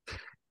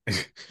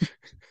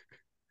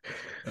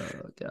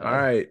 All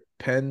right.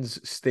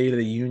 Penn's State of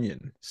the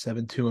Union,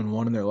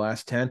 7-2-1 in their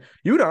last 10.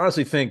 You would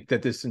honestly think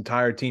that this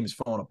entire team's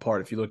falling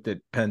apart if you looked at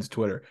Penn's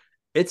Twitter.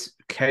 It's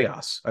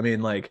chaos. I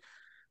mean,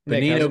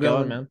 Benito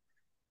going, man.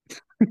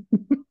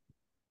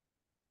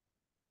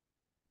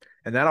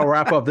 And that'll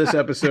wrap up this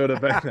episode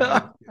of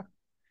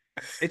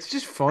It's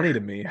just funny to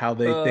me how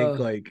they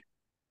think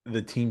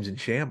the team's in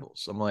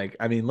shambles. I'm like,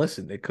 I mean,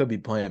 listen, they could be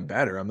playing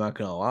better. I'm not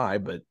gonna lie,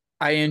 but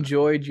I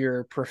enjoyed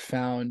your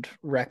profound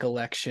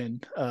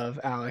recollection of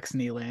Alex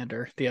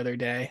Nylander the other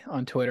day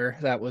on Twitter.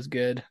 That was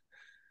good.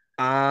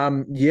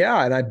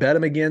 Yeah, and I bet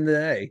him again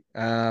today.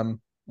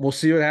 We'll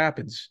see what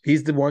happens.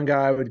 He's the one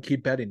guy I would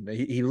keep betting.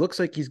 He looks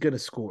like he's going to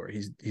score.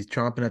 He's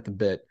chomping at the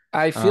bit.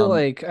 I feel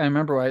like I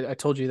remember I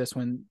told you this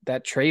when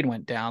that trade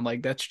went down.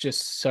 That's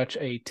just such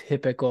a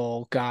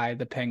typical guy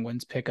the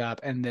Penguins pick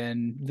up and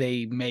then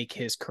they make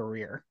his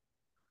career.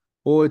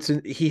 Well,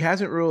 he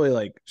hasn't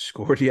really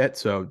scored yet,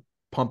 so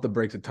pump the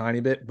brakes a tiny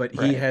bit, but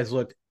he has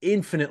looked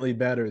infinitely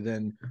better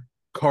than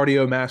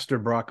Cardio Master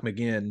Brock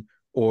McGinn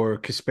or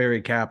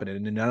Kasperi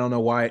Kapanen. And I don't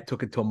know why it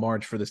took until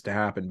March for this to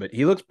happen, but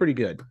he looks pretty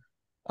good.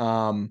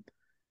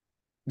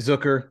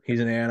 Zucker, he's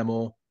an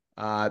animal.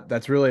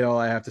 That's really all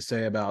I have to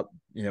say about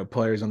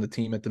players on the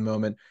team at the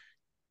moment.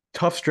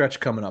 Tough stretch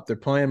coming up. They're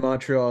playing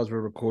Montreal as we're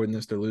recording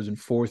this. They're losing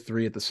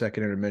 4-3 at the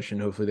second intermission.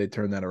 Hopefully they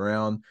turn that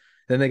around.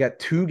 Then they got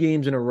 2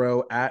 games in a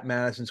row at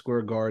Madison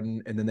Square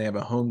Garden, and then they have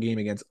a home game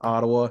against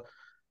Ottawa.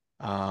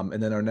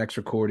 And then our next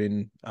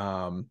recording,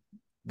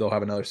 they'll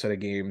have another set of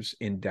games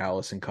in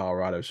Dallas and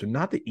Colorado. So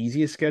not the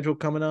easiest schedule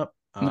coming up.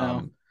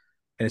 No.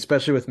 And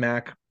especially with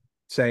Mac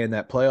saying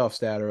that playoff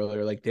stat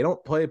earlier, like they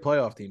don't play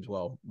playoff teams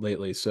well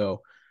lately.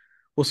 So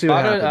we'll see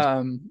what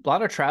happens. A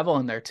lot of travel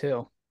in there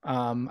too.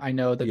 I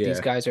know that these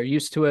guys are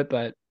used to it,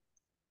 but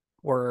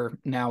we're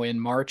now in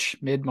March,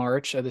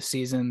 mid-March of the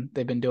season.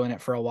 They've been doing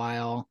it for a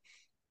while.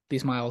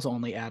 These miles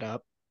only add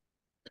up.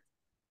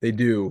 They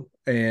do.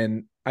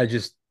 And I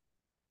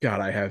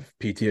have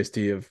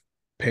PTSD of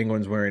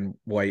Penguins wearing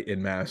white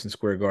in Madison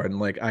Square Garden.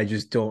 Like, I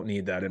just don't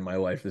need that in my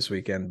life this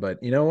weekend.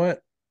 But you know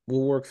what?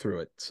 We'll work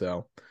through it.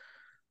 So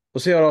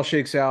we'll see how it all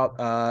shakes out.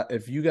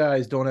 If you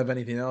guys don't have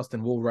anything else,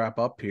 then we'll wrap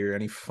up here.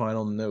 Any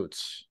final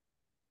notes?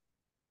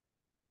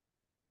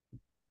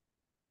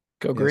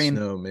 Go green.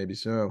 No, maybe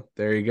so.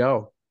 There you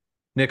go.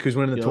 Nick, who's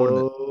winning the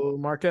tournament?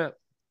 Marquette.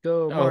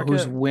 Go Marquette.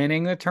 Who's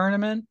winning the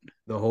tournament?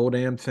 The whole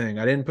damn thing.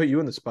 I didn't put you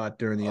in the spot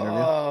during the interview.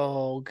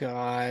 Oh,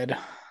 God.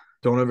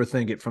 Don't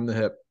overthink it. From the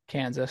hip.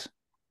 Kansas.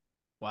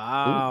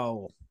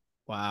 Wow. Ooh.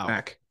 Wow.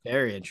 Mac.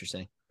 Very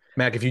interesting.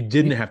 Mac, if you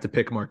didn't have to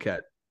pick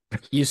Marquette.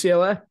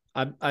 UCLA.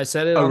 I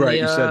said it on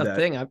you said the that.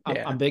 thing.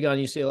 I'm big on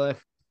UCLA.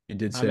 You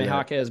did say I'm a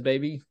that. Hawkeyes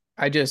baby.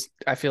 I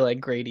feel like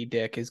Grady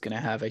Dick is going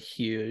to have a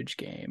huge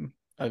game,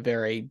 a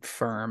very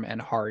firm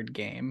and hard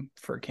game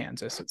for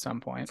Kansas at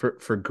some point.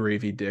 For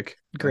Gravy Dick.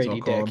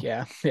 Grady Dick,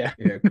 yeah. Yeah,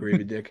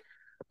 Gravy Dick.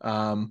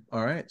 All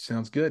right,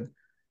 sounds good.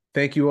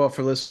 Thank you all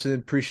for listening.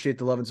 Appreciate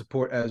the love and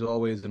support as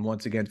always. And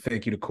once again,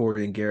 thank you to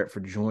Corey and Garrett for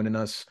joining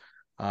us.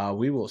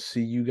 We will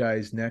see you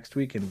guys next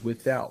week. And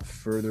without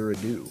further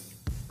ado,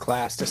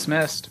 class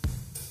dismissed.